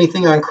or win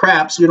anything on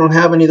craps. We don't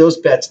have any of those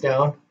bets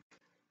down.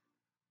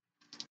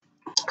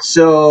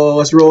 So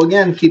let's roll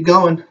again. Keep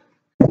going.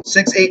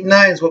 6, 8,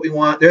 9 is what we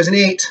want. There's an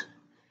 8.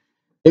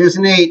 There's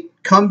an 8.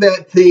 Come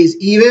bet pays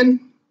even.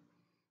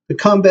 The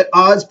come bet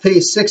odds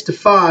pays 6 to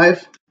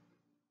 5.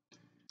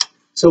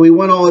 So we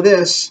won all of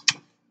this.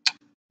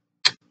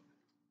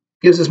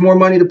 Gives us more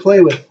money to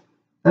play with.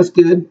 That's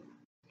good.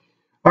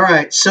 All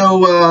right, so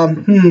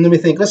let me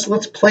think.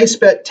 Let's place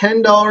bet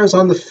 $10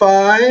 on the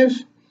 5,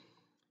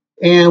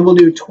 and we'll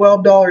do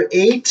 $12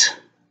 8,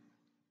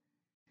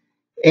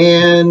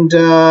 and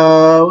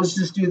let's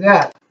just do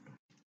that.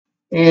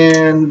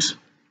 And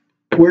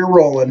we're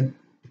rolling.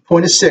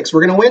 Point is 6.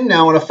 We're going to win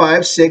now on a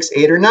 5, 6,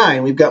 8, or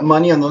 9. We've got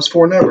money on those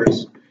 4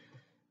 numbers.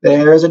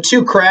 There's a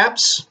 2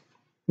 craps.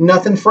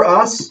 Nothing for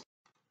us.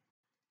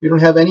 We don't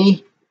have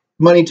any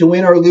money to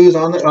win or lose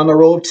on the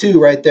roll of 2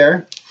 right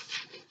there.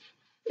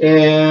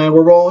 And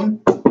we're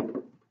rolling.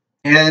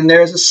 And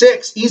there's a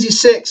 6. Easy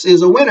 6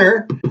 is a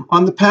winner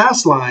on the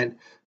pass line.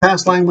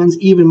 Pass line wins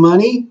even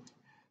money.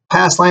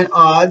 Pass line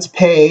odds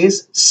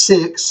pays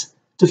 6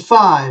 to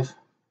 5.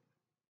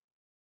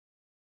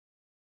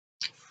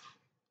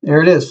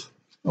 There it is.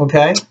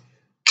 Okay.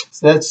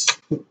 So that's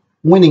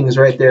winnings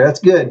right there. That's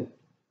good.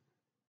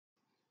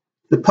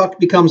 The puck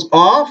becomes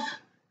off.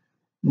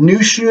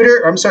 New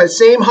shooter. I'm sorry,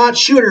 same hot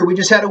shooter. We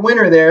just had a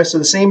winner there, so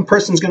the same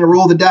person's going to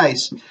roll the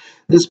dice.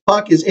 This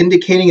puck is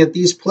indicating that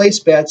these place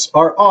bets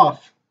are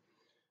off.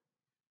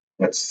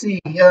 Let's see.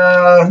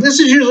 This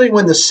is usually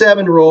when the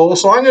 7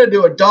 rolls, so I'm going to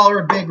do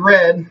 $1 big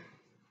red.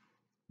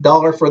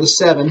 $1 for the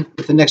 7.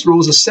 If the next roll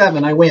is a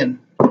 7, I win.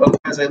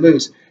 Otherwise, I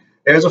lose.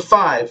 There's a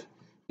 5.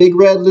 Big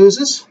red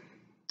loses.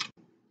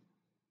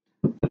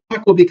 The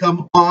puck will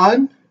become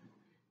on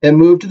and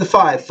move to the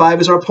 5.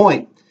 5 is our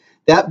point.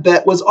 That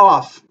bet was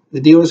off.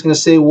 The dealer is going to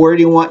say, where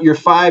do you want your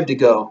 5 to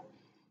go?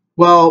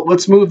 Well,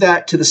 let's move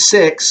that to the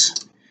 6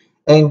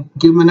 and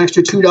give them an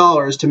extra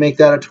 $2 to make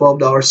that a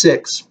 $12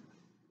 6.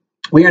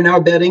 We are now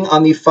betting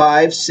on the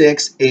 5,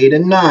 6, 8,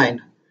 and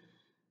 9.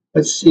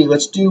 Let's see.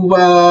 Let's do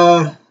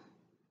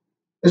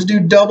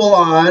double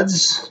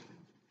odds.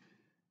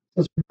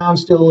 Let's go down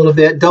still a little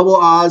bit. Double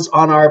odds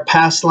on our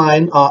pass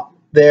line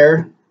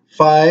there.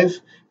 5.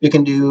 You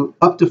can do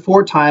up to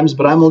 4 times,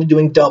 but I'm only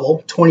doing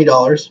double,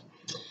 $20.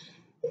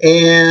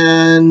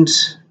 And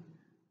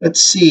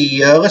let's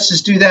see. Let's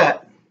just do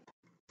that.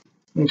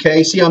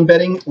 Okay. See, I'm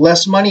betting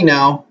less money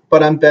now,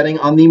 but I'm betting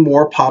on the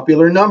more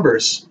popular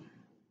numbers.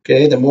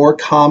 Okay, the more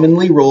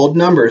commonly rolled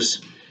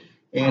numbers.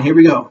 And here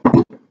we go.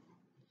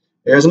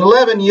 There's an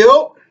 11.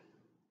 Yo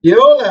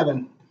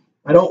 11.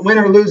 I don't win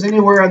or lose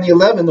anywhere on the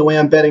 11 the way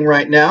I'm betting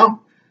right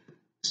now.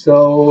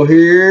 So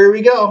here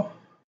we go.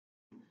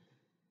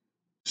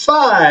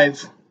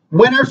 5.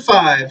 Winner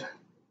 5.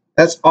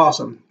 That's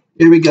awesome.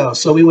 Here we go.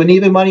 So we win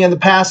even money on the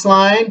pass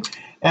line,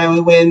 and we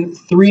win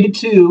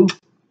 3-2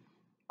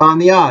 on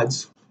the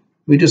odds.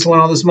 We just won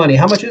all this money.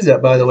 How much is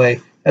that, by the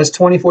way? That's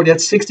 $24.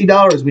 That's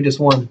 $60 we just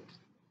won.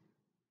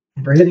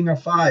 We're hitting our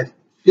 5.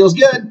 Feels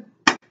good.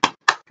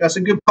 Got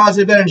some good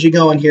positive energy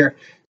going here.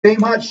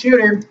 Same hot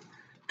shooter.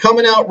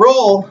 Coming out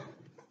roll.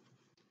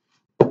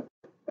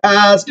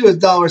 Let's do a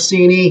dollar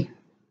C&E.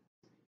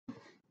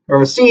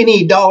 Or a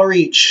C&E, dollar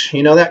each.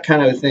 You know, that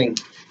kind of a thing.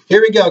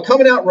 Here we go.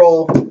 Coming out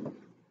roll.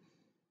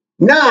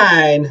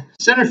 9.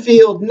 Center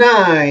field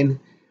 9.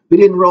 We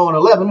didn't roll an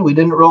 11. We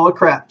didn't roll a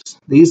craps.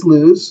 These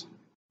lose.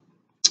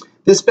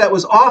 This bet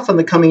was off on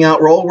the coming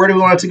out roll. Where do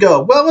we want it to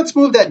go? Well, let's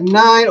move that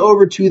 9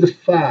 over to the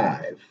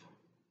 5.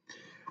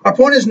 Our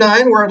point is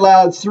 9. We're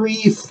allowed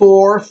 3,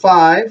 4,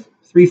 5.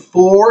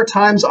 4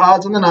 times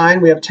odds on the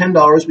 9. We have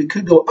 $10. We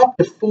could go up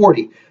to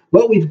 40.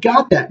 Well, we've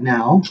got that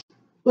now.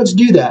 Let's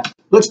do that.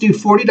 Let's do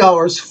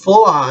 $40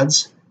 full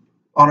odds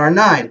on our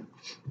 9.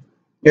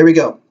 Here we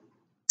go.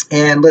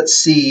 And let's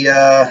see.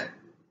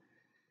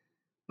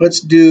 Let's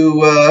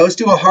do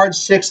a hard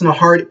 6 and a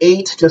hard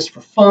 8 just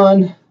for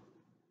fun.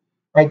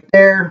 Right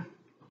there.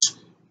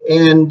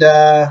 And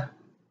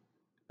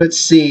let's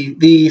see.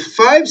 The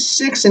 5,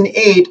 6, and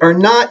 8 are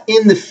not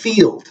in the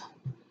field.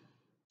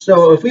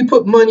 So if we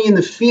put money in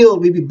the field,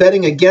 we'd be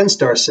betting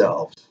against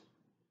ourselves.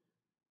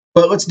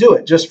 But let's do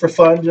it just for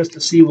fun, just to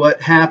see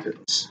what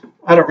happens.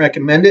 I don't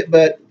recommend it,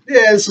 but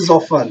yeah, this is all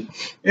fun.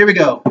 Here we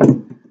go.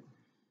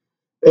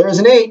 There's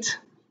an 8.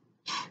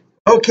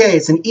 Okay,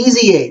 it's an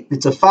easy 8.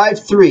 It's a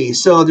 5-3,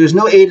 so there's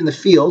no 8 in the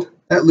field.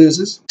 That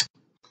loses.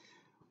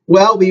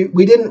 Well, we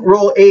didn't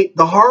roll 8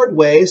 the hard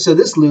way, so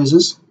this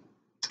loses.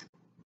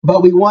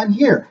 But we won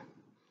here.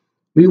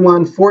 We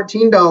won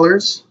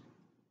 $14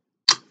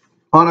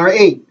 on our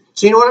 8.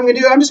 So you know what I'm going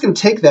to do? I'm just going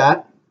to take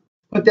that,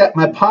 put that in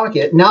my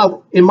pocket.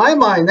 Now, in my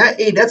mind, that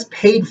 8, that's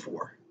paid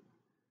for.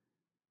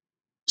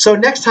 So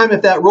next time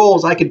if that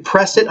rolls, I could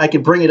press it, I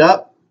could bring it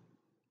up,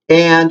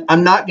 and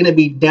I'm not going to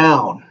be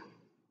down.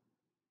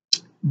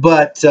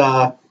 But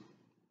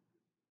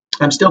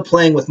I'm still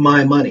playing with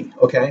my money,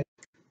 okay?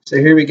 So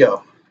here we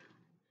go.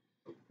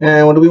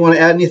 And do we want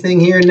to add anything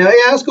here? No,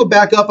 yeah, let's go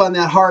back up on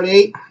that hard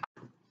 8.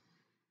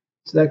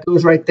 So that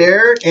goes right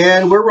there,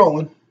 and we're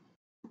rolling.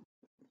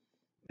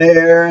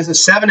 There's a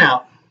 7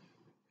 out.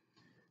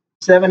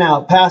 7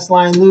 out. Pass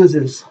line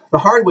loses. The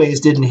hard ways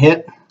didn't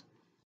hit.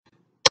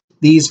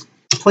 These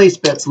place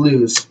bets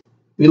lose.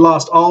 We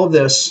lost all of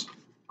this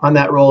on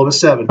that roll of a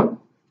 7.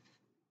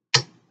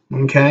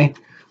 Okay.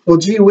 Well,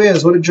 gee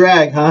whiz, what a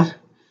drag, huh?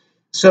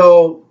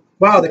 So,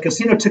 wow, the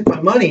casino took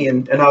my money,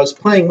 and I was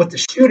playing with the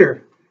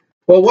shooter.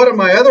 Well, what are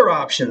my other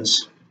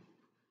options?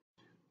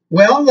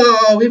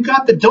 Well, we've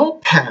got the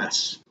don't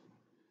pass.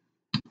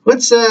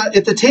 Let's,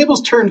 if the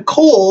table's turned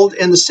cold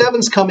and the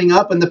 7's coming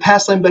up and the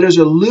pass line bettors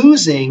are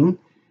losing,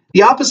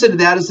 the opposite of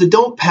that is the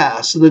don't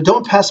pass. So the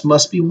don't pass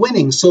must be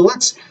winning. So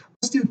let's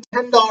do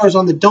 $10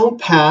 on the don't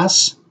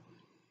pass.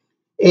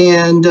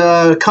 And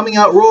coming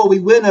out roll, we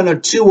win on a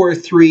 2 or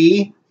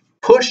 3,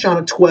 push on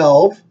a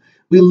 12,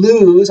 we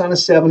lose on a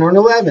 7 or an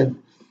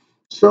 11.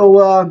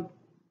 So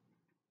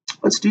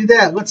let's do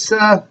that. Let's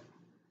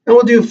and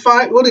we'll do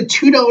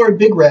 $2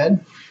 big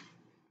red.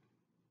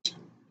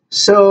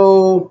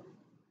 So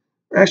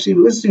actually,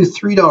 let's do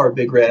 $3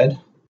 big red.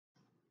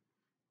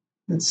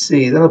 Let's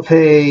see, that'll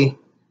pay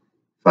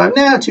 5.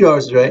 Nah, $2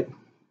 is right.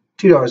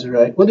 $2 is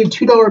right. We'll do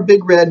 $2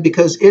 big red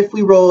because if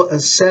we roll a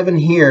 7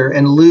 here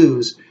and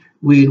lose,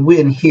 we'd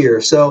win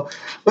here. So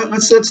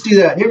let's do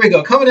that. Here we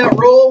go. Coming out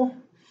roll,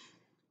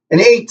 an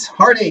 8,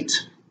 hard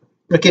 8.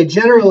 Okay,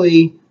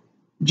 generally,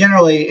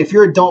 if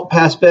you're a don't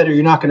pass better,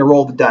 you're not going to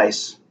roll the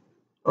dice.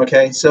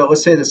 Okay, so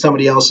let's say that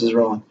somebody else is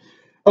rolling.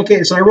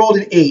 Okay, so I rolled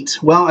an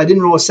 8. Well, I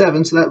didn't roll a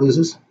 7, so that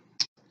loses.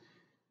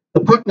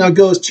 The puck now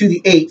goes to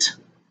the 8.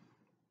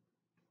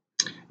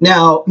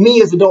 Now,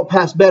 me as a don't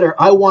pass better,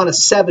 I want a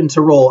 7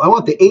 to roll. I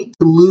want the 8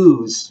 to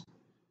lose,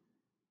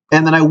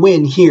 and then I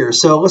win here.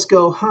 So let's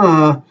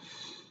go,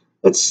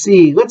 let's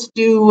see. Let's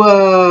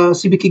do,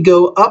 see, we could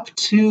go up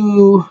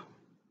to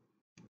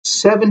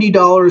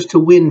 $70 to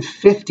win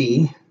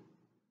 50.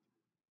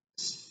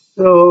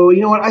 So,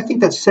 you know what? I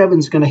think that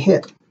 7's going to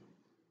hit.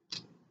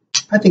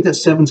 I think that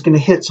 7's going to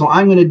hit. So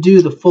I'm going to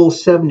do the full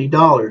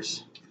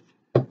 $70.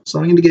 So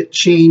I'm going to get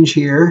change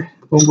here.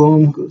 Boom,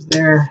 boom, goes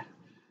there.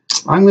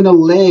 I'm going to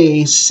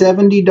lay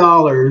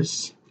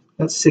 $70.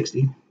 That's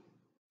 60.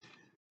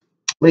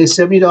 Lay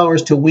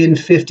 $70 to win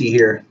 50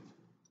 here.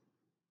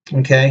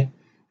 Okay, and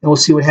we'll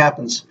see what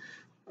happens.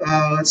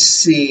 Let's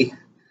see.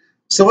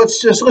 So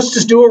let's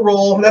just do a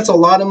roll. That's a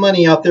lot of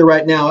money out there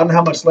right now. I don't know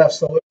how much left,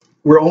 so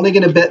we're only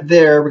going to bet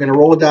there. We're going to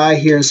roll a die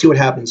here and see what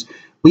happens.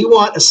 We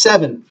want a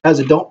 7 as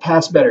a don't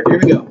pass better. Here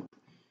we go.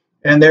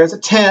 And there's a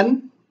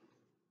 10.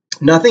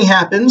 Nothing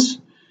happens.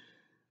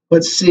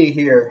 Let's see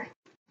here.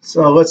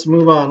 So let's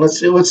move on. Let's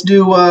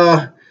do,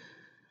 well,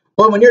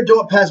 when you're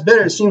don't pass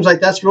better, it seems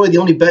like that's really the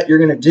only bet you're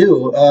going to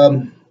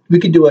do. We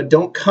could do a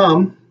don't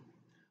come.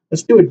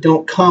 Let's do a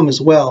don't come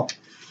as well.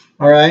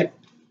 All right.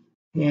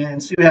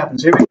 And see what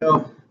happens. Here we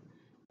go.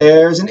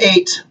 There's an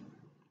 8.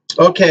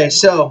 Okay,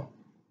 so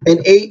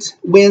an 8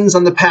 wins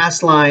on the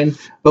pass line,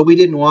 but we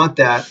didn't want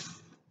that.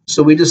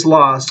 So we just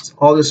lost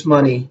all this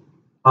money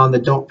on the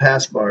don't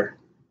pass bar.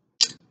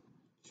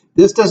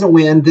 This doesn't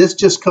win. This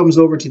just comes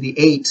over to the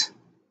 8.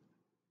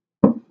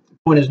 The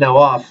point is now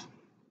off.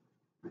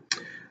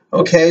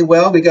 Okay,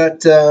 well, we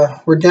got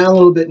we're down a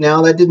little bit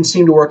now. That didn't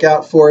seem to work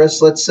out for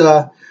us. Let's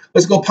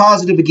go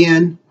positive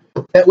again.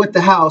 With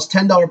the house,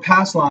 $10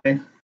 pass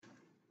line.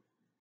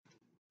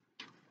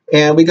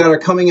 And we got our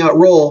coming out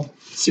roll.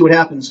 Let's see what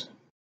happens.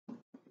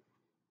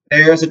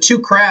 There's a 2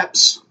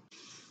 craps.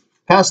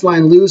 Pass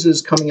line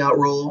loses coming out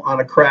roll on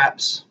a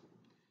craps.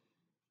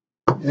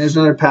 And there's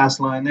another pass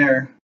line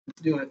there.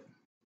 Let's do it.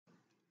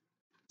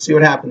 See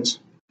what happens.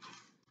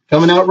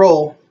 Coming out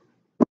roll.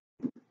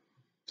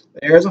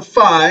 There's a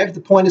 5.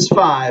 The point is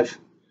 5.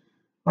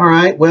 All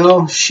right,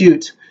 well,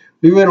 shoot.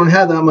 We really don't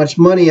have that much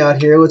money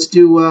out here. Let's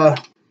do a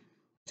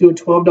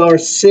 $12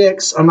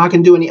 6. I'm not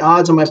going to do any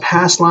odds on my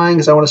pass line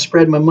because I want to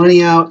spread my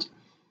money out.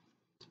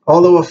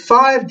 Although a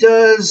 5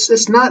 does,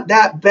 it's not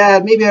that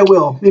bad. Maybe I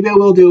will. Maybe I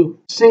will do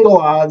single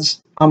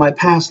odds on my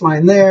pass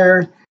line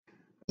there.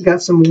 I've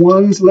got some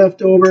 1s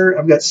left over.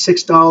 I've got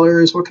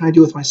 $6. What can I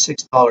do with my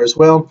 $6?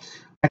 Well,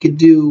 I could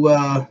do,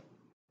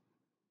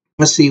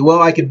 let's see.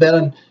 Well, I could bet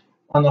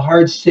on the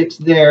hard 6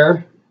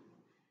 there.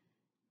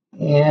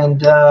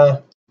 And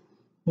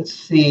let's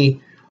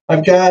see.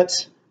 I've got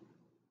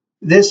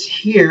this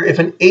here. If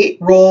an 8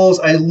 rolls,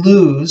 I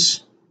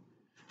lose.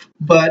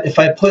 But if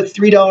I put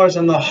 $3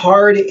 on the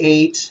hard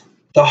 8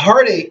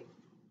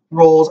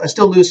 rolls, I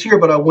still lose here,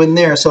 but I win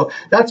there. So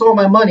that's all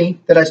my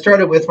money that I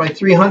started with, my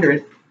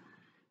 300.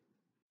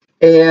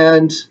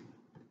 And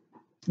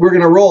we're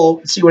going to roll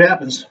and see what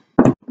happens.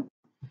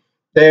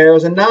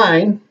 There's a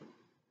 9.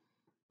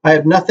 I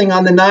have nothing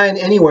on the 9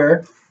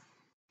 anywhere.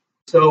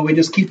 So we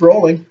just keep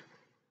rolling.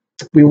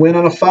 We win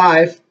on a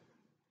 5.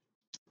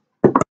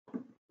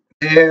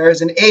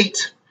 There's an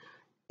 8.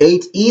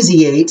 8,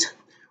 easy 8.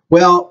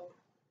 Well,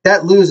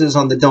 that loses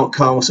on the don't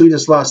come, so we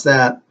just lost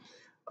that.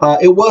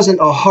 It wasn't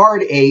a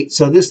hard 8,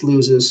 so this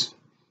loses.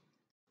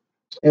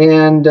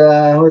 And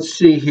let's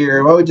see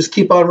here. Well, we just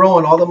keep on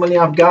rolling. All the money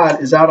I've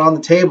got is out on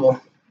the table.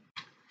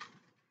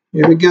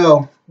 Here we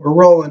go. We're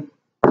rolling.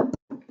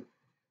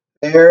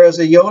 There's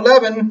a yo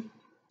 11.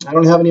 I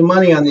don't have any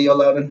money on the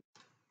 11.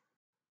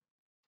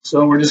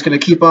 So we're just going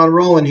to keep on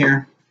rolling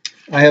here.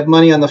 I have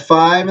money on the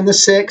 5 and the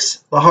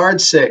 6, the hard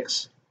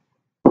 6.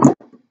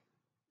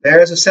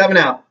 There's a 7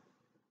 out.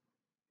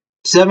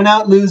 7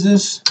 out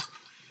loses.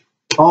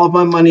 All of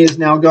my money is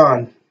now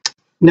gone.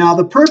 Now,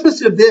 the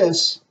purpose of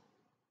this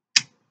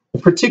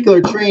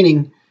particular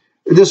training,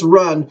 this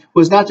run,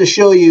 was not to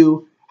show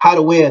you how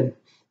to win.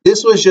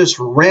 This was just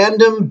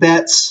random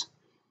bets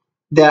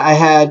that I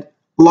had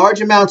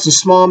large amounts and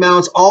small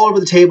amounts all over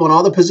the table in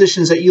all the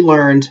positions that you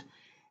learned.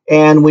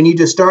 And when you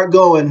just start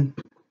going,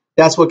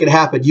 that's what could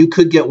happen. You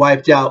could get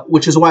wiped out,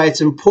 which is why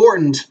it's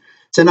important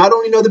to not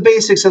only know the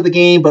basics of the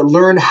game, but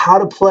learn how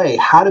to play,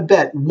 how to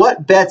bet,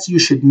 what bets you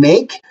should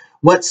make,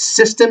 what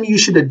system you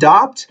should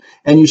adopt,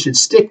 and you should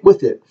stick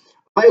with it.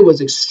 I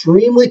was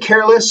extremely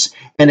careless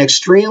and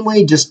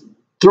extremely just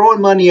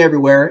throwing money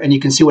everywhere, and you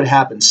can see what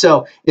happens.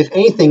 So if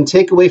anything,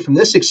 take away from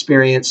this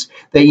experience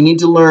that you need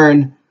to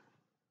learn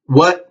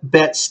what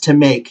bets to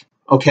make,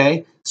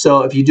 okay?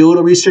 So if you do a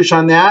little research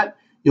on that,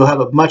 you'll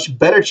have a much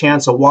better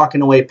chance of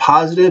walking away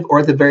positive or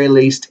at the very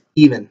least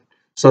even.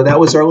 So that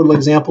was our little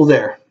example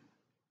there.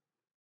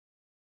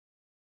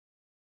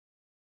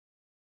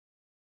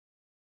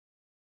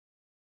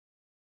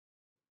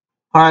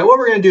 All right, what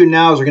we're going to do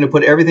now is we're going to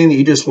put everything that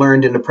you just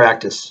learned into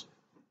practice.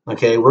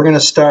 Okay, we're going to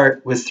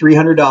start with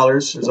 $300.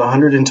 There's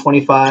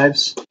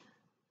 125s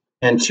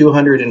and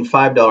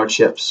 $205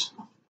 chips.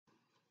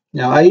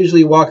 Now, I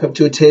usually walk up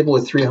to a table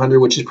with 300,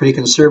 which is pretty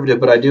conservative,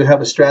 but I do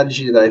have a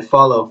strategy that I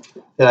follow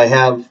that I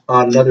have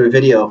on another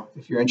video,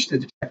 if you're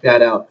interested to check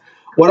that out.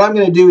 What I'm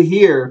going to do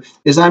here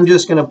is I'm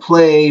just going to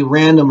play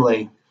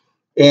randomly.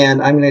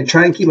 And I'm going to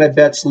try and keep my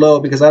bets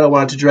low because I don't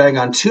want it to drag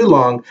on too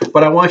long,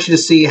 but I want you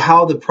to see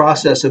how the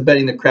process of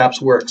betting the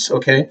craps works,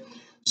 okay?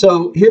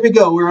 So here we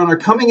go. We're on our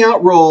coming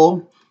out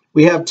roll.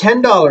 We have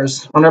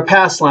 $10 on our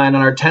pass line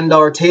on our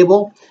 $10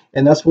 table,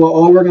 and that's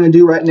all we're going to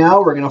do right now.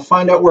 We're going to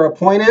find out where our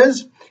point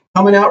is.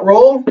 Coming out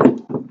roll.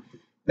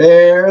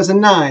 There's a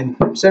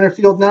 9. Center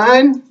field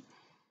 9.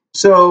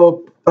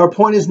 So our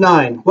point is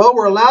 9. Well,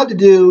 we're allowed to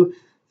do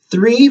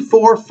 3,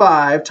 4,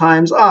 5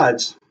 times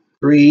odds.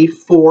 3,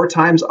 4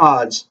 times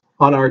odds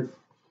on our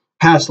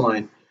pass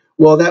line.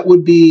 Well, that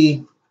would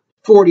be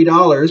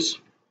 $40.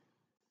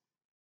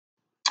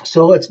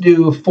 So let's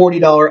do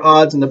 $40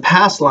 odds in the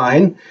pass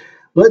line.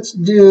 Let's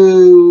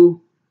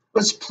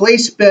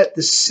place bet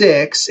the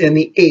 6 and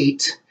the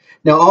 8.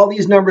 Now all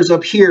these numbers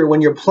up here,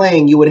 when you're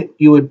playing, you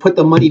would put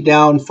the money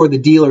down for the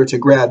dealer to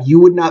grab.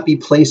 You would not be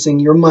placing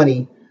your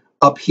money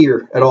up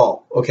here at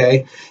all,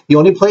 okay? The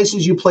only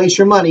places you place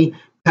your money,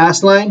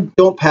 pass line,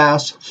 don't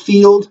pass,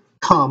 field,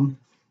 come,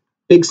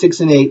 big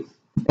 6 and 8,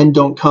 and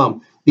don't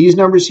come. These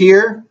numbers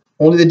here,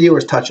 only the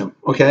dealers touch them,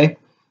 okay?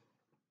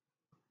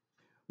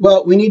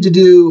 Well, we need to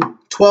do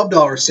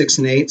 $12 6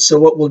 and 8, so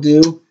what we'll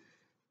do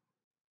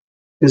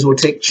is we'll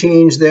take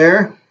change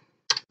there.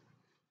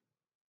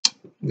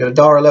 Got a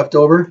dollar left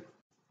over.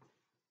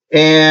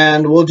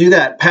 And we'll do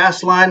that.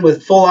 Pass line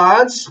with full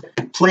odds,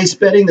 place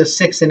betting the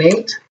 6 and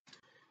 8,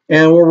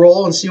 and we'll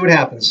roll and see what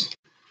happens.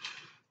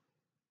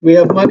 We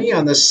have money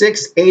on the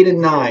 6, 8,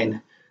 and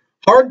 9.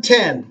 Hard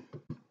 10.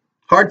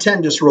 Hard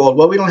 10 just rolled.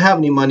 Well, we don't have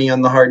any money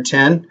on the hard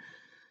 10.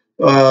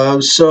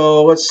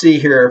 So let's see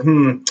here.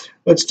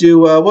 Let's do,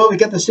 well, we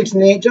got the 6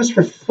 and 8 just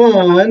for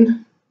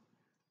fun.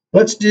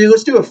 Let's do a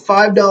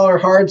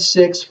 $5 hard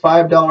 6,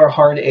 $5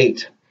 hard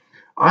 8.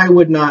 I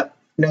would not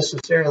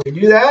necessarily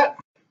do that,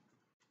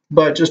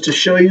 but just to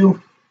show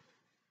you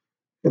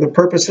for the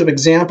purpose of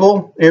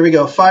example, here we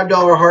go,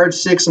 $5 hard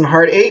 6 and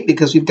hard 8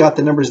 because we've got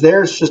the numbers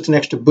there. It's just an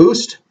extra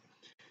boost,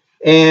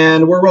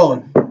 and we're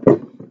rolling.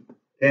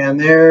 And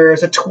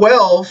there's a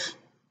 12,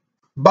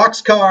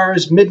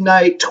 boxcars,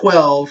 midnight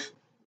 12,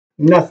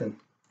 nothing.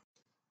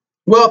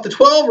 Well, if the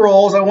 12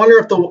 rolls, I wonder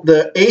if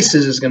the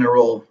aces is going to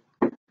roll.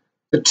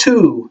 The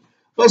 2,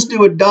 let's do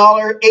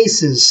 $1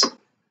 aces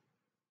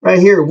right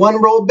here,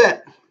 one roll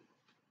bet.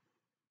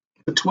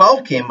 The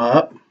 12 came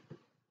up,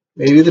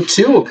 maybe the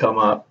 2 will come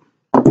up.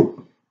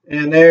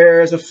 And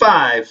there's a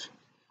 5.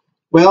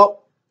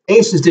 Well,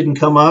 aces didn't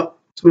come up,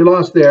 so we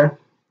lost there.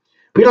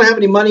 We don't have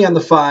any money on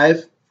the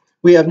 5.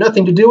 We have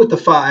nothing to do with the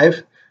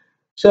 5.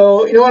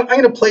 So, you know what? I'm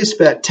going to place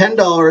bet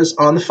 $10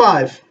 on the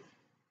 5.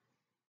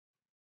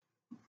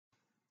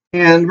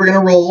 And we're going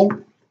to roll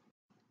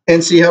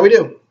and see how we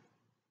do.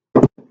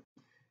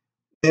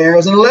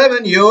 There's an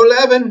 11, yo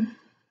 11.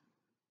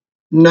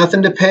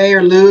 Nothing to pay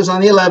or lose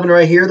on the 11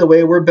 right here, the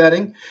way we're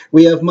betting.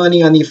 We have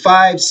money on the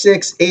 5,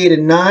 6, 8,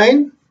 and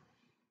 9,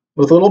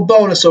 with a little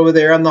bonus over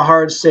there on the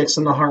hard 6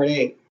 and the hard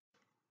 8.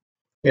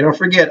 And don't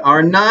forget,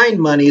 our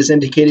 9 money is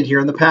indicated here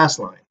on the pass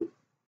line.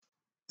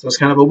 So it's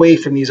kind of away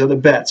from these other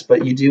bets,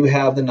 but you do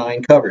have the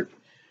 9 covered.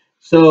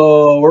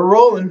 So we're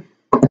rolling.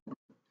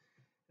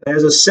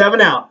 There's a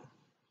 7 out.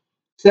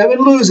 7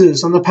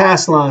 loses on the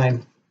pass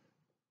line.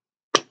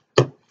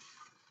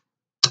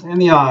 And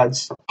the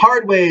odds.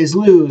 Hard ways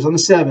lose on the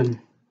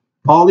 7.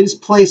 All these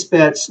place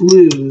bets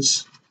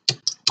lose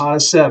on a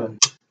 7.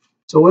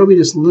 So what did we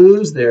just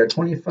lose there?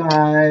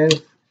 25,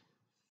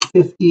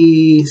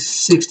 50,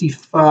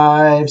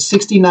 65,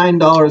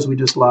 $69 we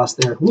just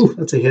lost there. Woo,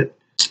 that's a hit.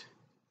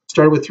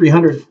 Started with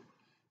 300,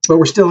 but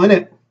we're still in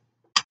it.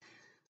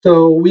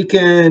 So we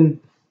can,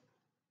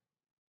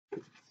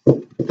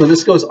 so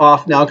this goes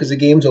off now because the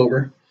game's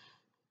over.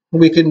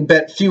 We can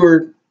bet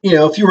fewer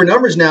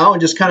numbers now and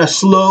just kind of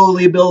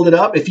slowly build it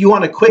up. If you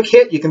want a quick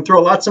hit, you can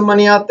throw lots of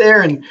money out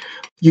there and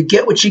you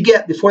get what you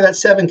get before that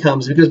 7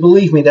 comes, because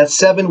believe me, that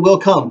 7 will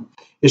come.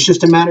 It's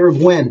just a matter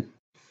of when.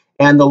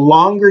 And the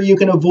longer you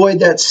can avoid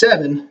that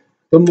 7,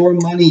 the more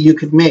money you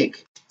could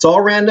make. It's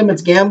all random.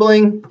 It's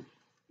gambling.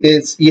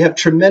 You have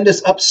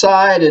tremendous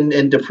upside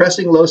and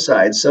depressing low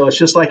side. So it's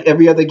just like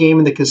every other game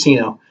in the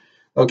casino.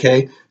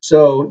 Okay,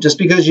 so just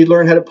because you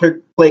learn how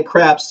to play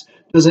craps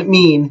doesn't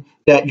mean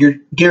that you're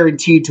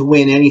guaranteed to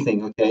win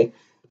anything. Okay,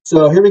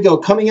 so here we go.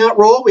 Coming out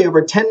roll. We have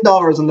our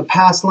 $10 on the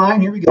pass line.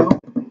 Here we go.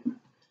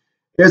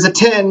 There's a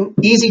 10,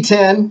 easy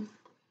 10.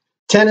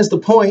 10 is the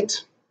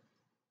point.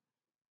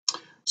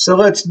 So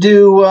let's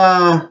do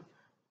our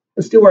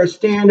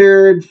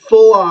standard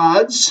full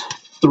odds.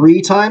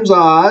 3 times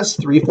odds,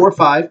 3, 4,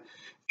 5.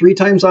 3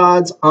 times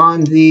odds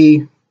on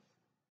the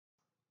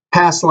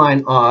pass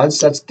line odds.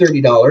 That's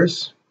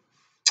 $30.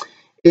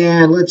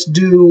 And let's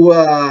do,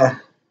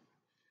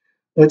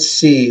 let's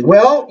see.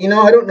 Well, you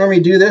know, I don't normally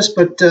do this,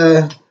 but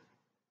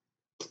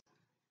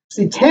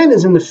see, 10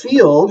 is in the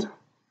field.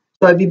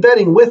 So I'd be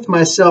betting with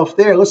myself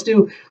there. Let's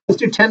do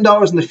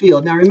 $10 in the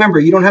field. Now remember,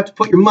 you don't have to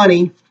put your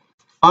money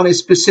on a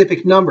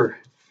specific number.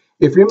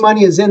 If your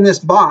money is in this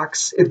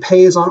box, it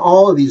pays on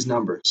all of these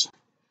numbers.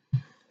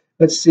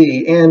 Let's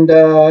see, and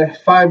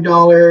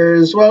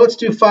 $5, well, let's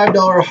do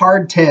 $5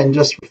 hard 10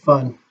 just for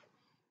fun.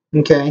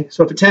 Okay,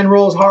 so if a 10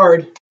 rolls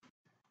hard,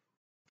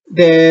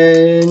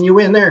 then you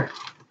win there.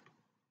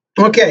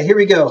 Okay, here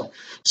we go.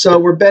 So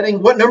we're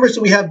betting, what numbers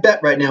do we have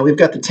bet right now? We've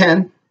got the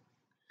 10,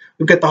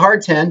 we've got the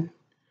hard 10,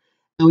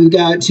 and we've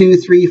got 2,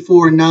 3,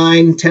 4,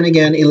 9, 10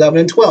 again,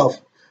 11, and 12.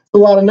 It's a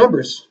lot of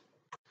numbers,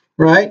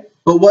 right?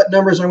 But what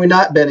numbers are we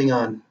not betting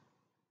on?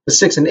 The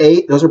 6 and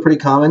 8, those are pretty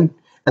common,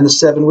 and the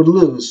 7 would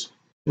lose.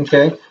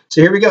 Okay,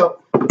 so here we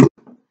go.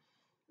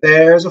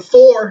 There's a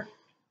 4.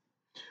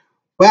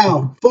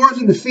 Wow, 4's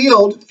in the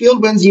field.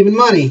 Field wins even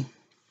money.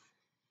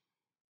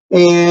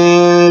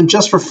 And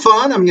just for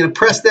fun, I'm going to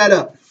press that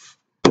up.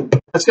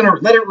 That's going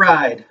to let it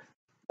ride.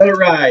 Let it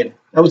ride.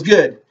 That was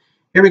good.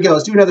 Here we go.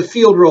 Let's do another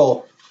field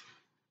roll.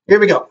 Here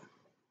we go.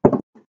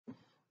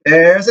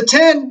 There's a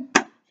 10.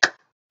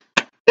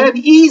 10,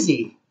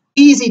 easy.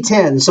 Easy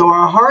 10. So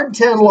our hard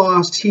 10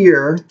 lost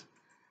here,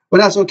 but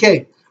that's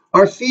okay.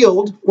 Our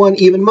field won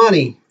even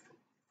money.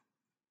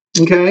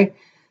 Okay?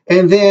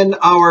 And then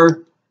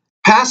our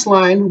pass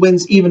line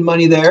wins even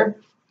money there.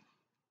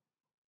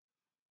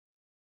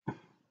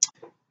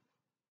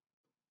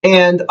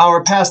 And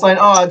our pass line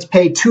odds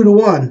pay 2 to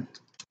 1.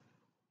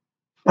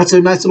 That's a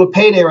nice little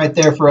payday right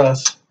there for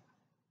us.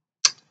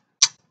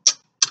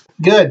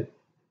 Good.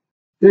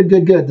 Good,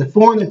 good, good. The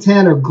 4 and the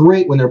 10 are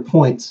great when they're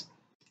points.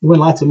 You win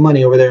lots of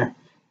money over there.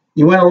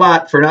 You win a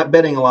lot for not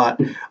betting a lot.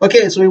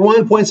 Okay, so we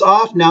won points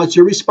off. Now it's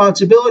your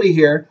responsibility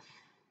here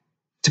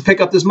to pick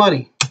up this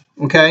money.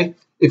 Okay?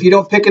 If you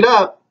don't pick it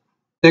up,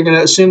 they're going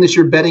to assume that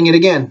you're betting it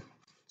again.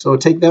 So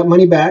take that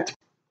money back.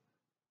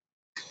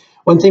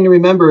 One thing to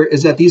remember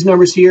is that these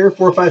numbers here,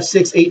 4, 5,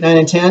 6, 8, 9,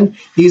 and 10,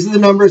 these are the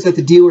numbers that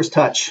the dealers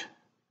touch.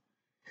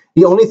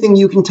 The only thing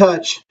you can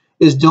touch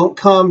is don't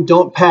come,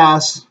 don't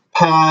pass,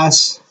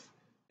 pass,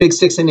 big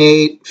 6 and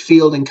 8,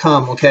 field and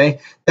come,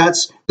 okay?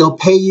 They'll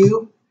pay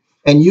you,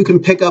 and you can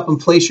pick up and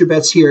place your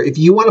bets here. If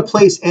you want to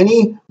place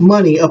any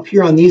money up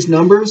here on these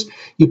numbers,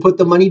 you put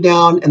the money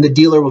down and the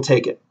dealer will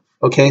take it,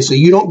 okay? So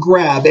you don't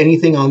grab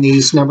anything on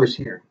these numbers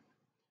here.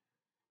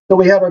 So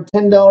we have our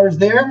 $10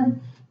 there.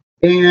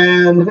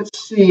 And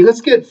let's see,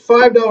 let's get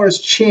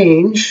 $5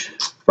 change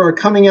for our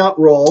coming out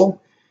roll.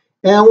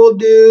 And we'll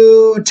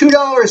do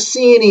 $2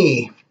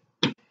 C&E.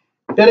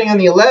 Betting on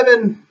the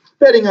 11,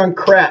 betting on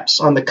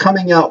craps on the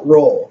coming out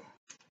roll.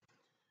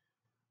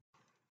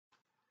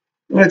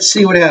 Let's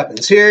see what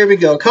happens. Here we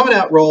go, coming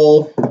out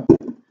roll.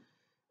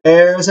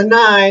 There's a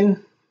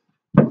 9.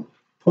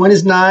 Point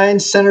is 9,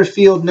 center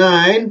field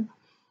 9.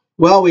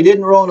 Well, we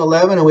didn't roll an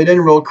 11 and we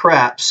didn't roll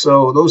craps,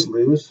 so those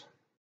lose.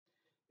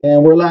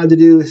 And we're allowed to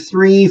do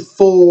 3,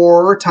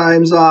 4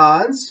 times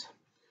odds.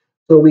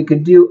 So we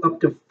could do up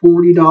to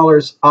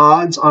 $40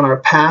 odds on our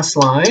pass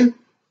line.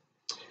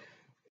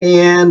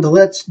 And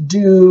let's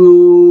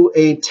do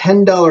a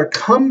 $10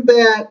 come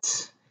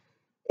bet.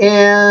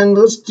 And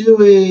let's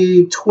do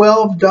a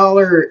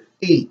 $12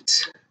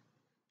 8.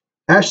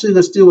 Actually,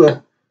 let's do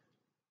a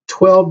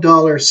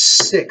 $12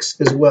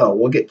 6 as well.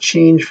 We'll get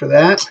change for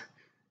that.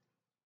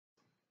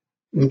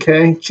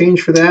 Okay,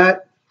 change for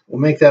that. We'll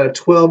make that a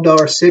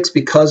 $12 6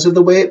 because of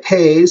the way it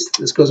pays.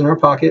 This goes in our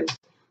pocket.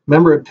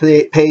 Remember,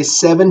 it pays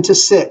 7 to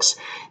 6.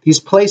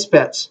 These place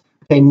bets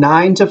pay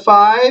 9 to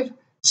 5,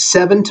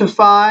 7 to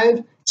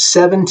 5,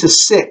 7 to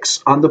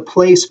 6 on the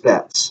place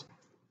bets.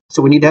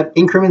 So we need to have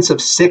increments of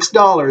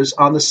 $6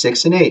 on the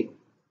 6 and 8.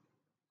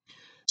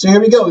 So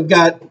here we go. We've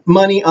got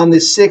money on the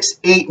 6,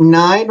 8,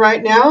 9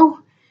 right now.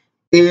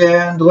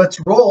 And let's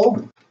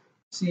roll.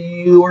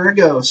 See where it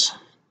goes.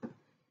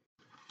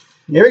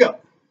 Here we go.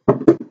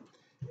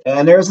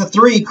 And there's a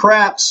 3,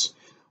 craps.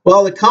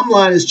 Well, the come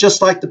line is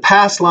just like the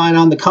pass line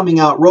on the coming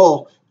out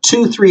roll.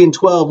 2, 3, and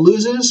 12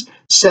 loses.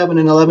 7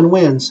 and 11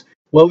 wins.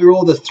 Well, we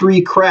rolled a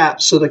 3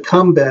 craps, so the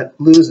come bet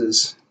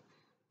loses.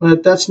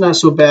 But that's not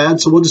so bad,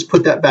 so we'll just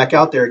put that back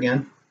out there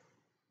again.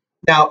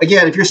 Now,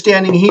 again, if you're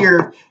standing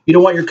here, you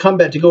don't want your come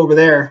bet to go over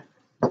there,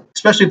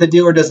 especially if the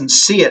dealer doesn't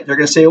see it. They're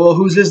going to say, well,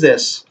 whose is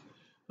this?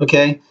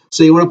 Okay,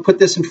 so you want to put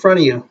this in front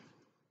of you.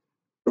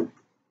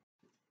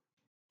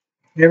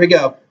 Here we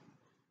go.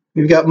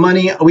 We've got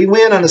money. We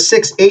win on a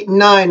 6, 8, and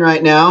 9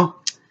 right now.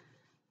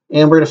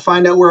 And we're going to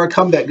find out where our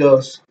come bet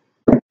goes.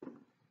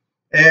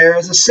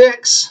 There's a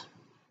 6.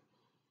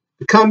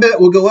 The come bet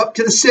will go up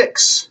to the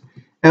 6.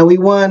 And we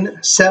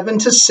won 7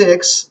 to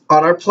 6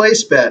 on our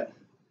place bet.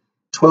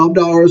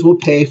 $12 will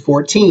pay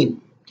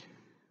 14.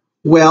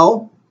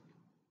 Well,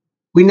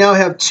 we now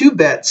have 2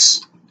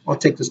 bets. I'll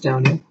take this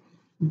down here.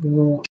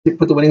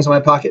 Put the winnings in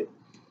my pocket.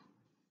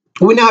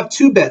 We now have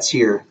 2 bets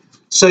here.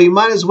 So you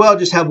might as well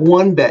just have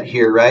 1 bet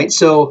here, right?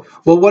 So,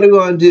 well, what do we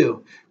want to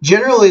do?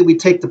 Generally, we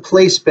take the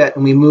place bet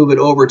and we move it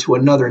over to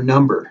another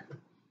number.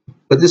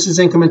 But this is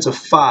increments of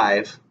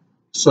 5,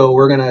 so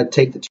we're going to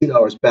take the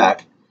 $2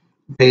 back.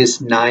 It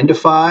pays 9 to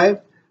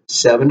 5,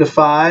 7 to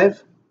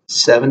 5,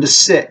 7 to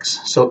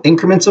 6. So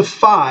increments of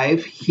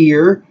 5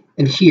 here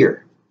and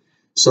here.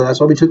 So that's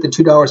why we took the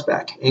 $2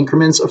 back.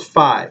 Increments of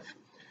 5.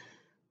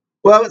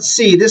 Well, let's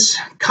see. This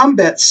come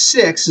bet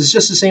 6 is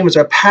just the same as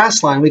our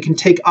pass line. We can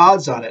take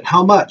odds on it.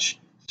 How much?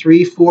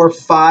 3, 4,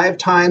 5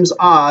 times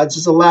odds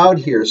is allowed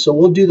here. So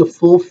we'll do the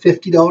full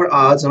 $50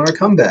 odds on our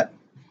come bet.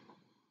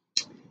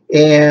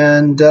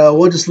 And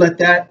we'll just let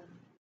that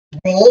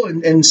roll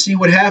and see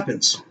what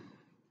happens.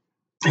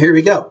 Here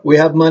we go. We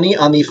have money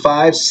on the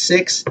 5,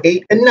 6,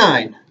 8, and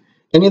 9.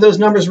 Any of those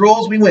numbers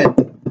rolls, we win.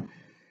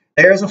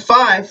 There's a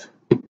 5.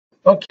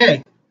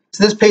 Okay.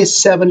 So this pays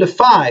 7 to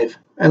 5.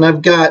 and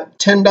I've got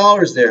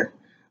 $10 there.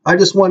 I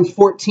just won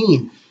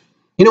 14.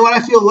 You know what?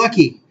 I feel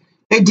lucky.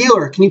 Hey,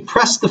 dealer, can you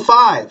press the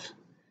 5?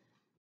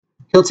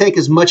 He'll take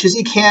as much as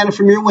he can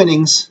from your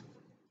winnings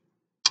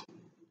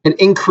and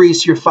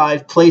increase your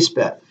 5 place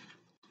bet.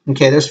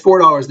 Okay, there's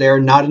 $4 there,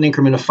 not an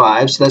increment of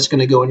 5, so that's going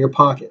to go in your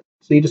pocket.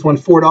 So you just won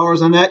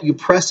 $4 on that. You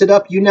press it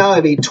up. You now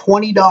have a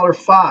 $20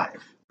 5.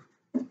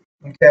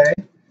 Okay,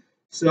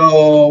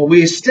 so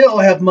we still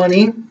have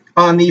money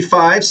on the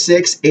 5,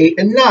 6, 8,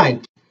 and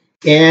 9.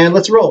 And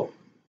let's roll.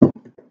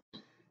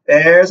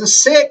 There's a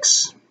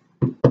 6.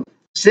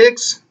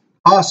 6.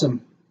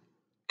 Awesome.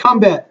 Come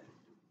bet.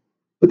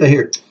 Put that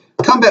here.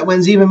 Come bet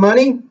wins even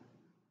money.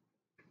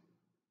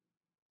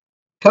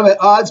 Come bet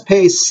odds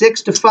pays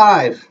 6 to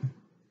 5.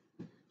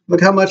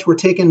 Look how much we're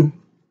taking.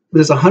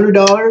 There's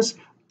 $100,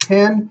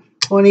 10,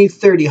 20,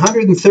 30.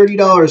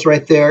 $130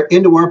 right there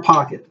into our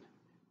pocket.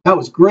 That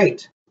was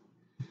great.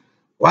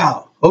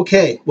 Wow.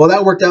 Okay. Well,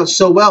 that worked out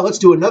so well. Let's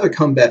do another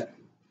come bet.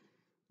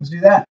 Let's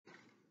do that.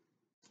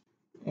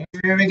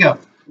 Here we go.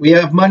 We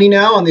have money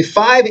now on the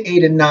 5,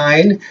 8, and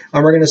 9,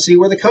 and we're going to see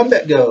where the come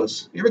bet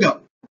goes. Here we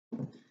go.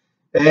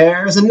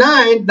 There's a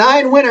 9.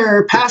 9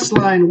 winner. Pass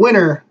line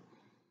winner.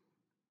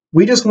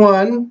 We just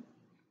won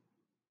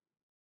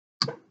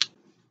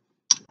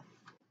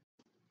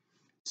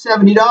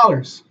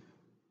 $70.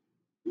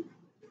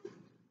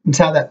 That's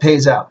how that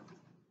pays out.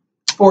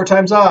 4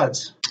 times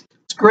odds.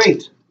 It's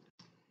great.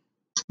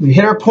 We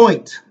hit our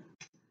point.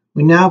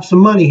 We now have some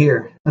money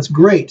here. That's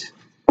great.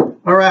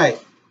 All right.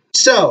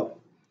 So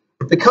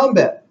the come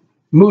bet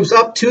moves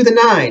up to the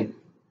 9.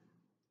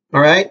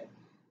 All right.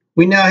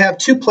 We now have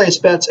 2 place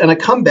bets and a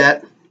come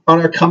bet on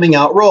our coming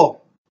out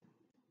roll.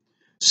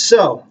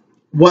 So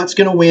what's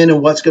going to win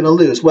and what's going to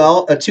lose?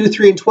 Well, a 2,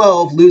 3, and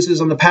 12 loses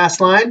on the pass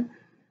line.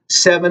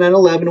 7 and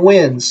 11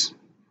 wins.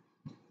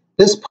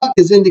 This puck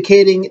is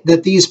indicating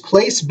that these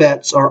place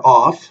bets are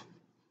off.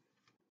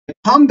 The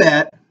come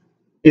bet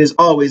is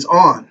always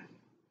on.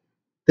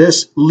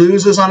 This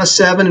loses on a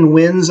 7 and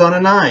wins on a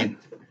 9.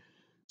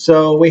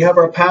 So we have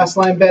our pass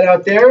line bet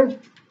out there.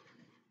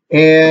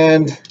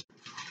 And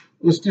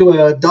let's do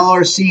a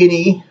 $1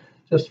 C&E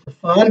just for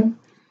fun.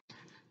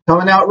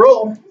 Coming out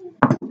roll.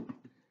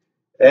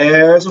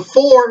 There's a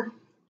 4.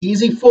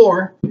 Easy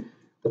 4.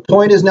 The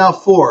point is now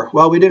 4.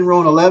 Well, we didn't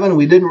roll an 11.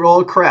 We didn't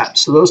roll a crap.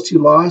 So those 2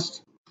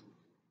 lost.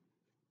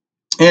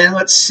 And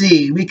let's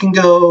see. We can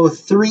go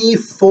 3,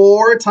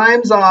 4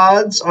 times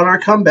odds on our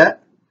come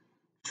bet.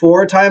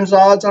 4 times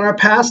odds on our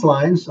pass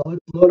line. So let's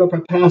load up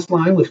our pass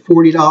line with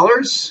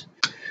 $40.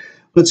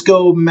 Let's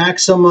go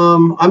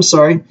maximum. I'm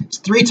sorry. It's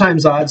 3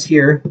 times odds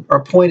here.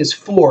 Our point is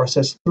 4.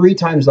 So that's 3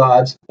 times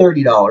odds,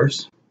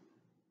 $30.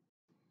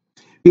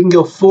 We can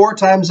go 4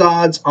 times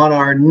odds on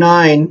our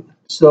 9.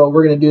 So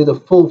we're going to do the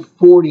full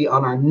 40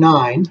 on our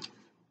 9.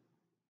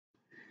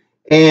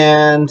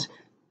 And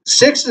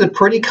 6 is a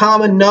pretty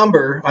common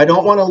number. I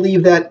don't want to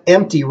leave that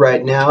empty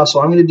right now.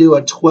 So I'm going to do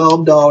a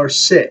 $12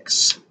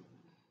 6.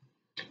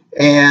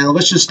 And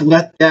let's just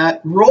let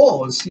that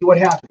roll and see what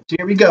happens.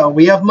 Here we go.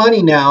 We have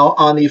money now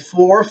on the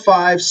 4,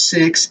 5,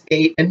 6,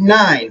 8, and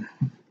 9.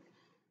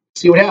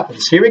 See what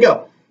happens. Here we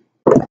go.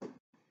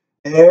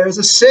 There's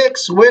a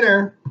 6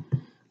 winner.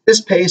 This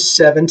pays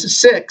 7 to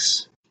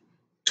 6.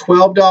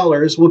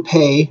 $12 will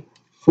pay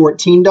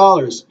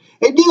 $14.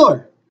 Hey,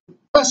 dealer,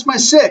 press my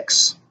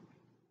 6.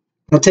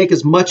 They'll take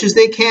as much as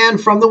they can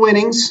from the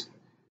winnings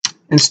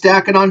and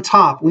stack it on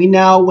top. We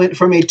now went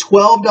from a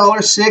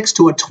 $12 6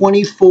 to a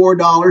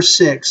 $24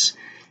 6,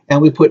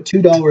 and we put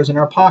 $2 in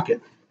our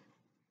pocket.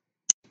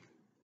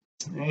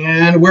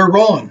 And we're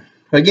rolling.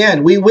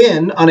 Again, we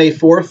win on a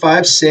 4,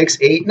 5, 6,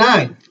 8,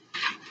 9.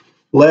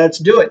 Let's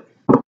do it.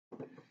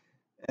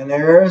 And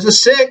there's a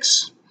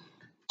 6.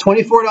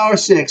 $24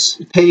 6.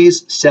 It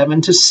pays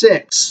 7 to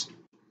 6.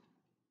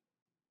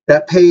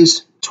 That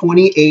pays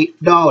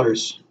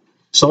 $28.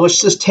 So let's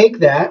just take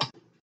that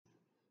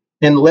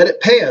and let it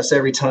pay us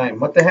every time.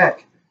 What the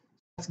heck?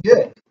 That's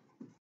good.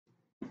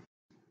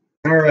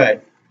 All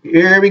right.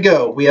 Here we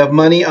go. We have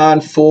money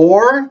on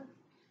 4,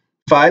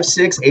 5,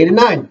 6, 8, and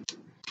 9.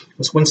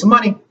 Let's win some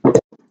money.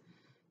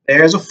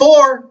 There's a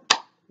 4.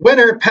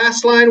 Winner,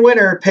 pass line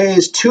winner,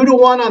 pays 2 to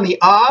 1 on the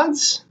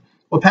odds.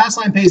 Well, pass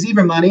line pays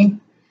even money.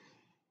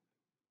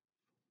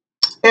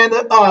 And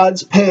the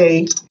odds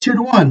pay 2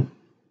 to 1.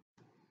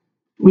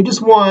 We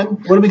just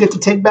won. What do we get to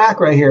take back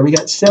right here? We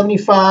got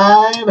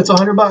 75. It's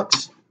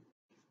 $100.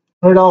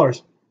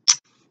 $100.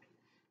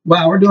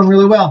 Wow, we're doing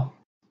really well.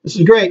 This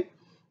is great.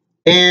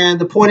 And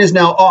the point is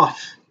now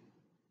off.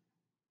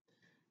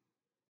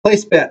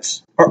 Place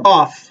bets are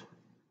off.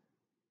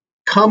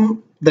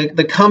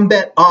 The come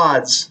bet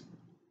odds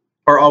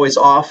are always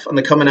off on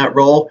the coming out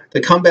roll.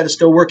 The come bet is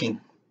still working.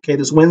 Okay,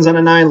 this wins on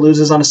a 9,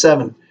 loses on a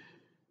 7.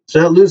 So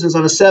that loses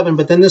on a 7,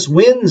 but then this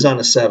wins on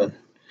a 7.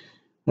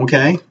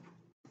 Okay?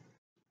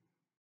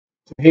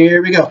 So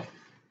here we go.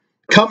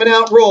 Coming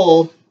out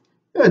roll.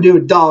 I'm going to do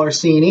a $1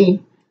 C&E.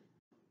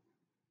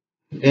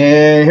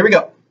 And here we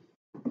go.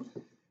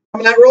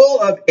 Coming out roll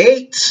of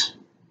 8.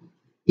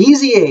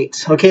 Easy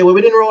 8. Okay, well,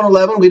 we didn't roll an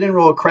 11. We didn't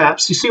roll a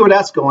craps. You see where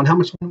that's going. How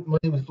much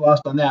money was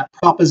lost on that?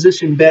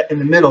 Proposition bet in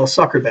the middle,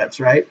 sucker bets,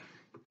 right?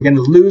 You're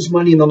going to lose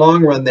money in the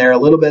long run there, a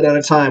little bit at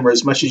a time, or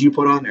as much as you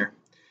put on there.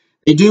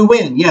 They do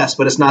win, yes,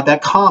 but it's not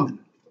that common.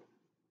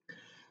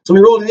 So we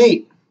rolled an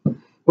 8.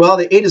 Well,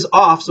 the 8 is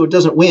off, so it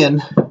doesn't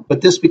win,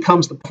 but this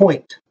becomes the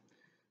point.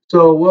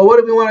 So, well, what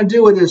do we want to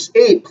do with this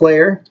 8,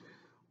 player?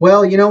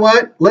 Well, you know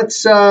what?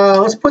 Let's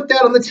put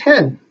that on the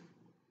 10.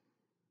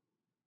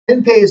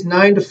 10 pays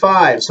 9 to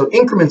 5, so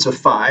increments of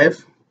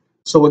 5.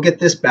 So we'll get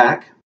this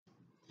back.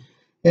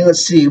 And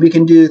let's see, we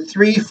can do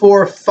 3,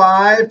 4,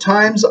 5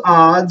 times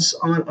odds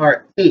on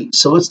our 8.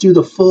 So let's do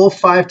the full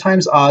 5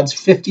 times odds,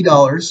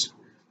 $50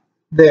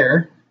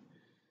 there.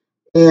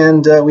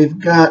 And we've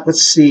got,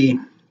 let's see,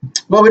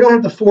 well, we don't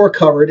have the 4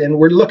 covered, and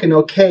we're looking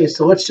okay.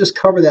 So let's just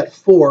cover that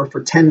 4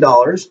 for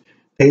 $10.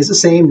 Pays the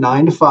same,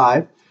 9 to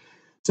 5.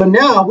 So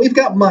now we've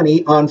got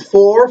money on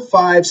 4,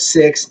 5,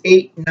 6,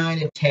 8,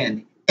 9, and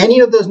 10. Any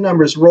of those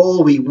numbers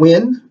roll, we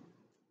win.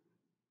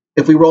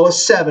 If we roll a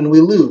 7,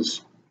 we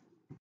lose.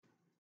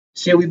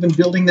 See how we've been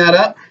building that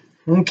up?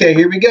 Okay,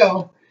 here we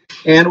go.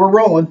 And we're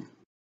rolling.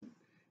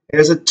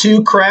 There's a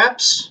 2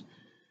 craps.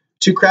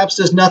 2 craps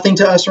does nothing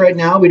to us right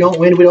now. We don't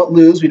win, we don't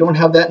lose. We don't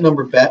have that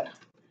number bet.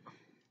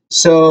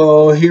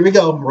 So here we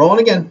go. Rolling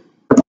again.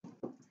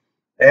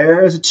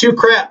 There's a 2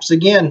 craps.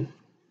 Again,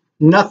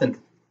 nothing.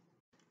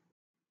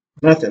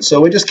 Nothing. So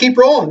we just keep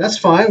rolling. That's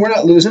fine. We're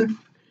not losing.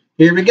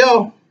 Here we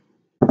go.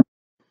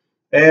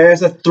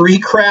 There's a 3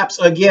 craps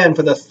again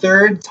for the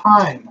 3rd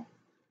time.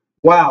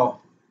 Wow.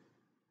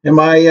 And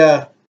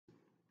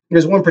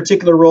there's one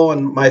particular roll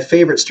in my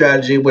favorite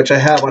strategy, which I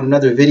have on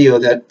another video,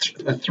 that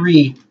a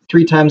 3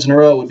 times in a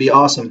row would be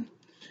awesome.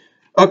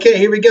 Okay,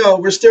 here we go.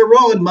 We're still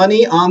rolling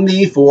money on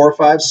the 4,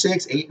 5,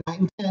 6, 8,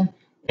 9, 10.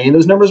 And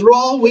those numbers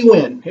roll, we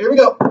win. Here we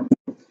go.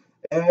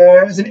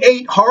 There's an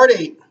 8, hard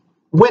 8.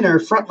 Winner,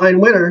 frontline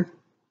winner.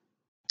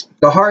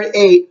 The hard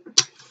 8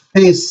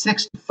 pays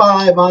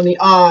 65 on the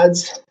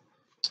odds.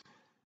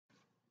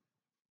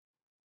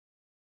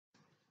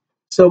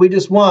 So we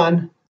just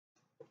won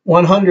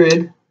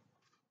 $120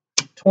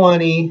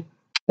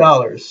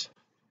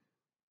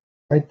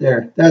 right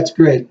there. That's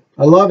great.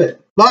 I love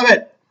it. Love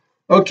it.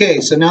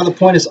 Okay, so now the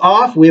point is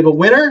off. We have a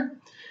winner.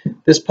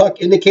 This puck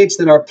indicates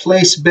that our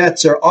place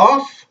bets are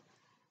off.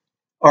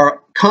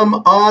 Our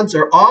come odds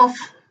are off.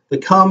 The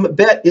come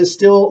bet is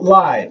still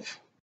live.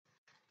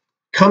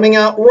 Coming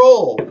out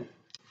roll.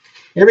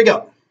 Here we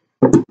go.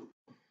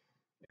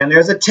 And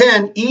there's a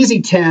 10,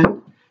 easy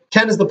 10.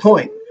 10 is the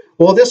point.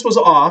 Well, this was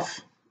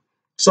off.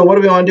 So what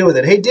do we want to do with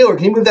it? Hey, dealer,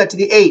 can you move that to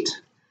the 8?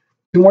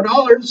 2 more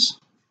dollars.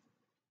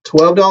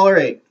 $12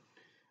 8.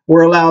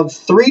 We're allowed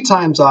 3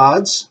 times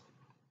odds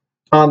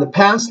on the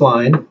pass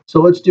line.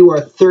 So let's do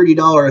our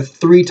 $30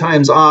 3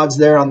 times odds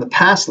there on the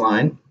pass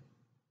line.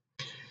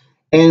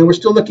 And we're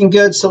still looking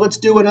good. So let's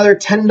do another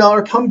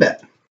 $10 come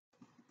bet.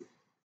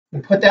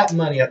 And put that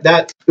money up.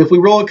 That if we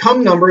roll a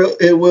come number,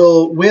 it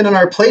will win on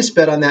our place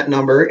bet on that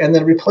number and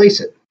then replace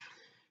it.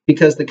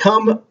 Because the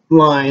come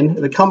line,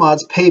 the come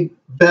odds pay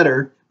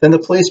better than the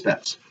place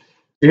bets.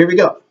 So here we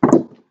go.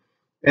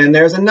 And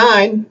there's a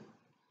 9.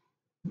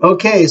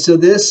 Okay, so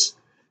this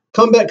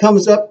come bet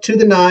comes up to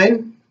the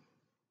 9.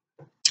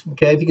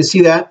 Okay, if you can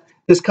see that,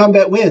 this come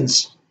bet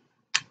wins.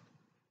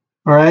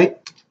 All right,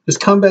 this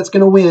come bet's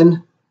going to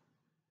win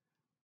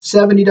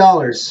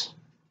 $70.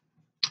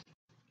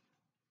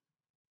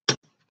 So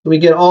we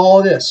get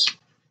all this.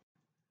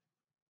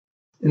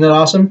 Isn't that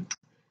awesome?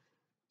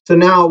 So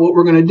now what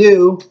we're going to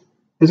do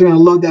is we're going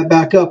to load that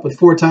back up with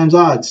 4 times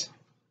odds.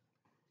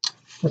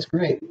 That's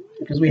great,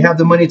 because we have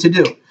the money to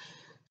do.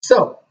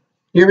 So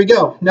here we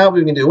go. Now what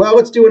we can do? Well,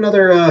 let's do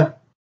another,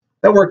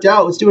 that worked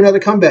out. Let's do another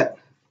come bet.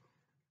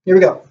 Here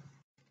we go.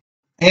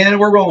 And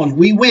we're rolling.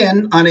 We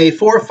win on a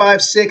 4,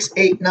 5, 6,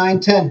 8, 9,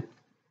 10.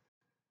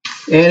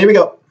 And here we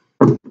go.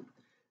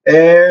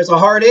 There's a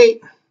hard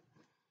 8.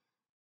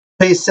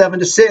 Pays 7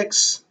 to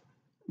 6.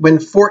 Win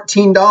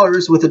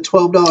 $14 with a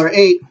 $12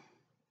 8.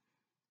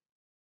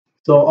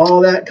 So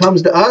all that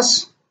comes to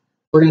us.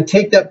 We're going to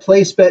take that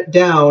place bet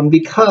down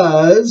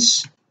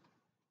because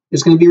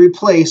it's going to be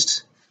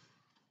replaced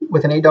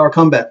with an $8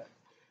 come bet.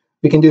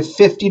 We can do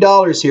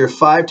 $50 here,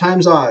 5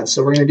 times odds.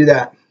 So we're going to do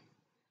that.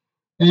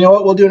 And you know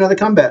what? We'll do another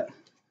come bet.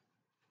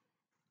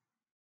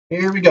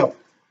 Here we go.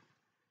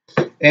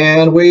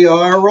 And we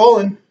are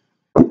rolling.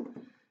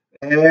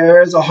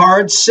 There's a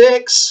hard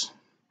 6.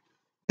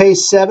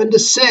 Pays 7 to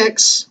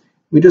 6.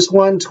 We just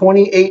won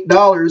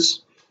 $28.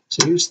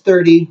 So here's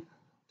 30.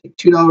 Take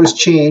 $2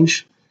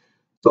 change.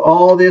 So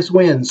all this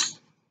wins.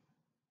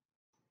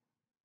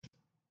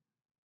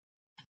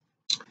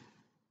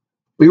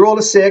 We rolled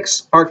a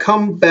 6. Our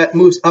come bet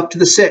moves up to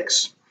the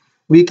 6.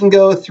 We can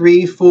go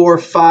 3, 4,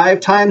 5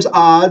 times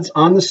odds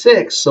on the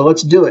 6. So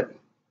let's do it.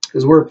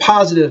 Because we're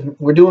positive.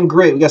 We're doing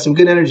great. We got some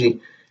good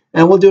energy.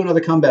 And we'll do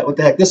another come bet. What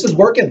the heck? This is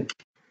working.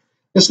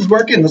 This is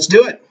working. Let's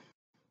do it.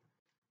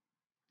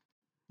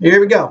 Here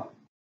we go.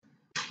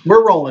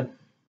 We're rolling.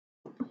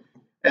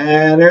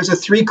 And there's a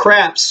 3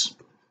 craps.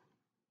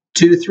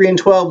 2, 3, and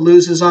 12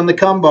 loses on the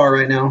come bar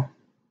right now.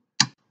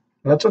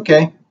 That's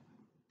okay.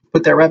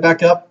 Put that right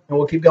back up, and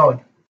we'll keep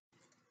going.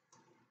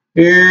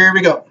 Here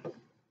we go.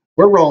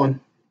 We're rolling.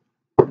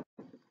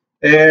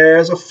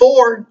 There's a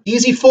 4,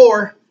 easy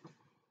 4.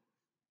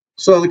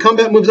 So the come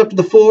bet moves up to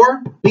the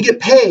 4. We get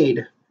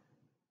paid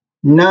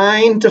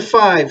 9 to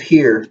 5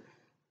 here.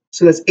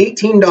 So that's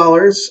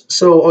 $18.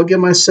 So I'll give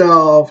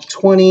myself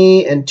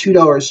 $20 and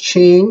 $2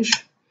 change.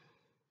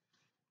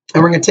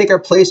 And we're going to take our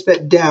place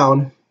bet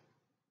down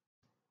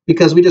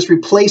because we just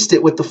replaced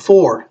it with the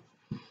 4.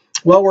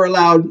 Well, we're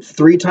allowed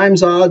 3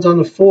 times odds on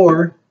the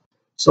 4.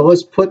 So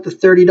let's put the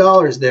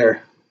 $30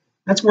 there.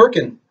 That's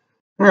working.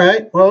 All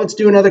right, well, let's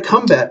do another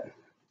come bet.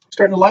 I'm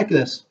starting to like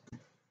this.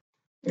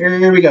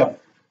 Here we go.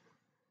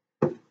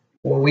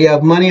 Well, we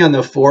have money on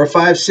the 4,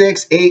 5,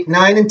 6, 8,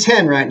 9, and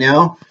 10 right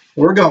now.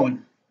 We're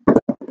going.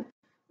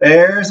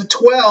 There's a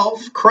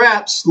 12.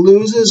 Craps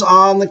loses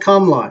on the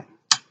come line.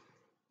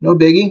 No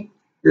biggie.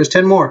 Here's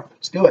 10 more.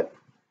 Let's do it.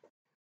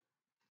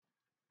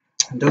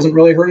 It doesn't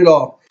really hurt at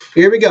all.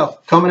 Here we go.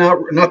 Coming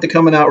out, not the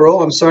coming out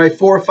roll. I'm sorry.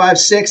 4, 5,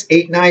 6,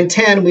 8, 9,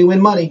 10. We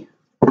win money.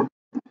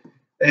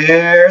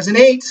 There's an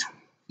 8.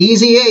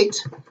 Easy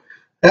 8.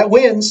 That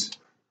wins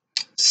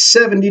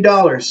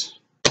 $70.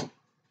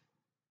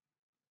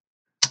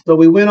 So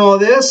we win all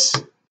this.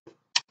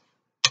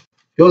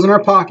 Goes in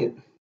our pocket.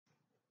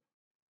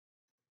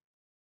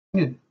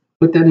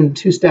 Put that in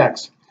 2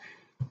 stacks.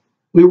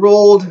 We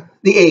rolled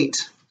the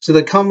 8. So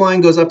the come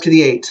line goes up to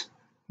the 8.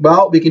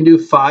 Well, we can do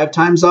 5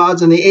 times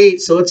odds on the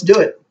 8, so let's do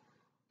it.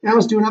 Now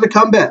let's do another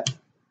come bet.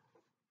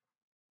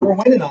 We're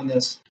winning on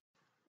this.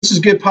 This is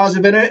good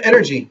positive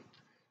energy.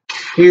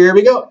 Here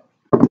we go.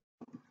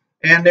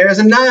 And there's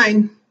a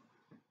 9.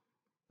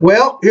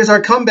 Well, here's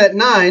our come bet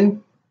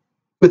 9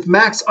 with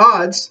max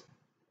odds.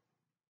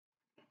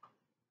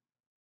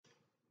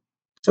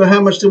 So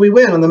how much do we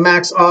win on the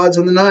max odds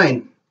on the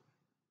 9?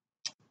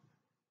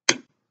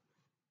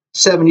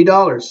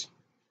 $70.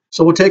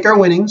 So we'll take our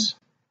winnings.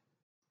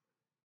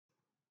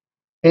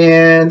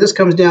 And this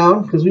comes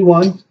down because we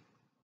won.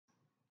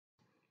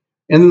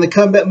 And then the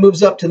come bet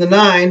moves up to the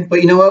 9.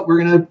 But you know what?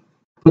 We're going to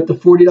put the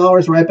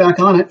 $40 right back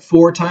on it.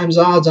 4 times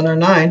odds on our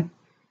 9.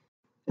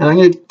 And I'm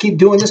going to keep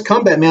doing this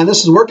come bet, man.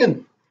 This is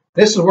working.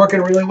 This is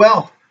working really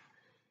well.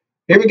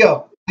 Here we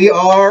go. We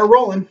are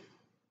rolling.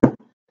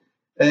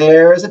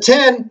 There's a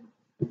 10.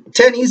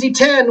 10, easy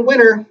 10,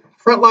 winner.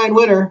 Frontline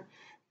winner.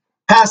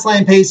 Pass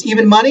line pays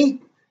even money.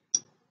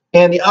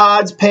 And the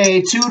odds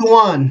pay 2 to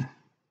 1.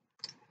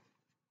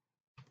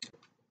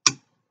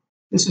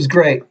 This is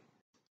great.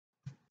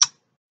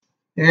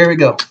 There we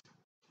go.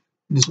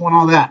 Just won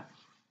all that.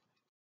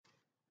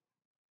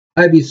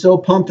 I'd be so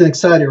pumped and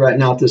excited right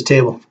now at this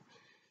table.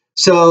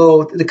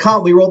 So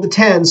we rolled the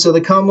 10, so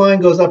the come line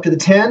goes up to the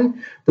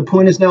 10. The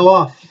point is now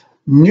off.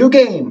 New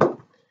game.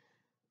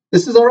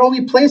 This is our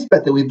only place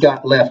bet that we've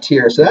got left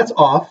here, so that's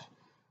off.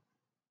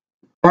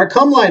 Our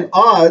come line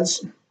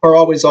odds are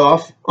always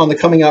off on the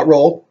coming out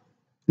roll.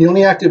 The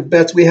only active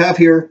bets we have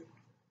here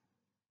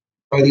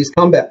are these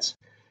come bets.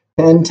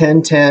 10,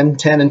 10, 10,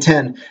 10, and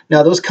 10.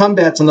 Now those come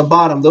bets on the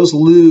bottom, those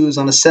lose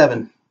on a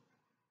 7.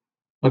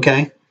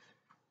 Okay?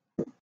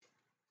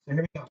 Here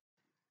we go.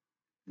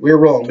 We're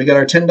rolling. We got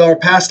our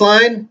 $10 pass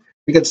line.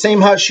 We got the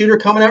same hot shooter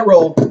coming out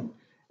roll.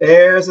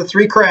 There's the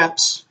 3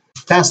 craps.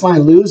 Pass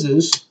line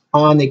loses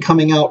on the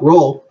coming out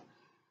roll.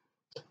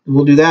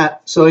 We'll do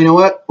that. So you know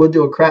what? We'll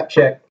do a crap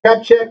check.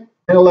 Crap check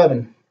and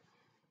 11.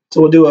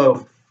 So we'll do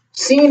a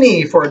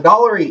C&E for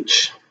 $1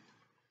 each.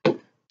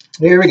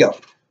 Here we go.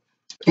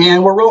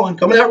 And we're rolling.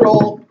 Coming out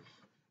roll.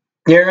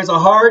 There's a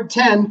hard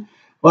 10.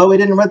 Well, we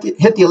didn't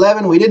hit the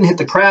 11. We didn't hit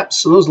the craps,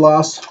 so those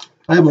lost.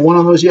 I haven't won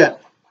on those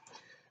yet.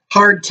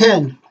 Hard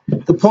 10.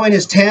 The point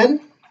is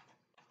 10.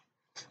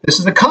 This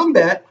is a come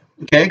bet,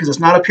 okay, because it's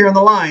not up here on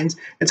the lines.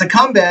 It's a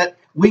come bet.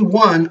 We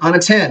won on a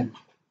 10.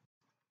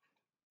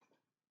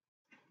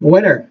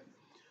 Winner.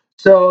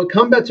 So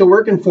come bets are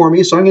working for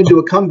me, so I'm going to do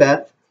a come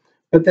bet.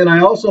 But then I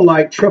also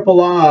like triple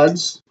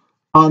odds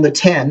on the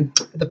 10,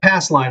 the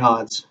pass line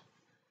odds.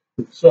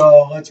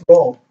 So let's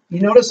roll.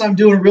 You notice I'm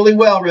doing really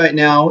well right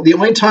now. The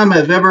only time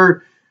I've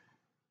ever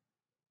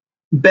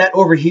bet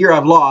over here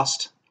I've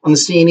lost. On the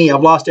C&E,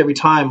 I've lost every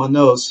time on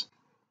those.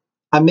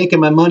 I'm making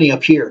my money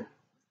up here.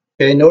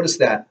 Okay, notice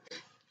that.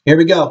 Here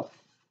we go.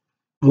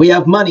 We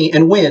have money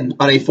and win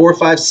on a 4,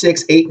 5,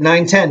 6, 8,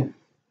 9, 10.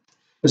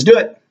 Let's do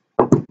it.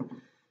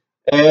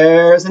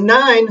 There's a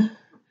 9.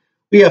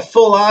 We have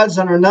full odds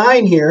on our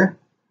 9 here.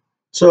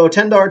 So a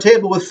 $10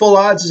 table with full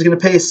odds is going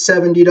to pay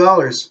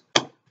 $70.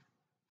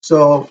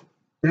 So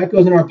that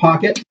goes in our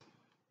pocket.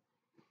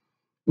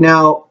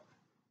 Now,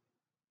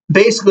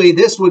 basically,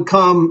 this would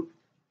come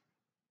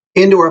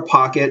into our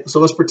pocket.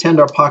 So let's pretend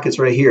our pocket's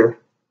right here.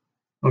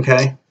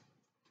 Okay.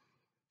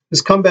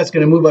 This come bet's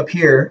going to move up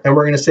here, and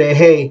we're going to say,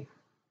 hey,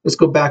 let's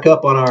go back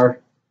up on our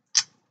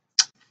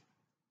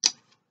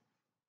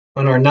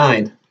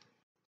 9.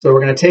 So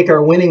we're going to take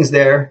our winnings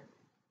there,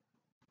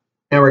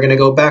 and we're going to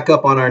go back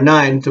up on our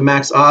 9 to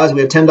max odds.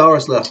 We have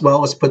 $10 left.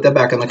 Well, let's put that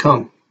back on the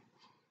come.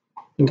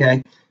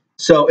 Okay.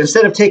 So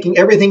instead of taking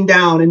everything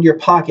down in your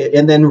pocket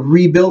and then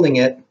rebuilding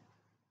it,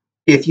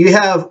 if you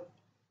have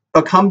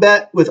a come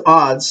bet with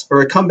odds,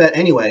 or a come bet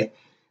anyway,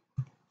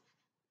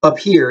 up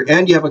here,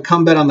 and you have a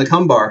come bet on the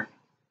come bar,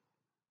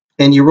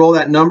 and you roll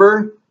that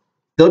number,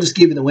 they'll just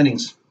give you the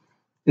winnings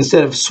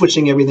instead of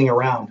switching everything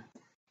around.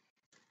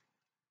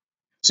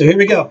 So here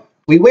we go.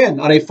 We win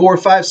on a 4,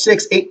 5,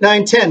 6, 8,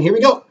 9, 10. Here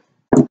we go.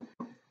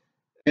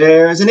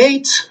 There's an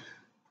 8.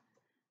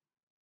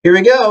 Here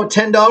we go.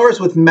 $10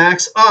 with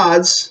max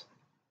odds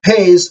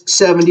pays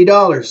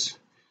 $70.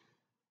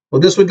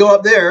 Well, this would go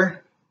up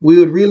there. We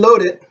would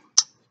reload it.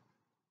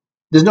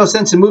 There's no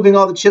sense in moving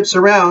all the chips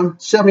around.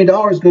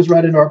 $70 goes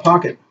right into our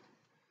pocket.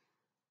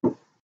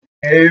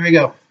 Here we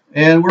go.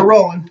 And we're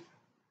rolling.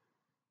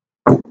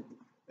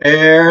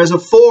 There's a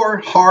 4,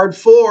 hard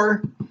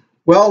 4.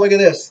 Well, look at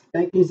this.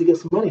 Bank needs to get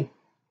some money.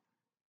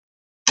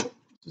 This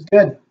is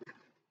good.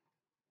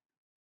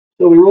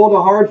 So we rolled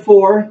a hard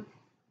 4,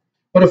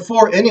 but a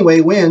 4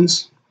 anyway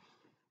wins.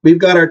 We've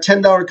got our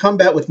 $10 come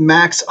bet with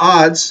max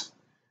odds.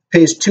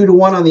 Pays 2 to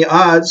 1 on the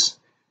odds.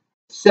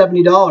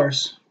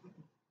 $70.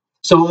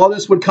 So all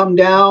this would come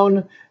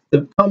down.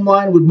 The come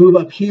line would move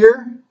up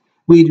here.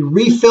 We'd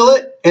refill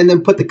it and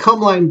then put the come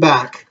line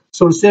back.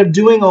 So instead of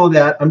doing all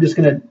that, I'm just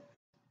going to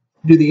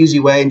do the easy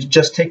way and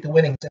just take the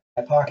winnings in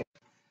my pocket.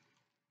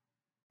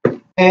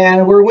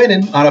 And we're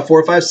winning on a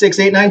 4, 5, 6,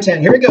 8, 9,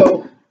 10. Here we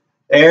go.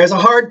 There's a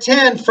hard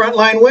 10,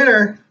 frontline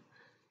winner.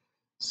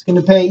 It's going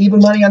to pay even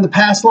money on the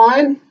pass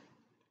line.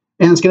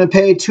 And it's going to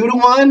pay 2 to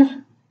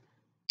 1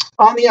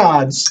 on the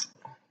odds.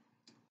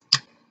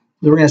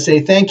 We're going to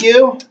say thank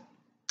you.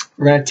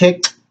 We're going to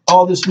take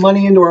all this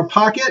money into our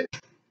pocket.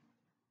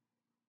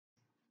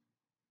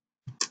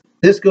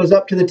 This goes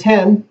up to the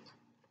 10.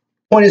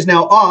 Point is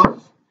now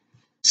off.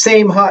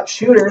 Same hot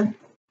shooter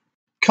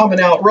coming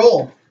out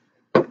roll.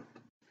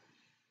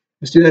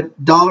 Let's do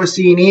that dollar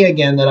C&E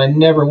again that I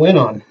never win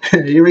on.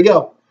 Here we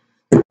go.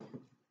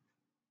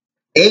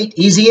 8,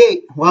 easy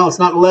 8. Well, it's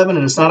not 11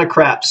 and it's not a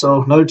crap,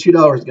 so another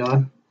 $2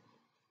 gone.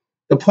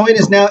 The point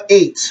is now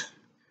 8.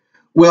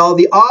 Well,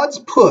 the odds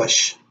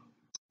push,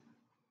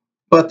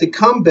 but the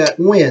come bet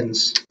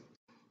wins.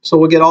 So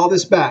we'll get all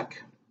this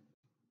back.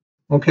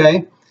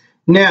 Okay.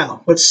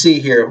 Now, let's see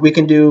here. We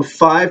can do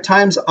 5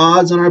 times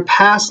odds on our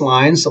pass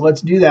line, so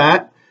let's do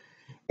that.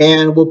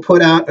 And we'll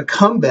put out a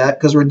come bet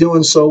because we're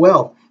doing so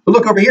well. But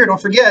look over here,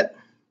 don't forget,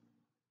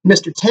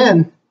 Mr.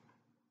 10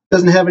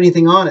 doesn't have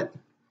anything on it.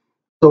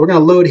 So we're going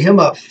to load him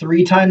up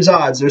 3 times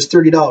odds. There's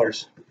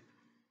 $30.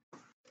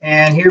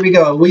 And here we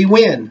go. We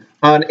win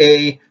on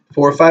a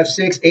 4, 5,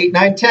 6, 8,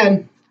 9,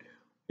 10.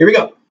 Here we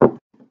go.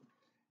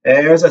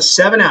 There's a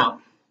 7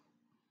 out.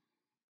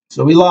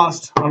 So we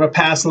lost on our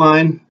pass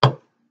line.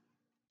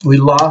 We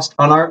lost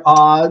on our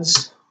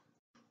odds.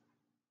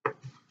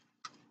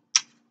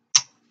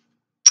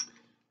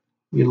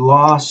 We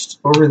lost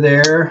over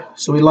there.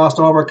 So we lost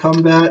all of our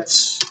come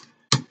bets.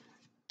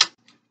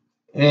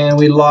 And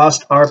we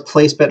lost our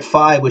place bet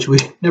 5, which we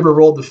never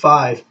rolled the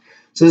 5.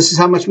 So this is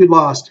how much we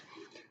lost.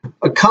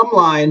 A come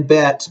line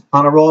bet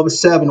on a roll of a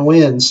 7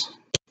 wins.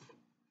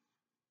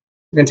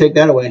 We're going to take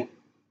that away.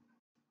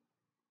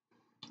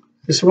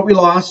 This is what we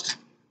lost.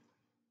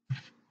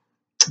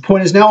 The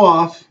point is now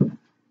off.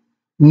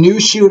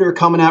 New shooter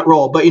coming at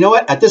roll. But you know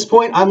what? At this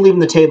point, I'm leaving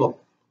the table.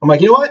 I'm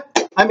like, you know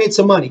what? I made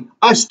some money.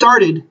 I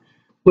started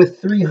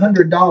with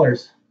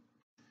 $300.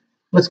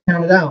 Let's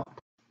count it out.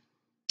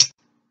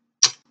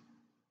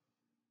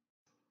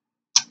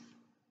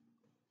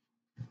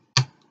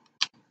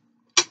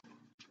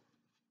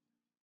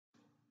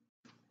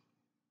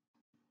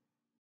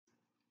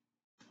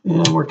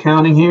 And we're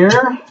counting here.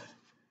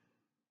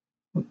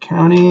 We're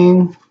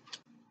counting.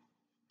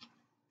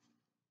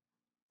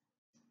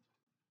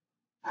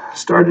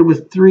 Started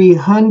with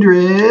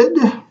 300.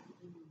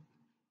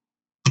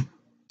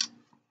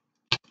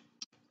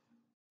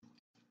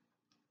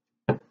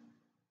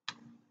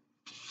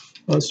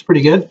 That's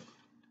pretty good.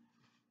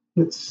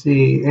 Let's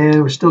see,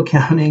 and we're still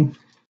counting.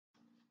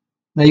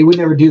 Now you would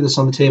never do this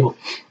on the table.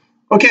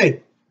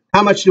 Okay,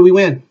 how much do we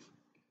win?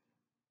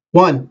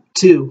 1,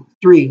 2,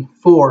 3,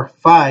 4,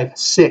 5,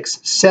 6,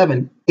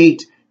 7,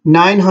 8,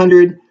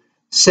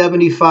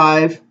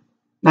 975,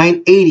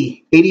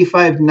 980,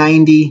 85,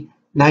 90,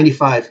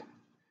 95.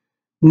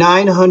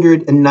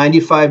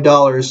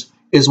 $995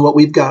 is what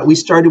we've got. We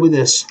started with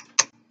this.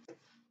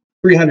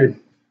 300.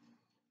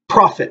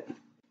 Profit.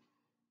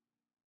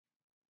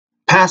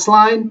 Pass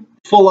line,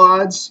 full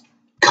odds.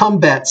 Come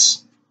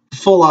bets,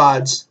 full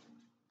odds.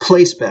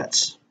 Place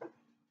bets.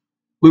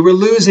 We were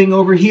losing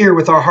over here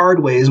with our hard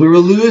ways. We were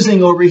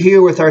losing over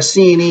here with our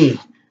C&E.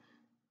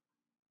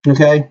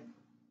 Okay?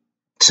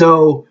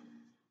 So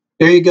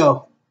there you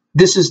go.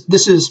 This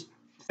is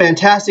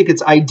fantastic.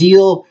 It's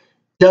ideal.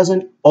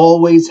 Doesn't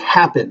always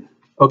happen.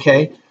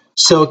 Okay?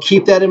 So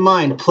keep that in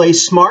mind. Play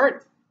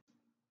smart.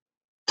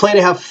 Play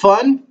to have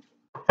fun.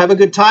 Have a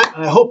good time.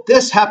 And I hope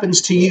this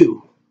happens to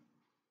you.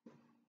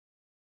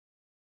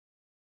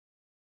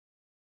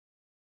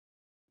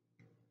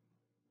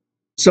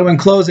 So in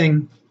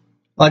closing,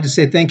 I'd like to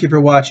say thank you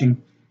for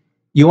watching.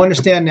 You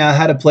understand now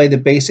how to play the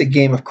basic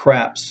game of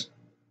craps.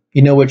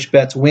 You know which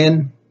bets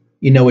win,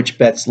 you know which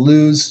bets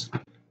lose,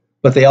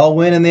 but they all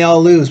win and they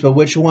all lose. But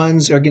which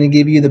ones are going to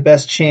give you the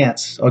best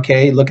chance?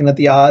 Okay, looking at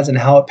the odds and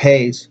how it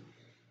pays.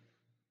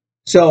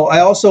 So I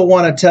also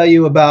want to tell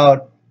you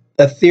about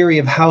a theory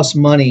of house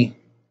money.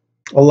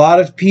 A lot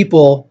of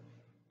people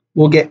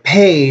will get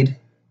paid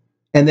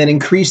and then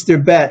increase their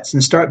bets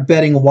and start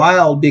betting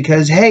wild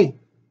because, hey,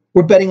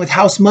 we're betting with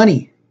house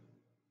money.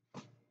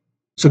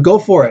 So go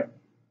for it.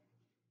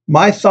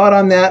 My thought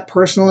on that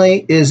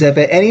personally is if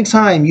at any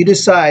time you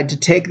decide to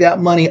take that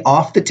money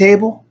off the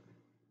table,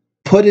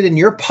 put it in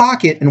your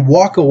pocket and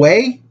walk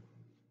away,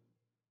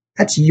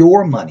 that's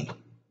your money.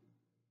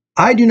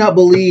 I do not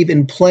believe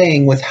in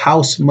playing with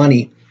house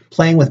money,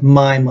 playing with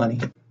my money.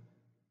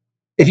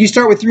 If you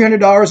start with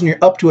 $300 and you're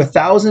up to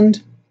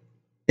 $1,000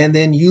 and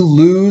then you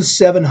lose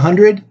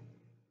 $700,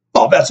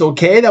 oh, that's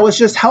okay. That was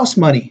just house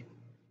money.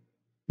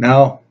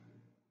 No.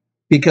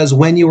 Because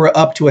when you were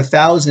up to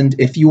 $1,000,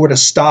 if you were to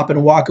stop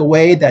and walk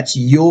away, that's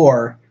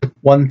your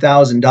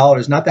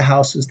 $1,000, not the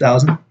house's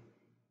 $1,000.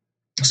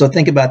 So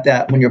think about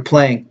that when you're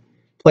playing.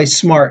 Play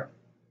smart.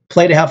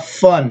 Play to have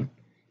fun.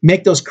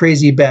 Make those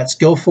crazy bets.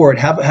 Go for it.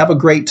 Have a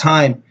great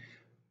time.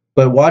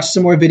 But watch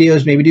some more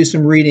videos, maybe do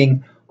some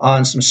reading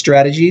on some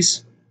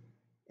strategies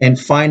and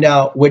find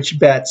out which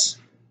bets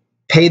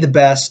pay the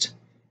best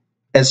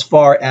as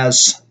far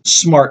as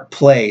smart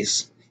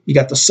plays. You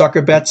got the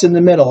sucker bets in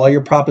the middle, all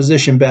your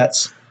proposition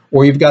bets,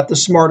 or you've got the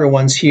smarter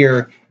ones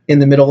here in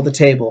the middle of the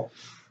table.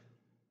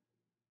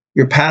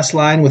 Your pass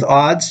line with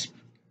odds,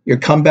 your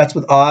come bets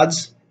with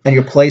odds, and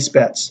your place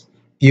bets.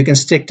 If you can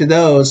stick to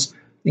those,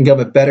 you have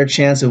a better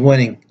chance of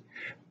winning.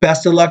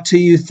 Best of luck to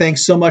you.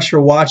 Thanks so much for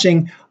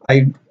watching.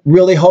 I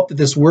really hope that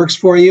this works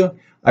for you.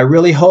 I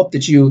really hope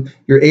that you're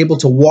able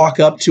to walk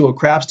up to a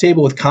craps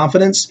table with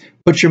confidence,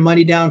 put your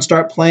money down,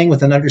 start playing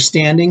with an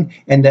understanding,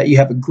 and that you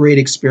have a great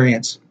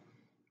experience.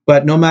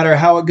 But no matter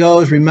how it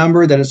goes,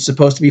 remember that it's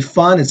supposed to be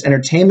fun. It's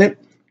entertainment.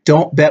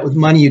 Don't bet with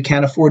money you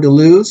can't afford to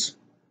lose.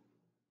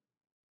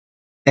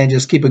 And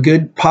just keep a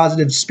good,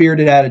 positive,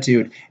 spirited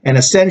attitude. And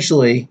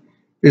essentially,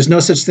 there's no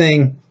such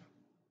thing.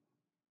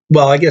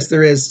 Well, I guess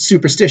there is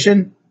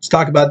superstition. Let's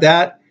talk about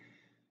that.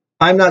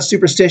 I'm not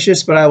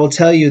superstitious, but I will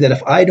tell you that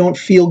if I don't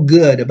feel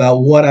good about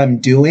what I'm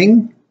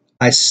doing,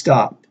 I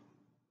stop.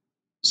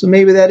 So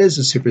maybe that is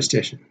a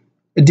superstition.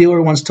 A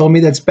dealer once told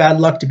me that's bad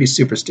luck to be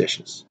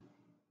superstitious.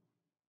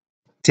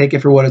 Take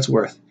it for what it's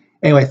worth.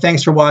 Anyway,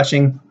 thanks for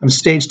watching. I'm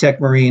Stage Tech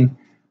Marine.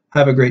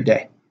 Have a great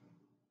day.